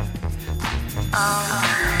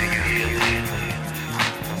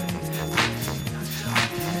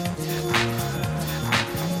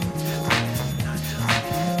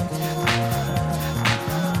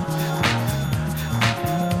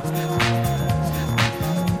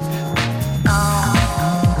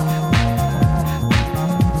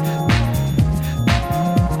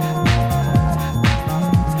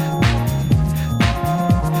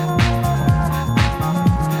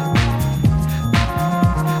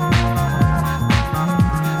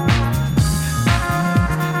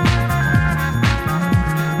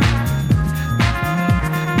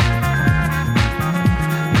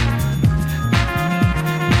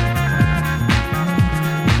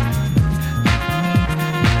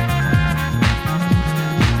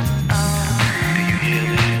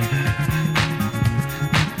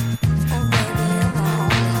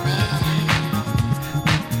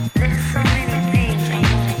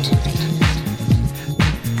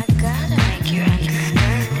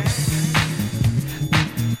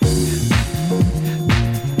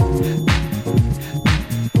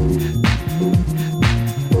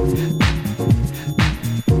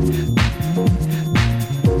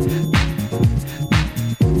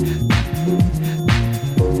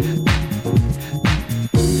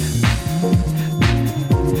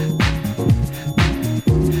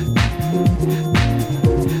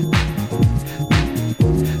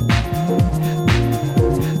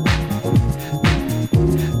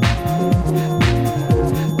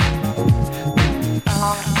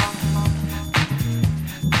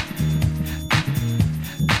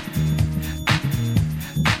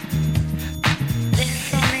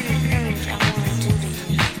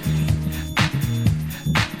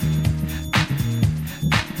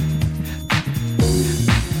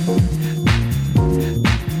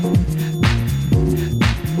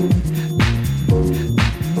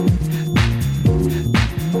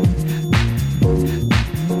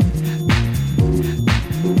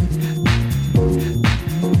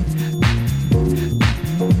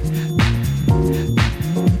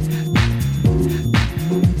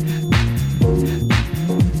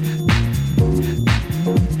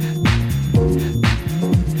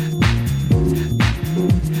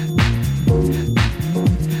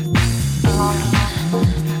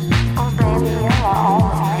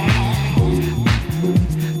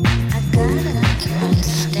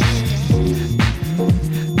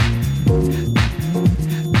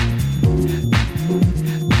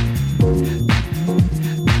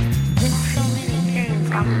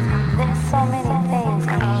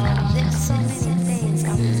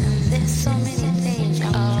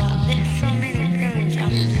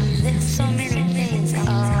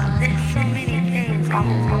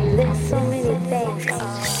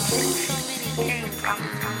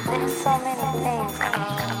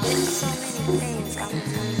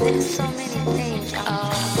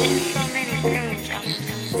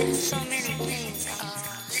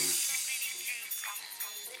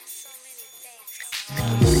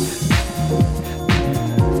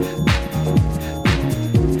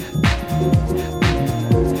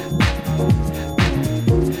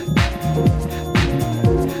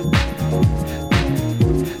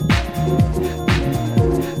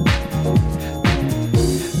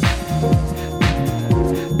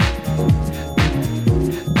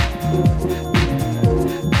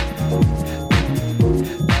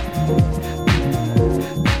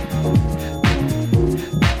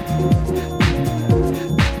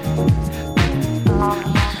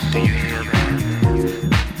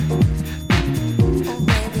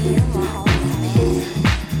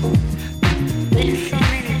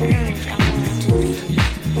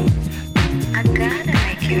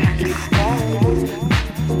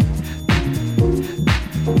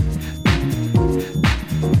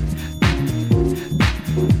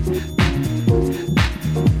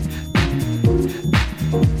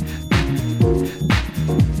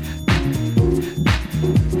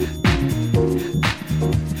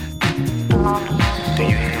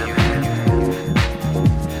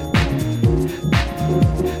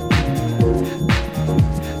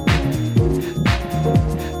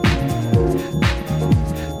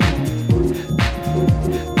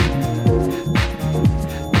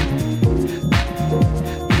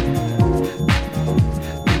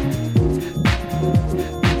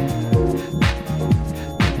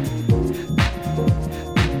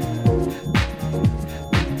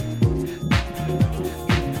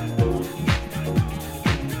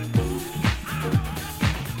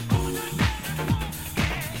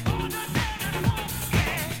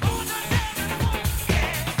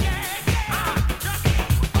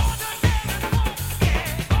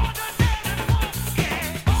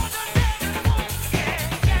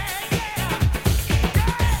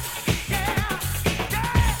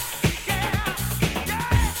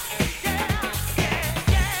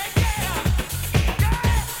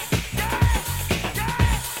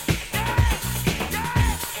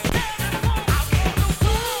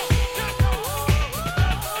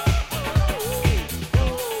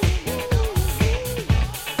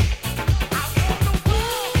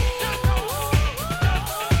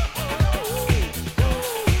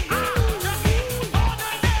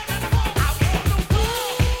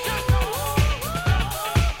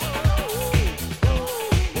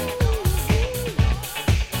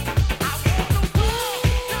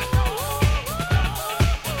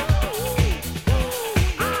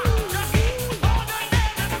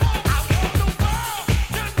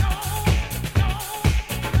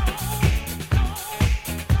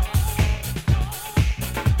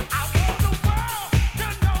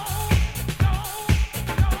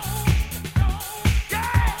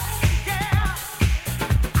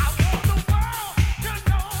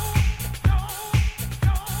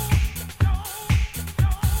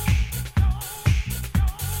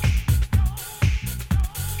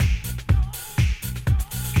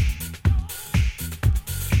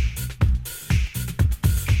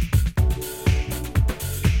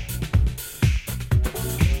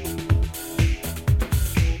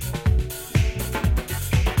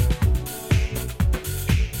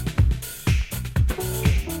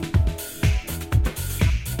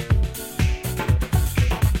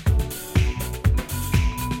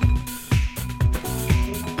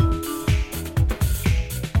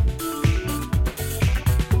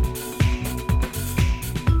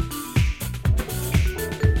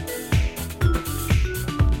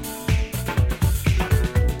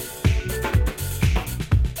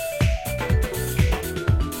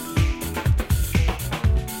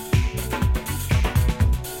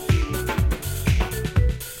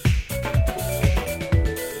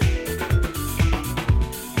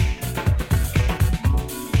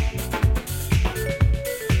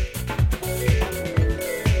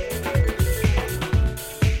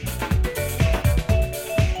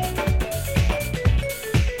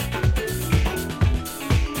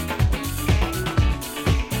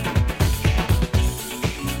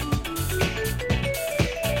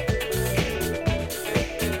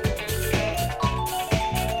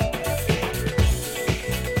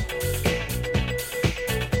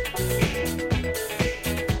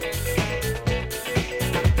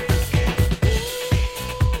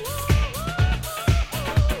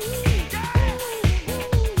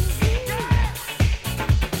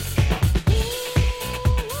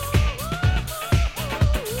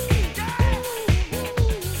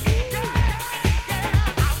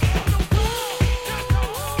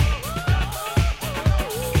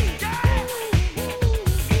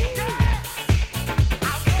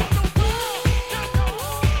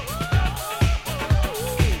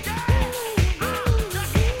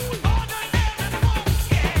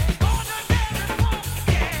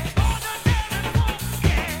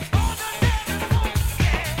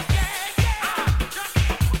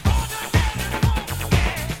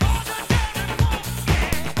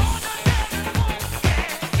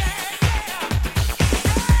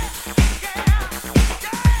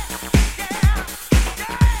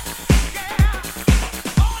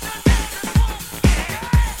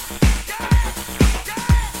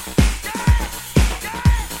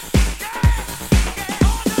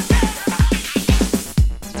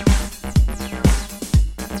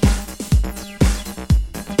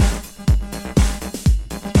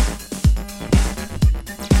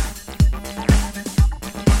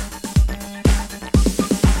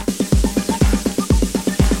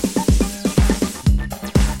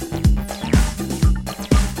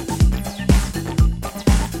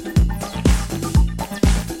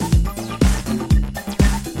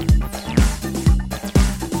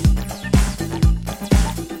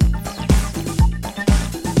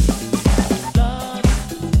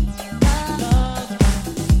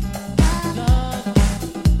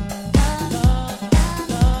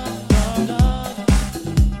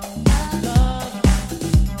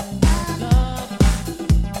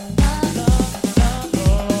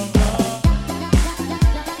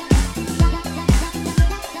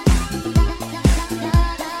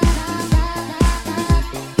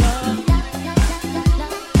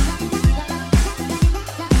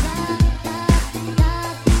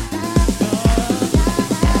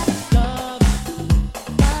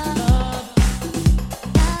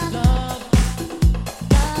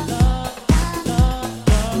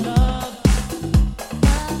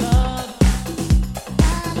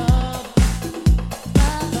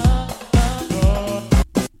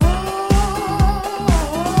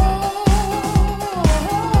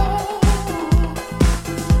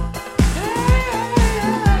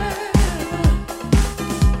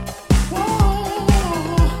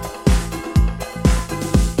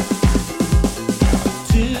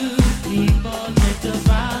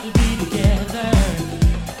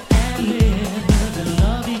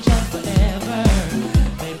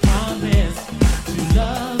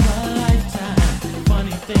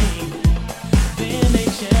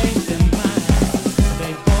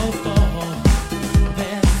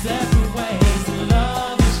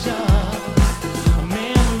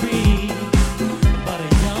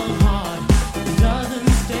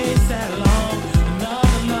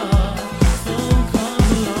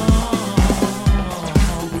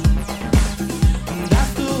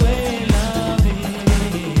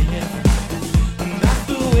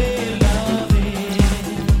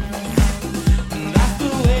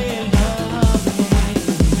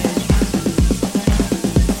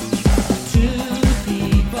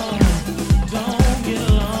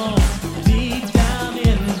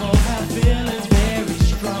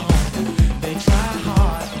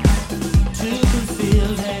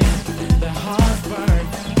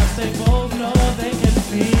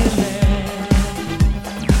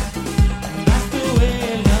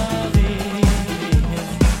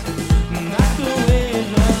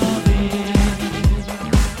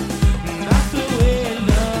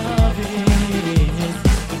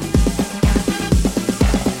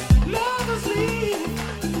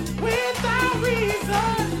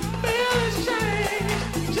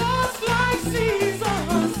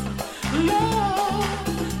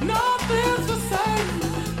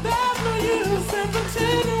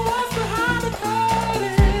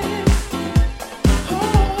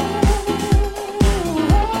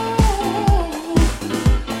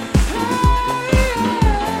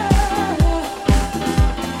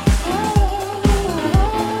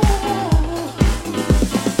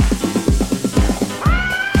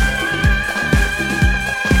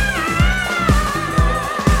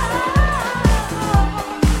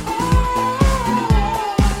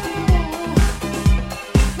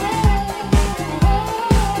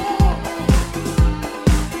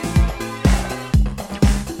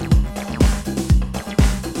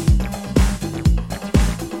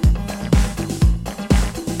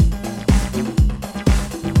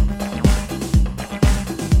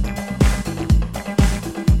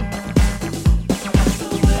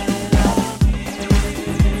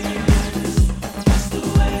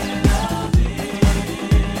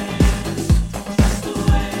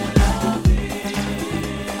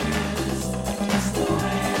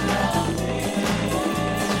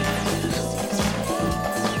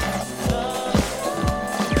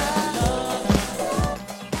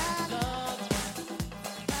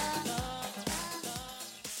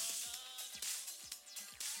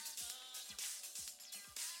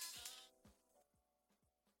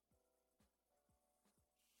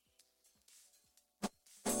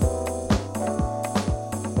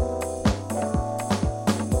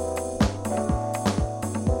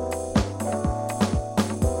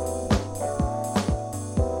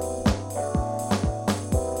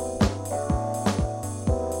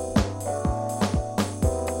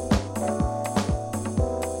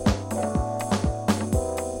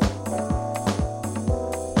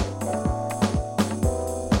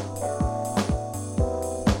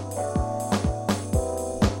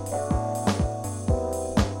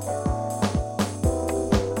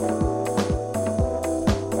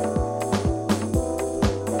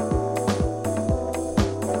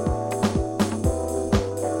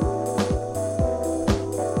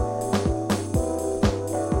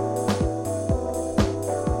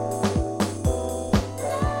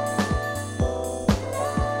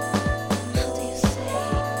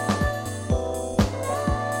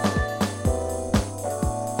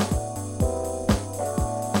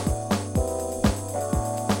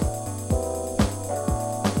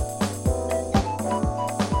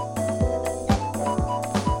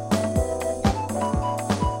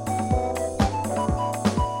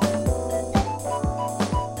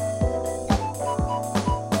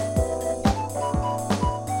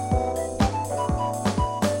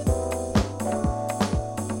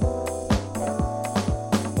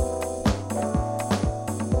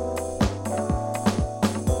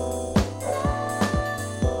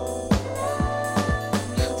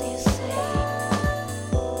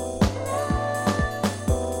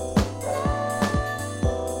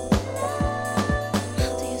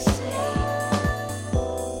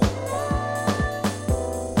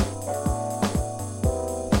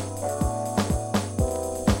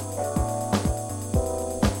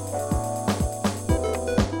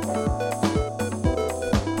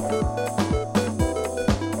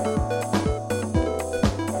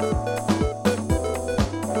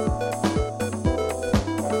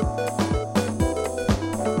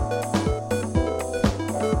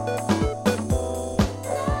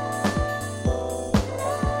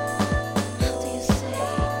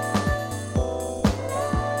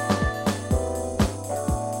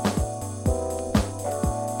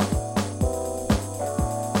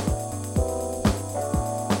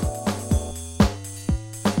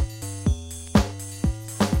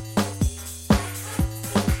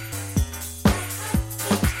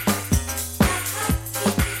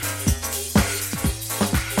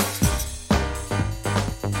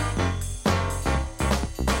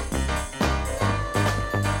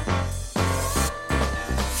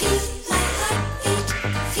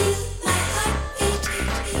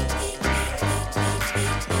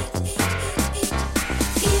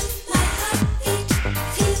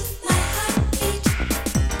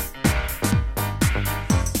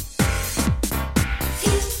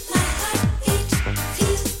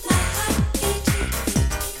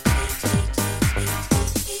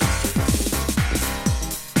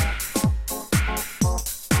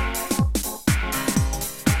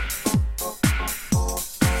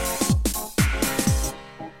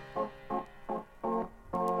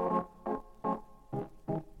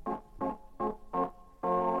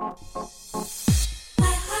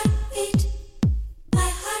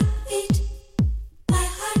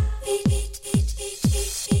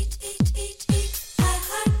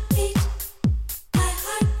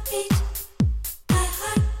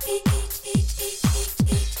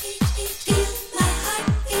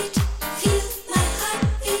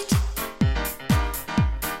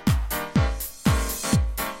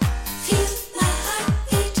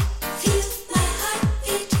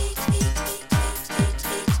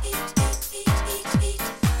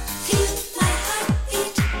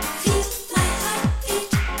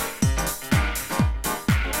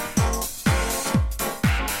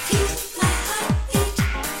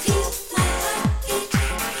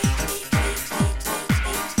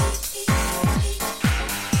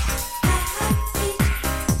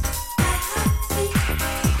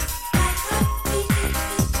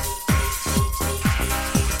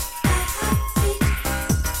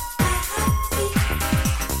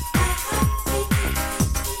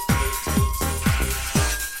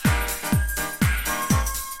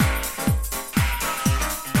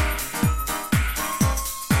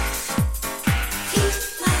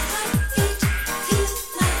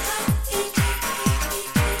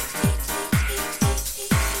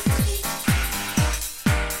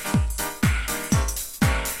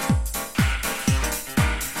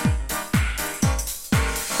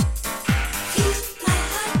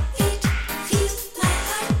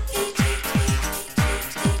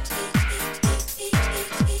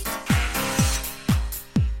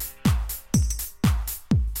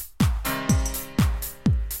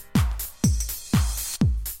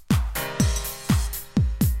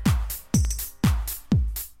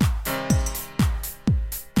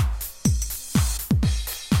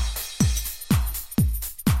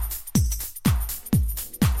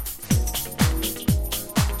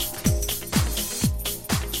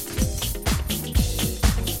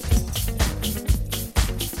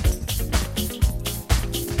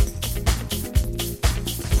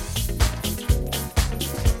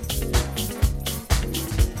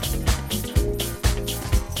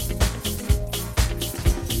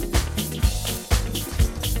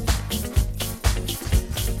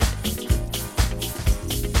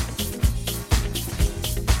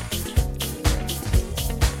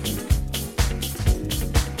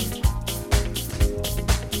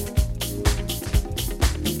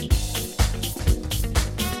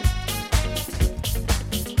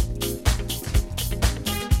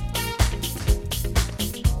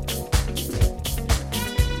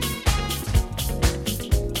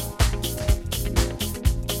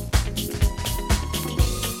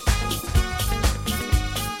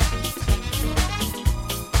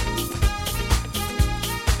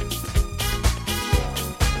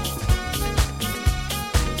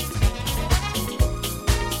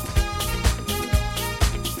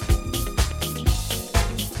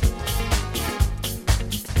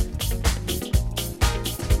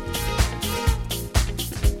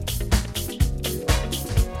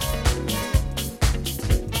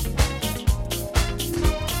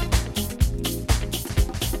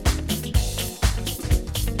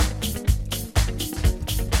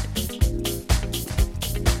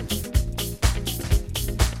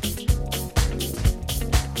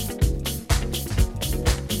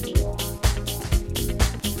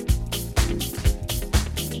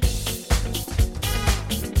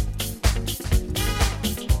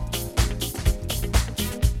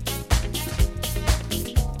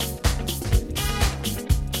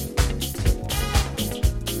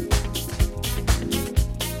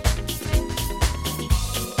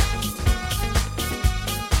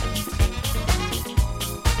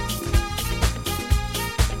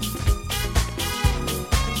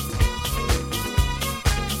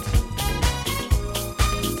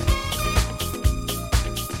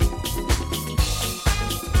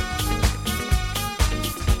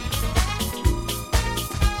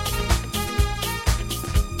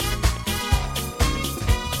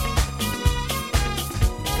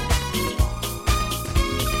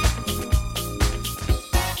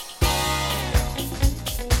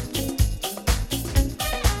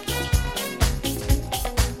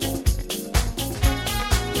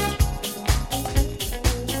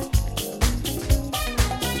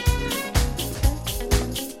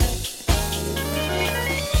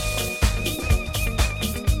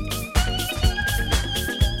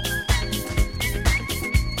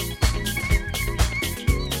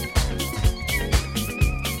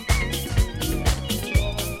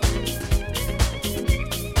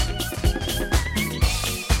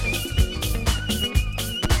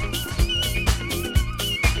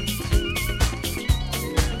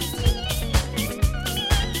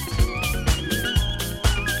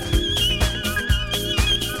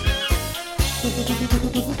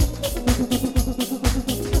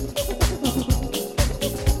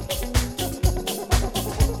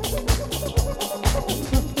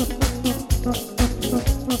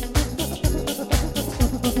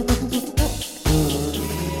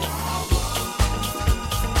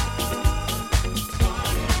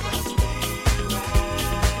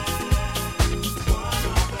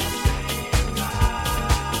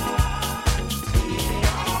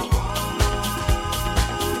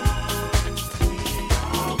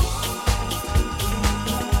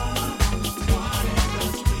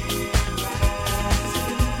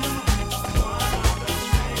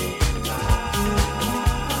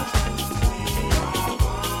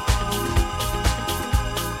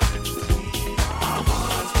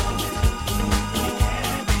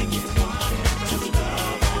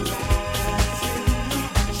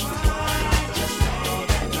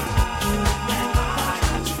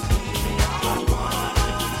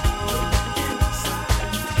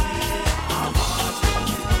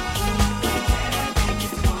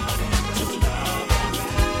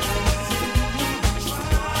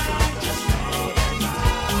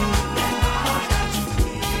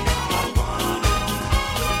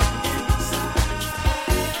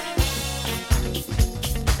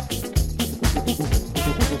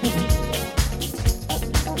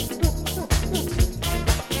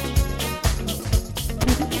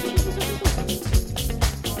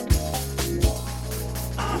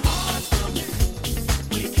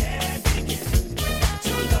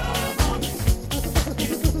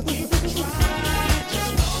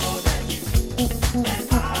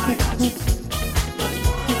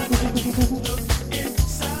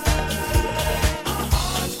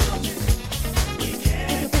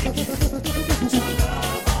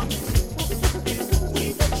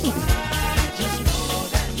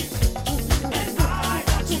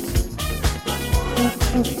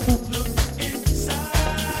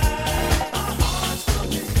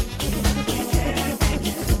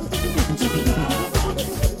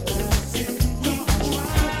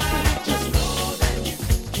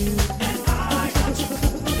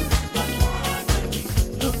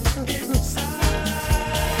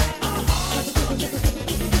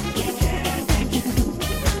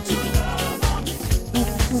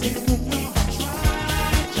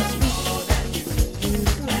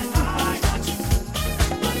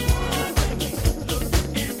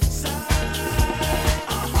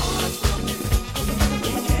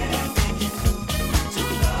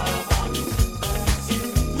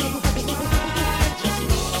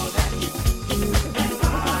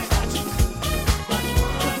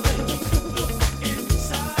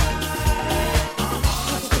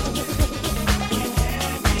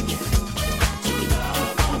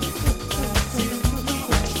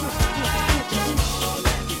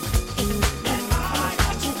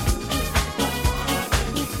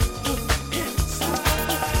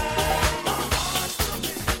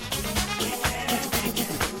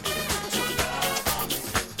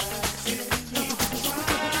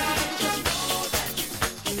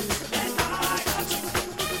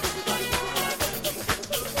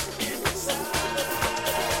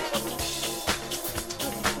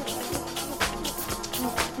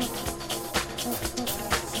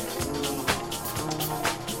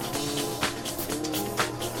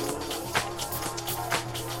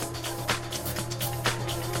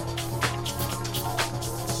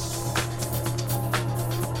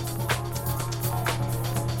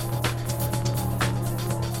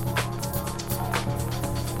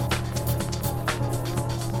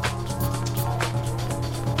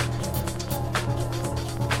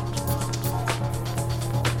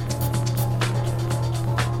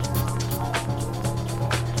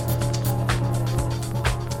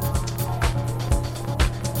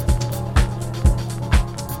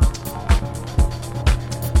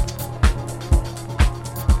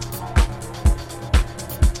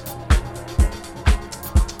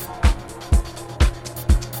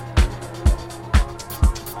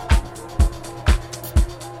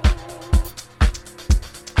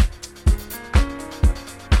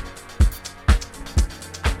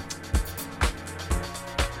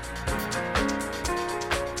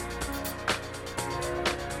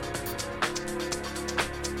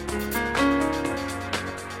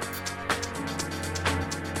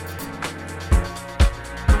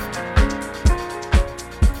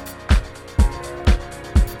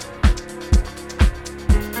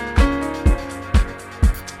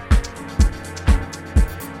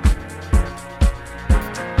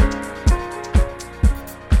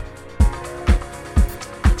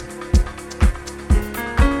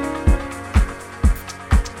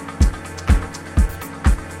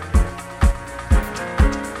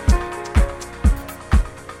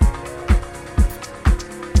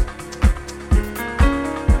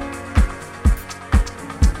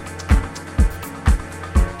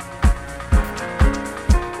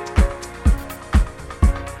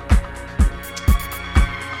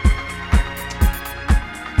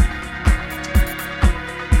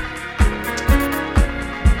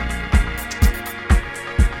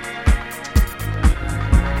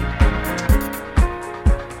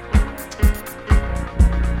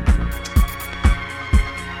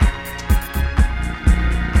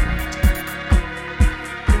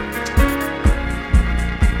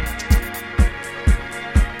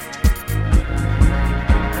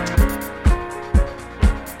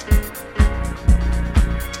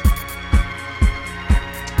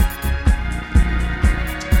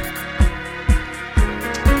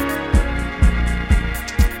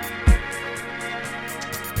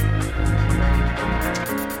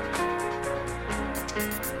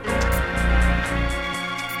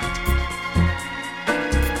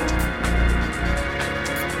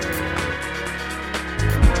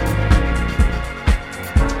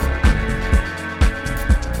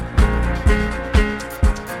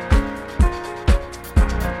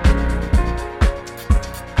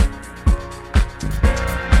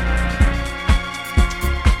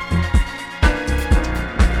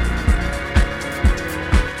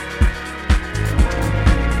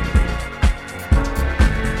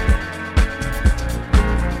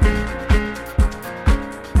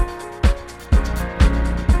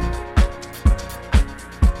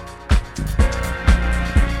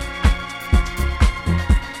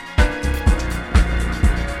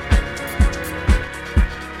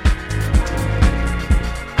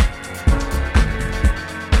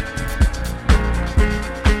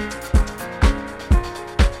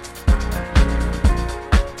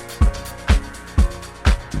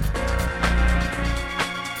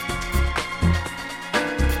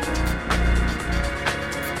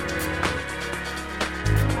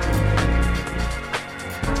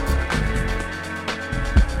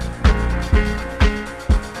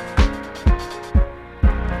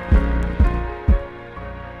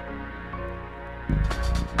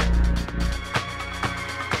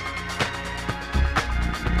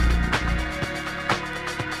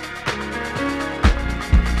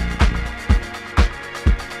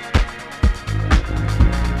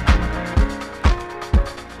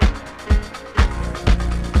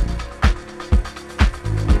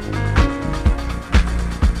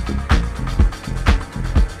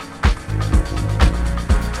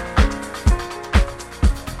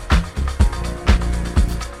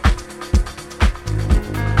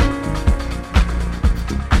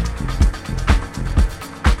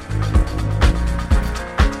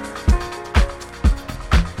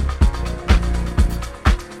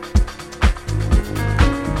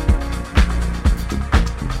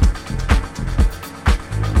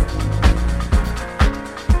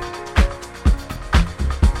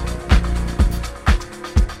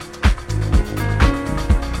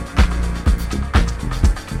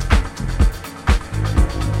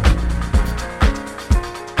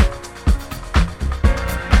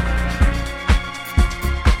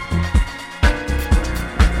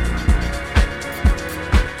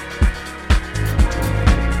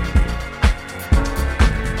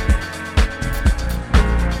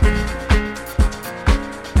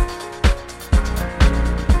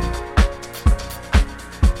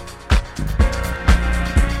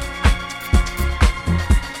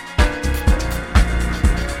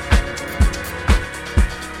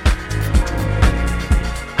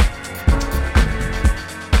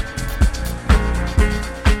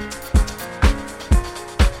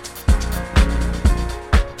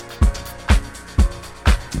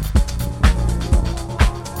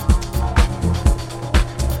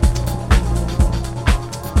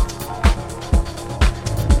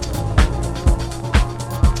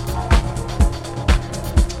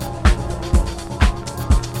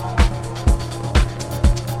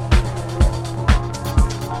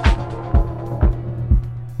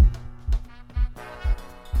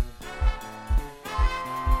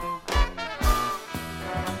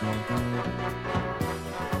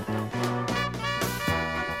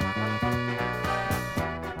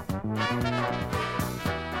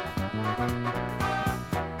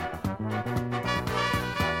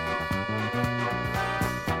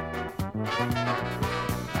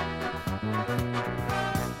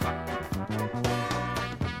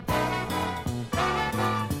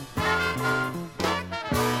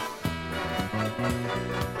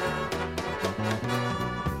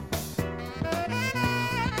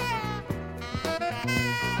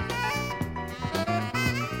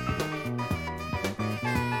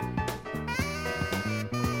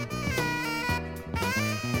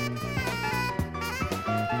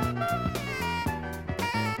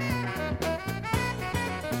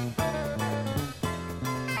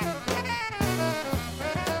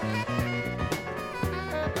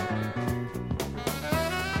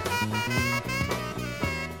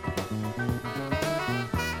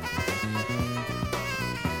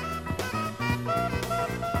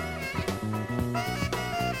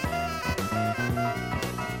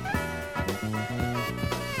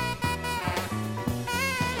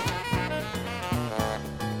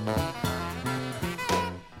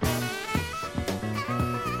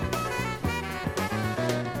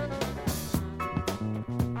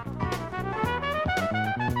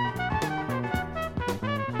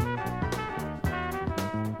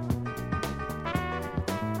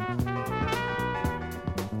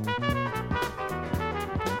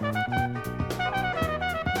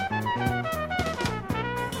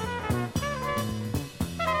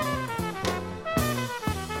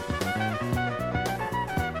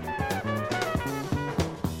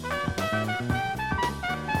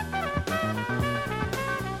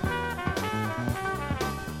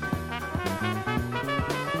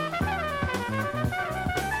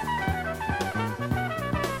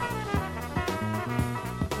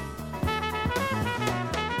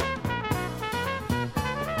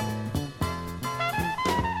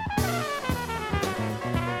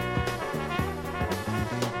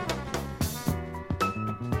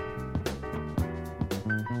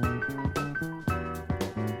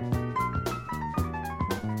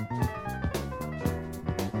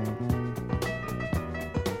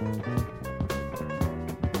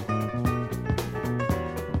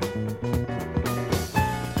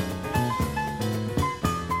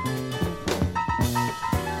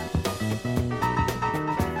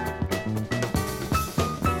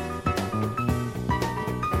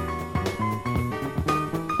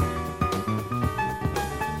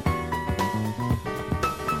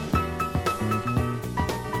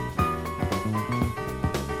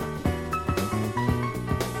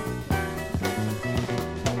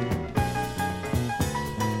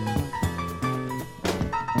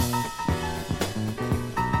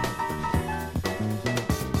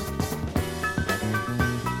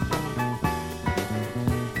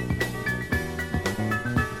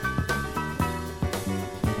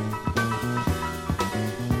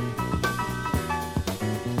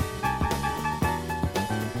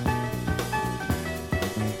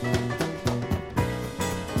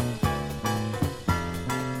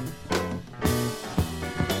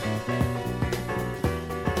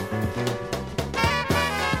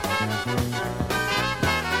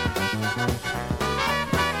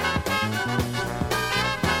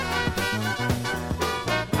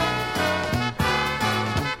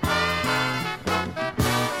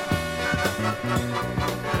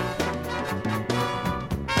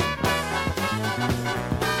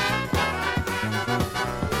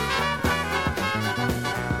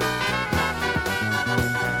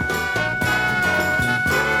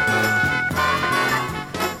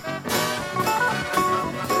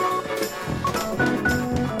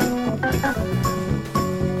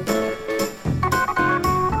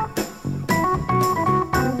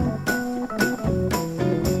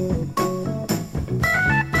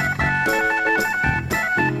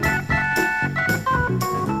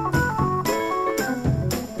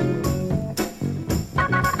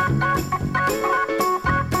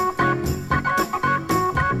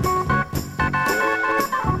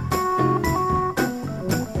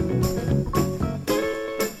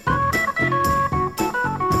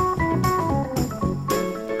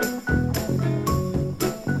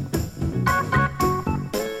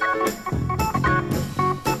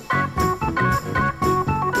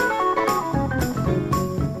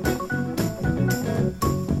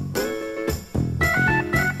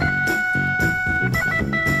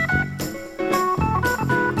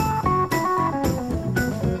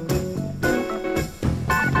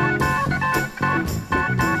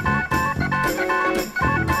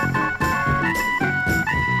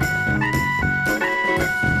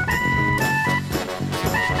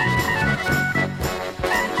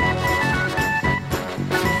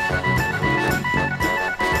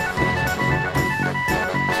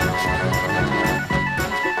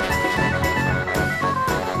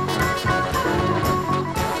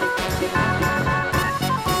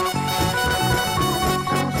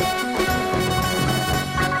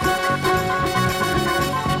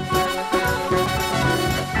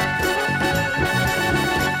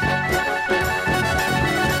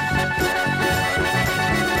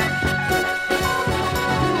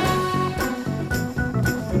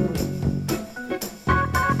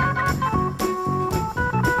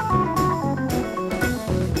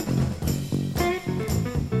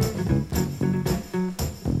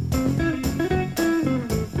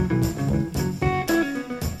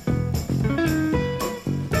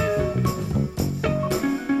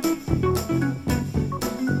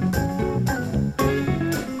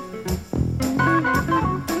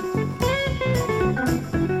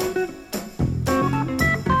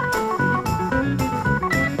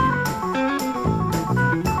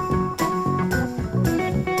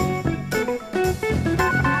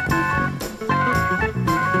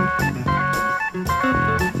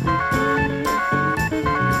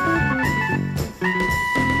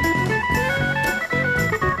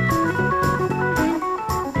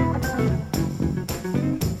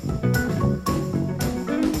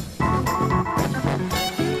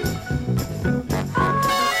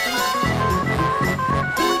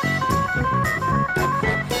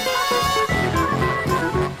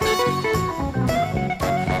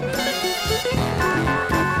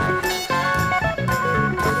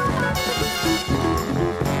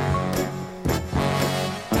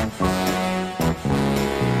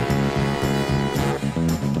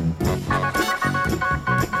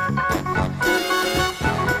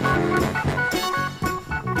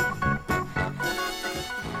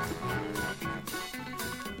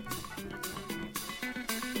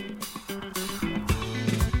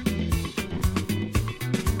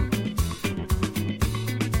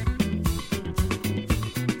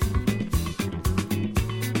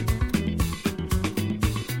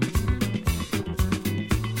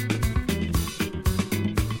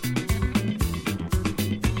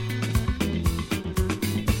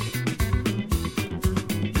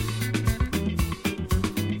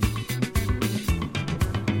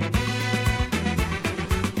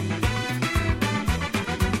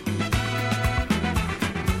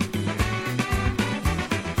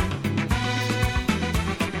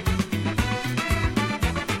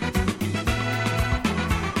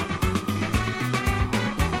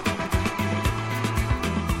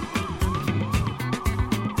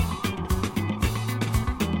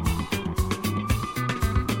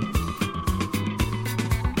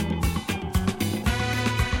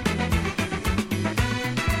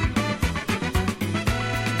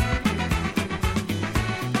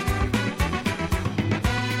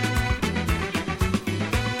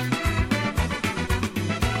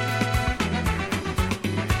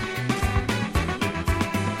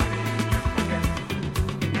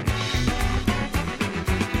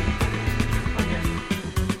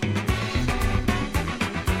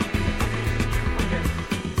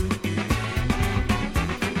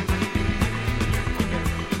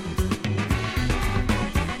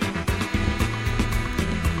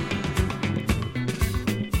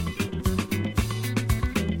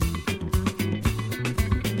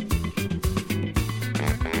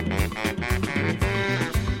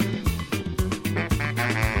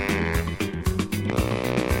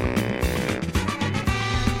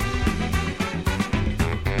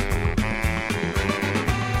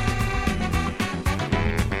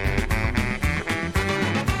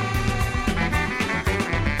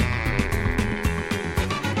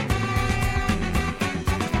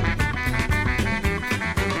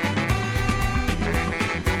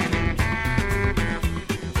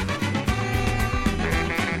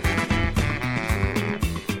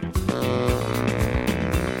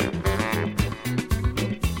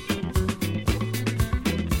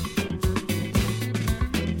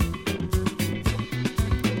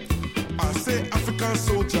 African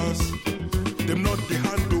soldiers, them not the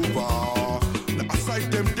handover. Now aside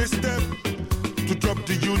them they step to drop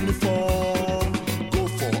the uniform. Go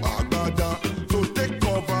for Agbada, to take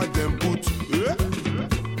cover them boots. Yeah?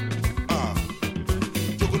 Ah.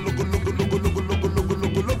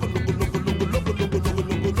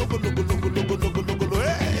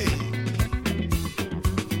 Hey!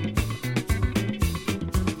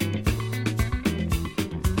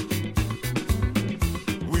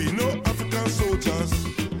 We know African soldiers,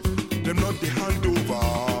 them not the handover.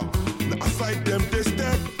 Now aside them they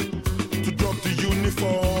step to drop the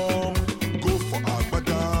uniform. Go for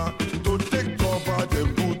Agbada, to take cover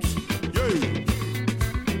them boots. Yeah.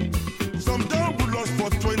 Some don't rule us for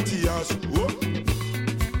 20 years. Whoa.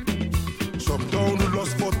 Some don't rule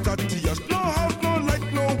us for 30 years. No house, no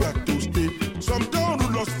light, nowhere to stay. Some don't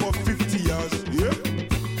rule us for 50 years. Yeah.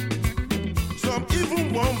 Some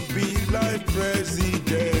even won't be like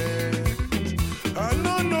president. I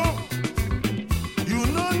no know. You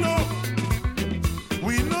no know.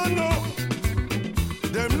 We no know.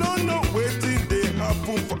 Them no know waiting they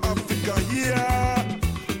happen for Africa here.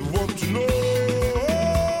 We want to know.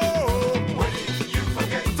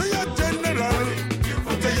 Retired general,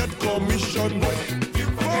 retired commissioner,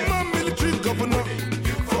 former military governor,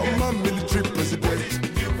 former military president.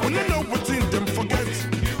 We don't know what's in them forget.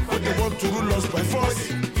 What they want to rule us by force.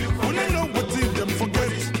 We don't know what's in them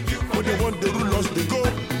forget. What they want to rule us they go.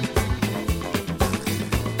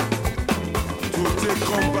 To take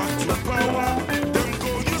come back to power. Them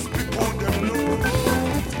go use people them know.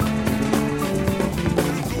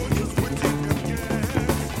 Them go use waiting them get.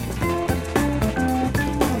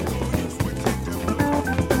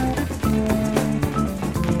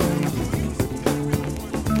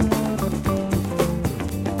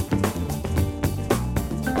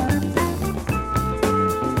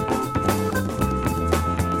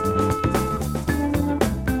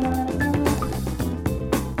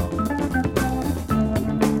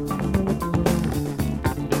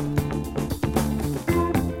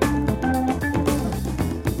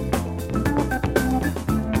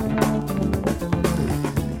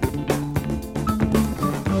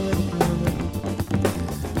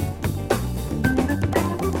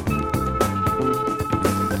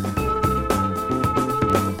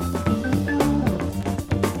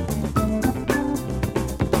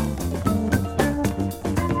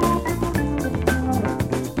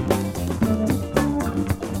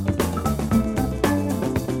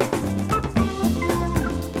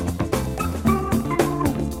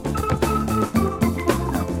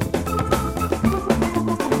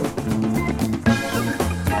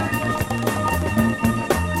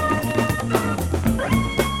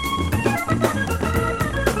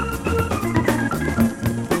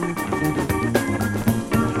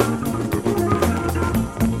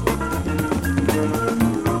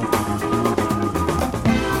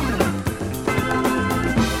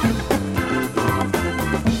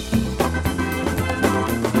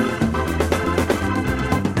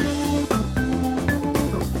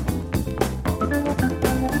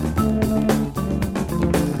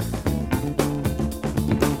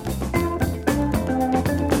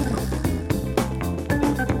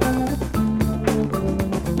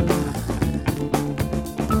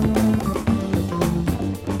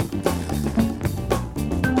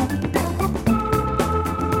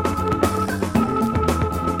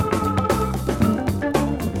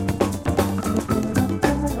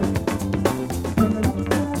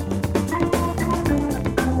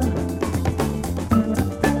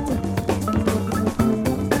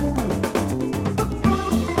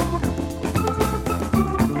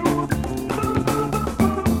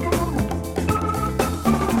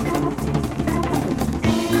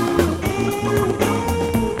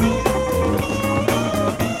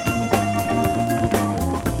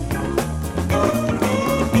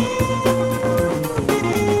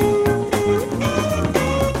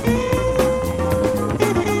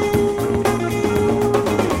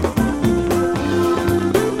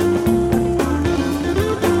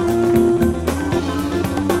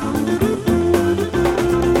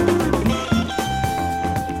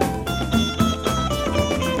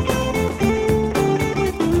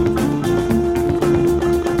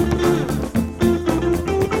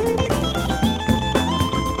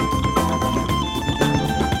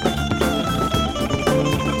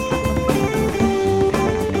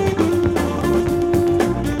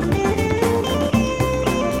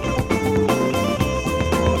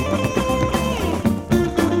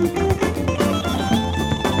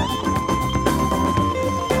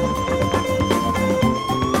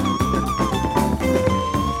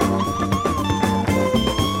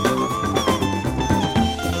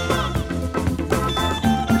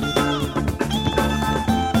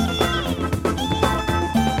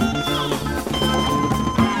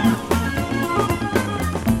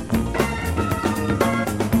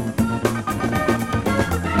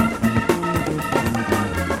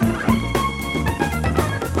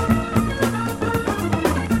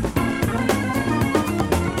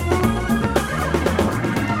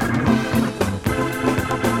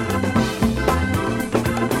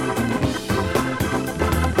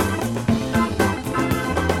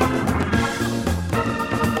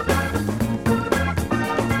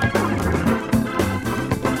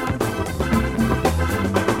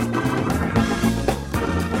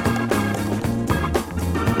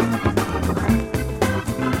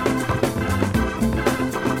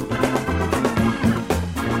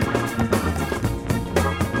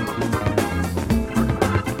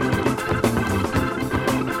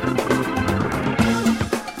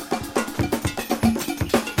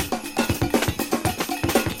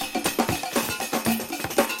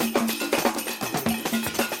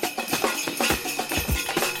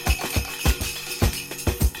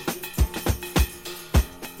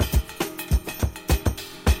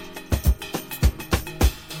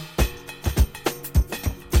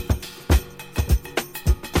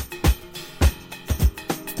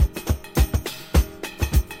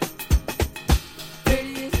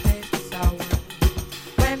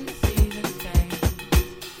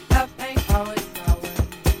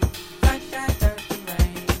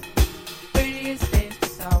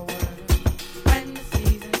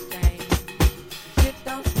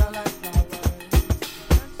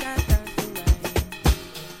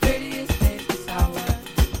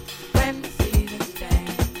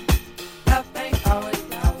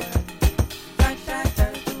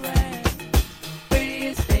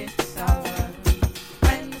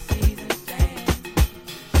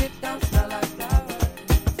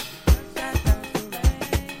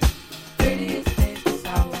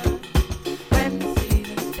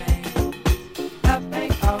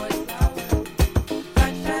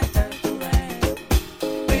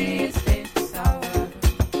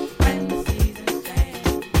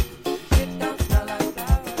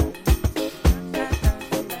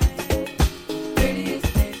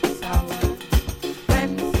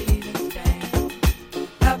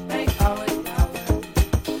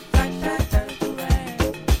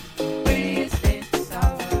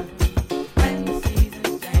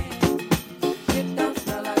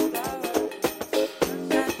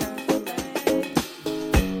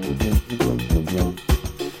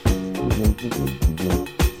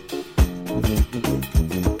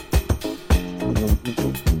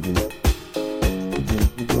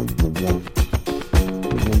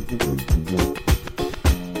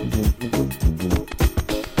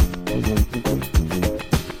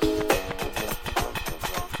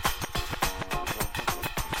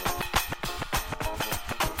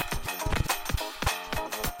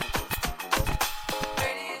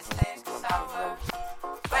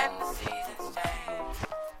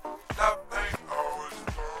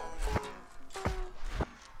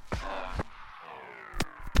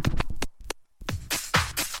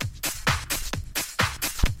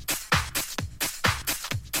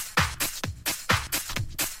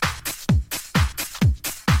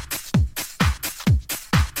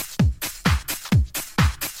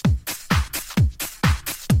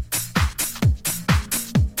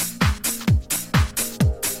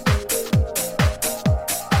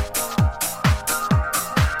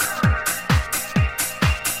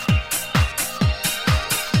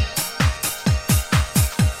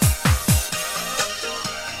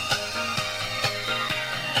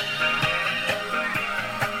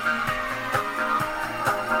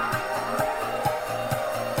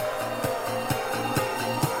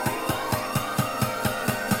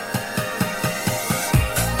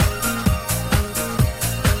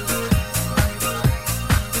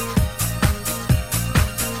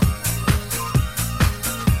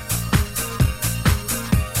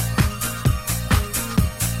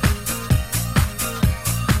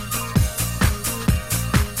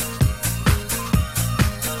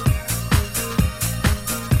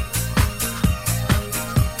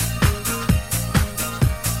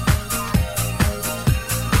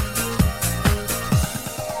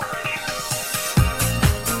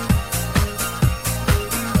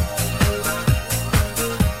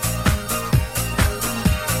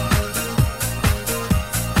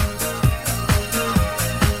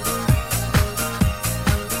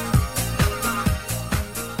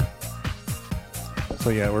 So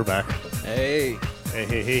yeah, we're back. Hey.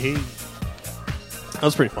 Hey. That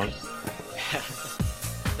was pretty fun.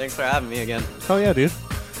 Thanks for having me again. Oh yeah, dude.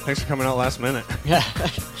 Thanks for coming out last minute. Yeah.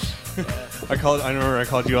 I remember I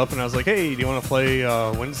called you up and I was like, hey, do you want to play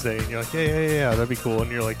Wednesday? And you're like, yeah, that'd be cool.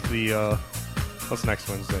 And you're like, what's next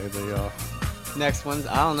Wednesday? Next one,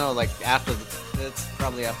 I don't know, like after, it's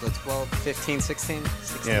probably after the 12, 15, 16?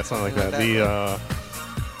 Yeah, something like that.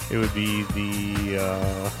 It would be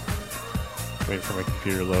waiting for my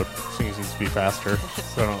computer to load. Things needs to be faster,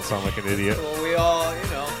 so I don't sound like an idiot. Well, we all,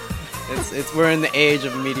 we're in the age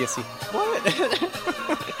of immediacy. What?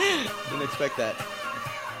 Didn't expect that.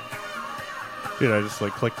 Dude, I just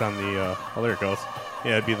clicked on the, there it goes.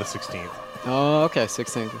 Yeah, it'd be the 16th. Oh, okay,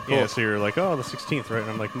 16th. Cool. Yeah, so you're like, oh, the 16th, right? And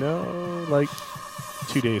I'm like, no,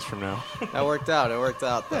 2 days from now. That worked out. It worked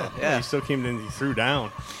out, though. Yeah. You still came in, you threw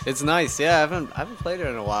down. It's nice. Yeah, I haven't played it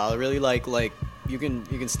in a while. I really like you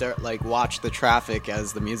can start watch the traffic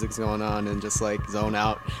as the music's going on and just zone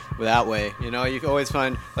out that way. You can always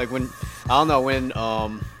find when I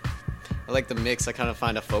like the mix. I kind of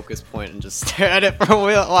find a focus point and just stare at it for a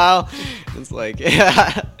while. It's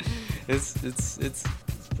yeah, it's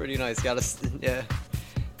pretty nice. Gotta yeah.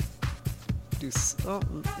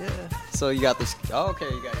 So you got this. Oh, okay,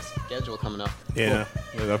 you got a schedule coming up. Yeah,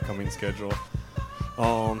 cool. The upcoming schedule.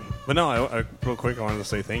 But no, I real quick, I wanted to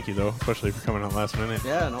say thank you though, especially for coming out last minute.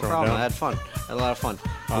 Yeah, no problem. I had fun. I had a lot of fun.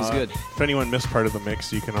 It was good. If anyone missed part of the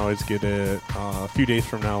mix, you can always get it a few days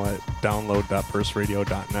from now at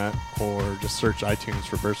download.burstradio.net, or just search iTunes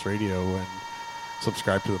for Burst Radio and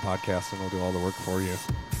subscribe to the podcast, and they'll do all the work for you.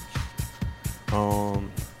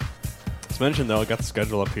 As mentioned though, I got the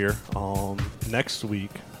schedule up here. Next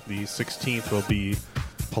week, the 16th, will be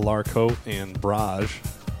Polar Coat and Barrage.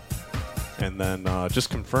 And then just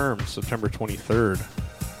confirmed, September 23rd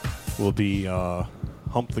will be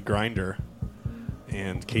Hump the Grinder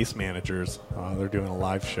and Case Managers. They're doing a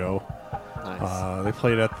live show. Nice. They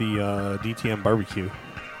played at the DTM barbecue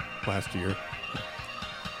last year.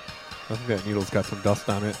 I think that needle's got some dust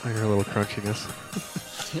on it. I hear a little crunchiness.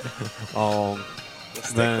 They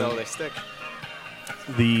stick, though. They stick.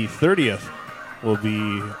 The 30th will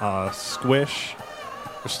be Squish.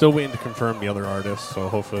 We're still waiting to confirm the other artists, so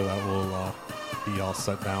hopefully that will be all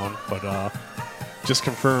set down. But just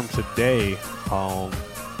confirmed today,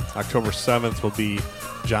 October 7th will be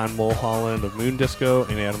John Mulholland of Moon Disco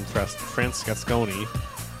and Adam Francesconi.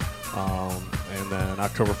 And then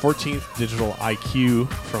October 14th, Digital IQ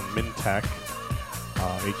from Mintech,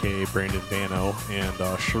 a.k.a. Brandon Dano,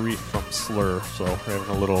 and Sharif from Slur. So we're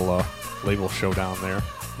having a little label showdown there.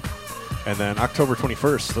 And then October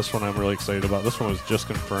 21st, this one I'm really excited about. This one was just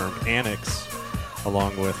confirmed. Annex,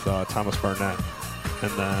 along with Thomas Barnett.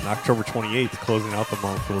 And then October 28th, closing out the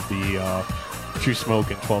month, will be True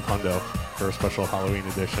Smoke and 12 Hundo for a special Halloween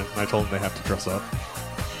edition. And I told them they have to dress up.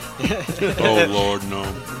 Oh, Lord, no.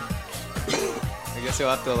 I guess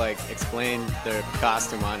you'll have to explain their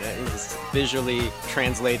costume on it. It's visually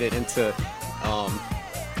translated into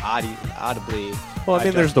audibly. Well, I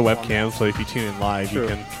mean, there's the webcam, so if you tune in live, True.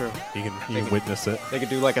 you can witness it. They could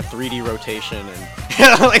do a 3D rotation and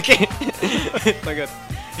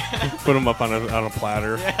put them up on a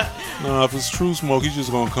platter. Yeah. No, if it's True Smoke, he's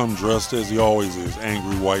just gonna come dressed as he always is,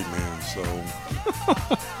 angry white man. So.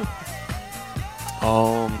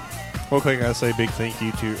 Real quick, I gotta say a big thank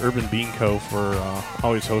you to Urban Bean Co. for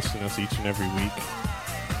always hosting us each and every week.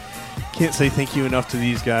 Can't say thank you enough to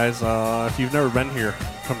these guys. If you've never been here,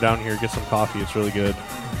 come down here, get some coffee. It's really good.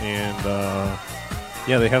 And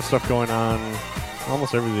yeah, they have stuff going on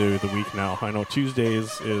almost every day of the week now. I know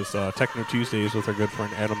Tuesdays is Techno Tuesdays with our good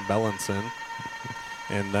friend Adam Bellinson.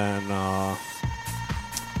 And then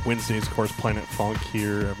Wednesdays, of course, Planet Funk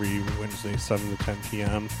here every Wednesday, 7 to 10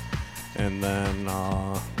 p.m. And then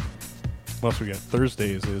what else we got?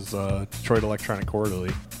 Thursdays is Detroit Electronic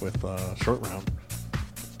Quarterly with Short Round.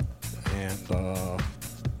 And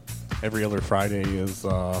every other Friday is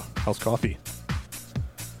House Coffee.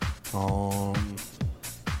 Of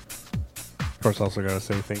course, I also got to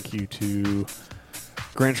say thank you to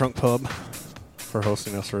Grand Trunk Pub for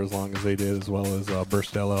hosting us for as long as they did, as well as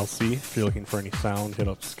Burst LLC. If you're looking for any sound, hit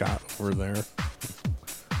up Scott over there.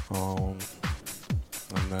 And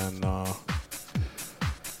then,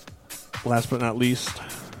 last but not least,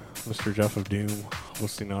 Mr. Jeff of Doom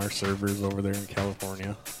hosting our servers over there in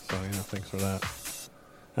California. So, yeah, thanks for that.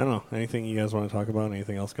 I don't know. Anything you guys want to talk about?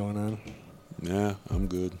 Anything else going on? Yeah, I'm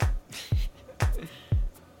good.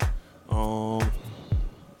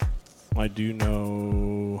 I do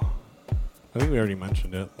know. I think we already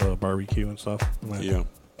mentioned it. The barbecue and stuff. My Yeah.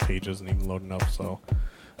 page isn't even loading up, so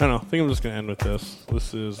don't know. I think I'm just going to end with this.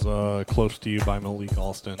 This is Close to You by Malik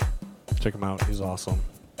Alston. Check him out. He's awesome.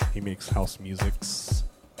 He makes house musics.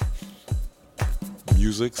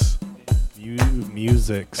 Musics?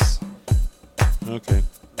 Musics. Okay.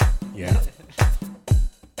 Yeah.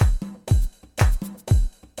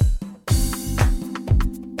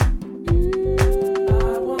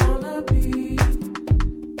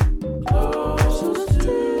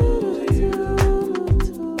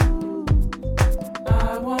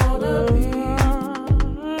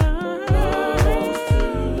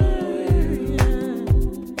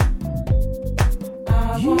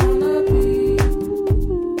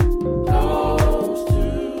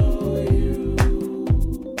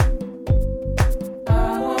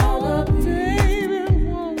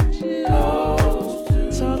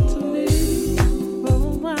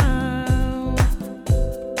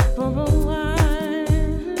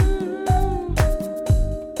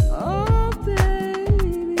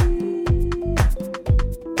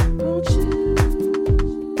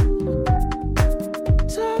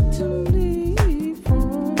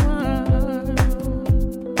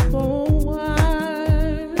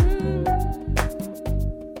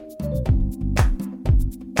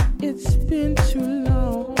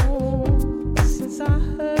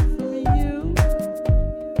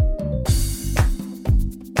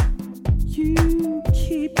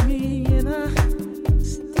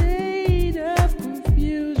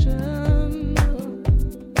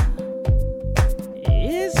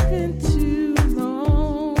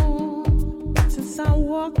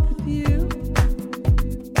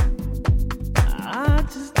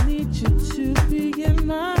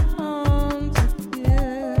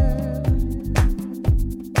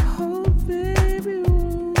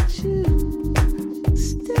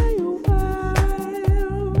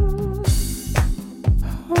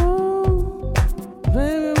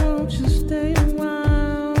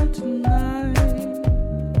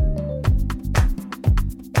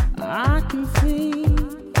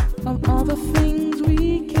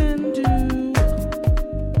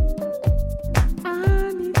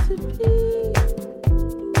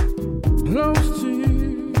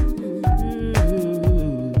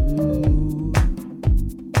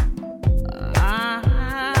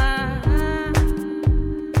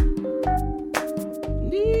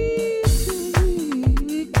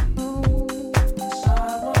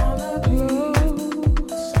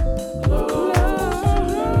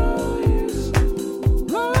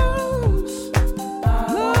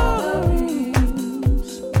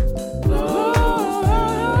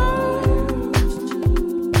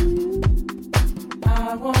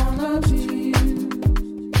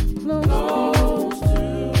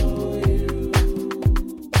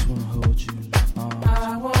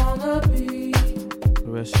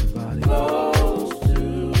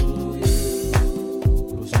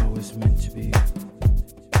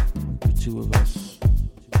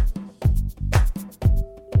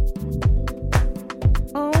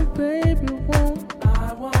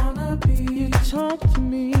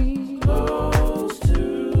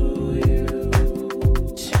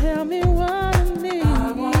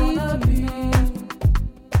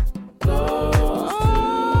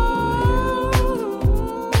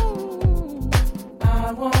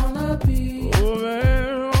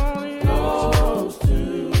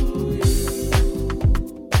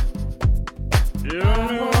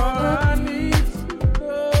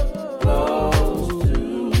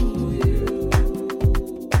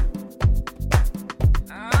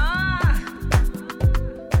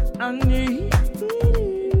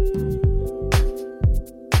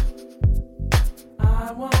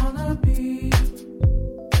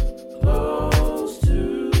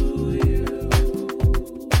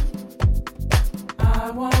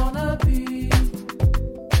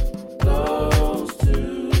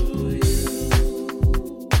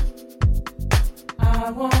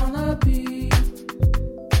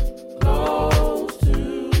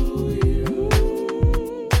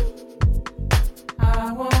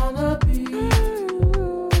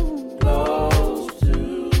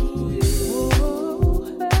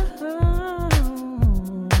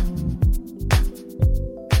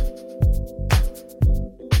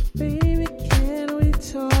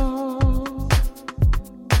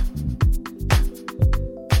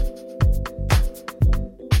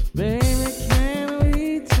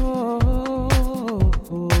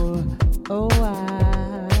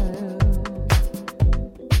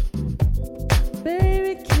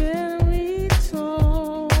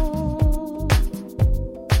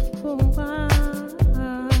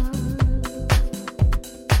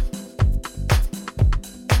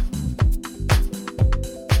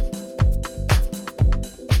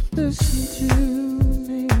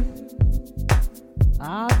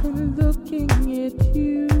 with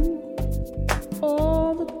you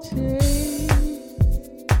all the day.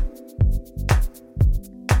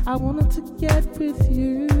 I wanted to get with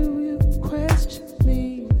you. You questioned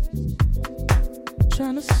me,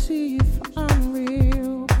 trying to see if I'm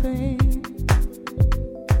real, babe.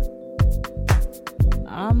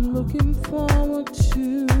 I'm looking forward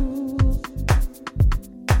to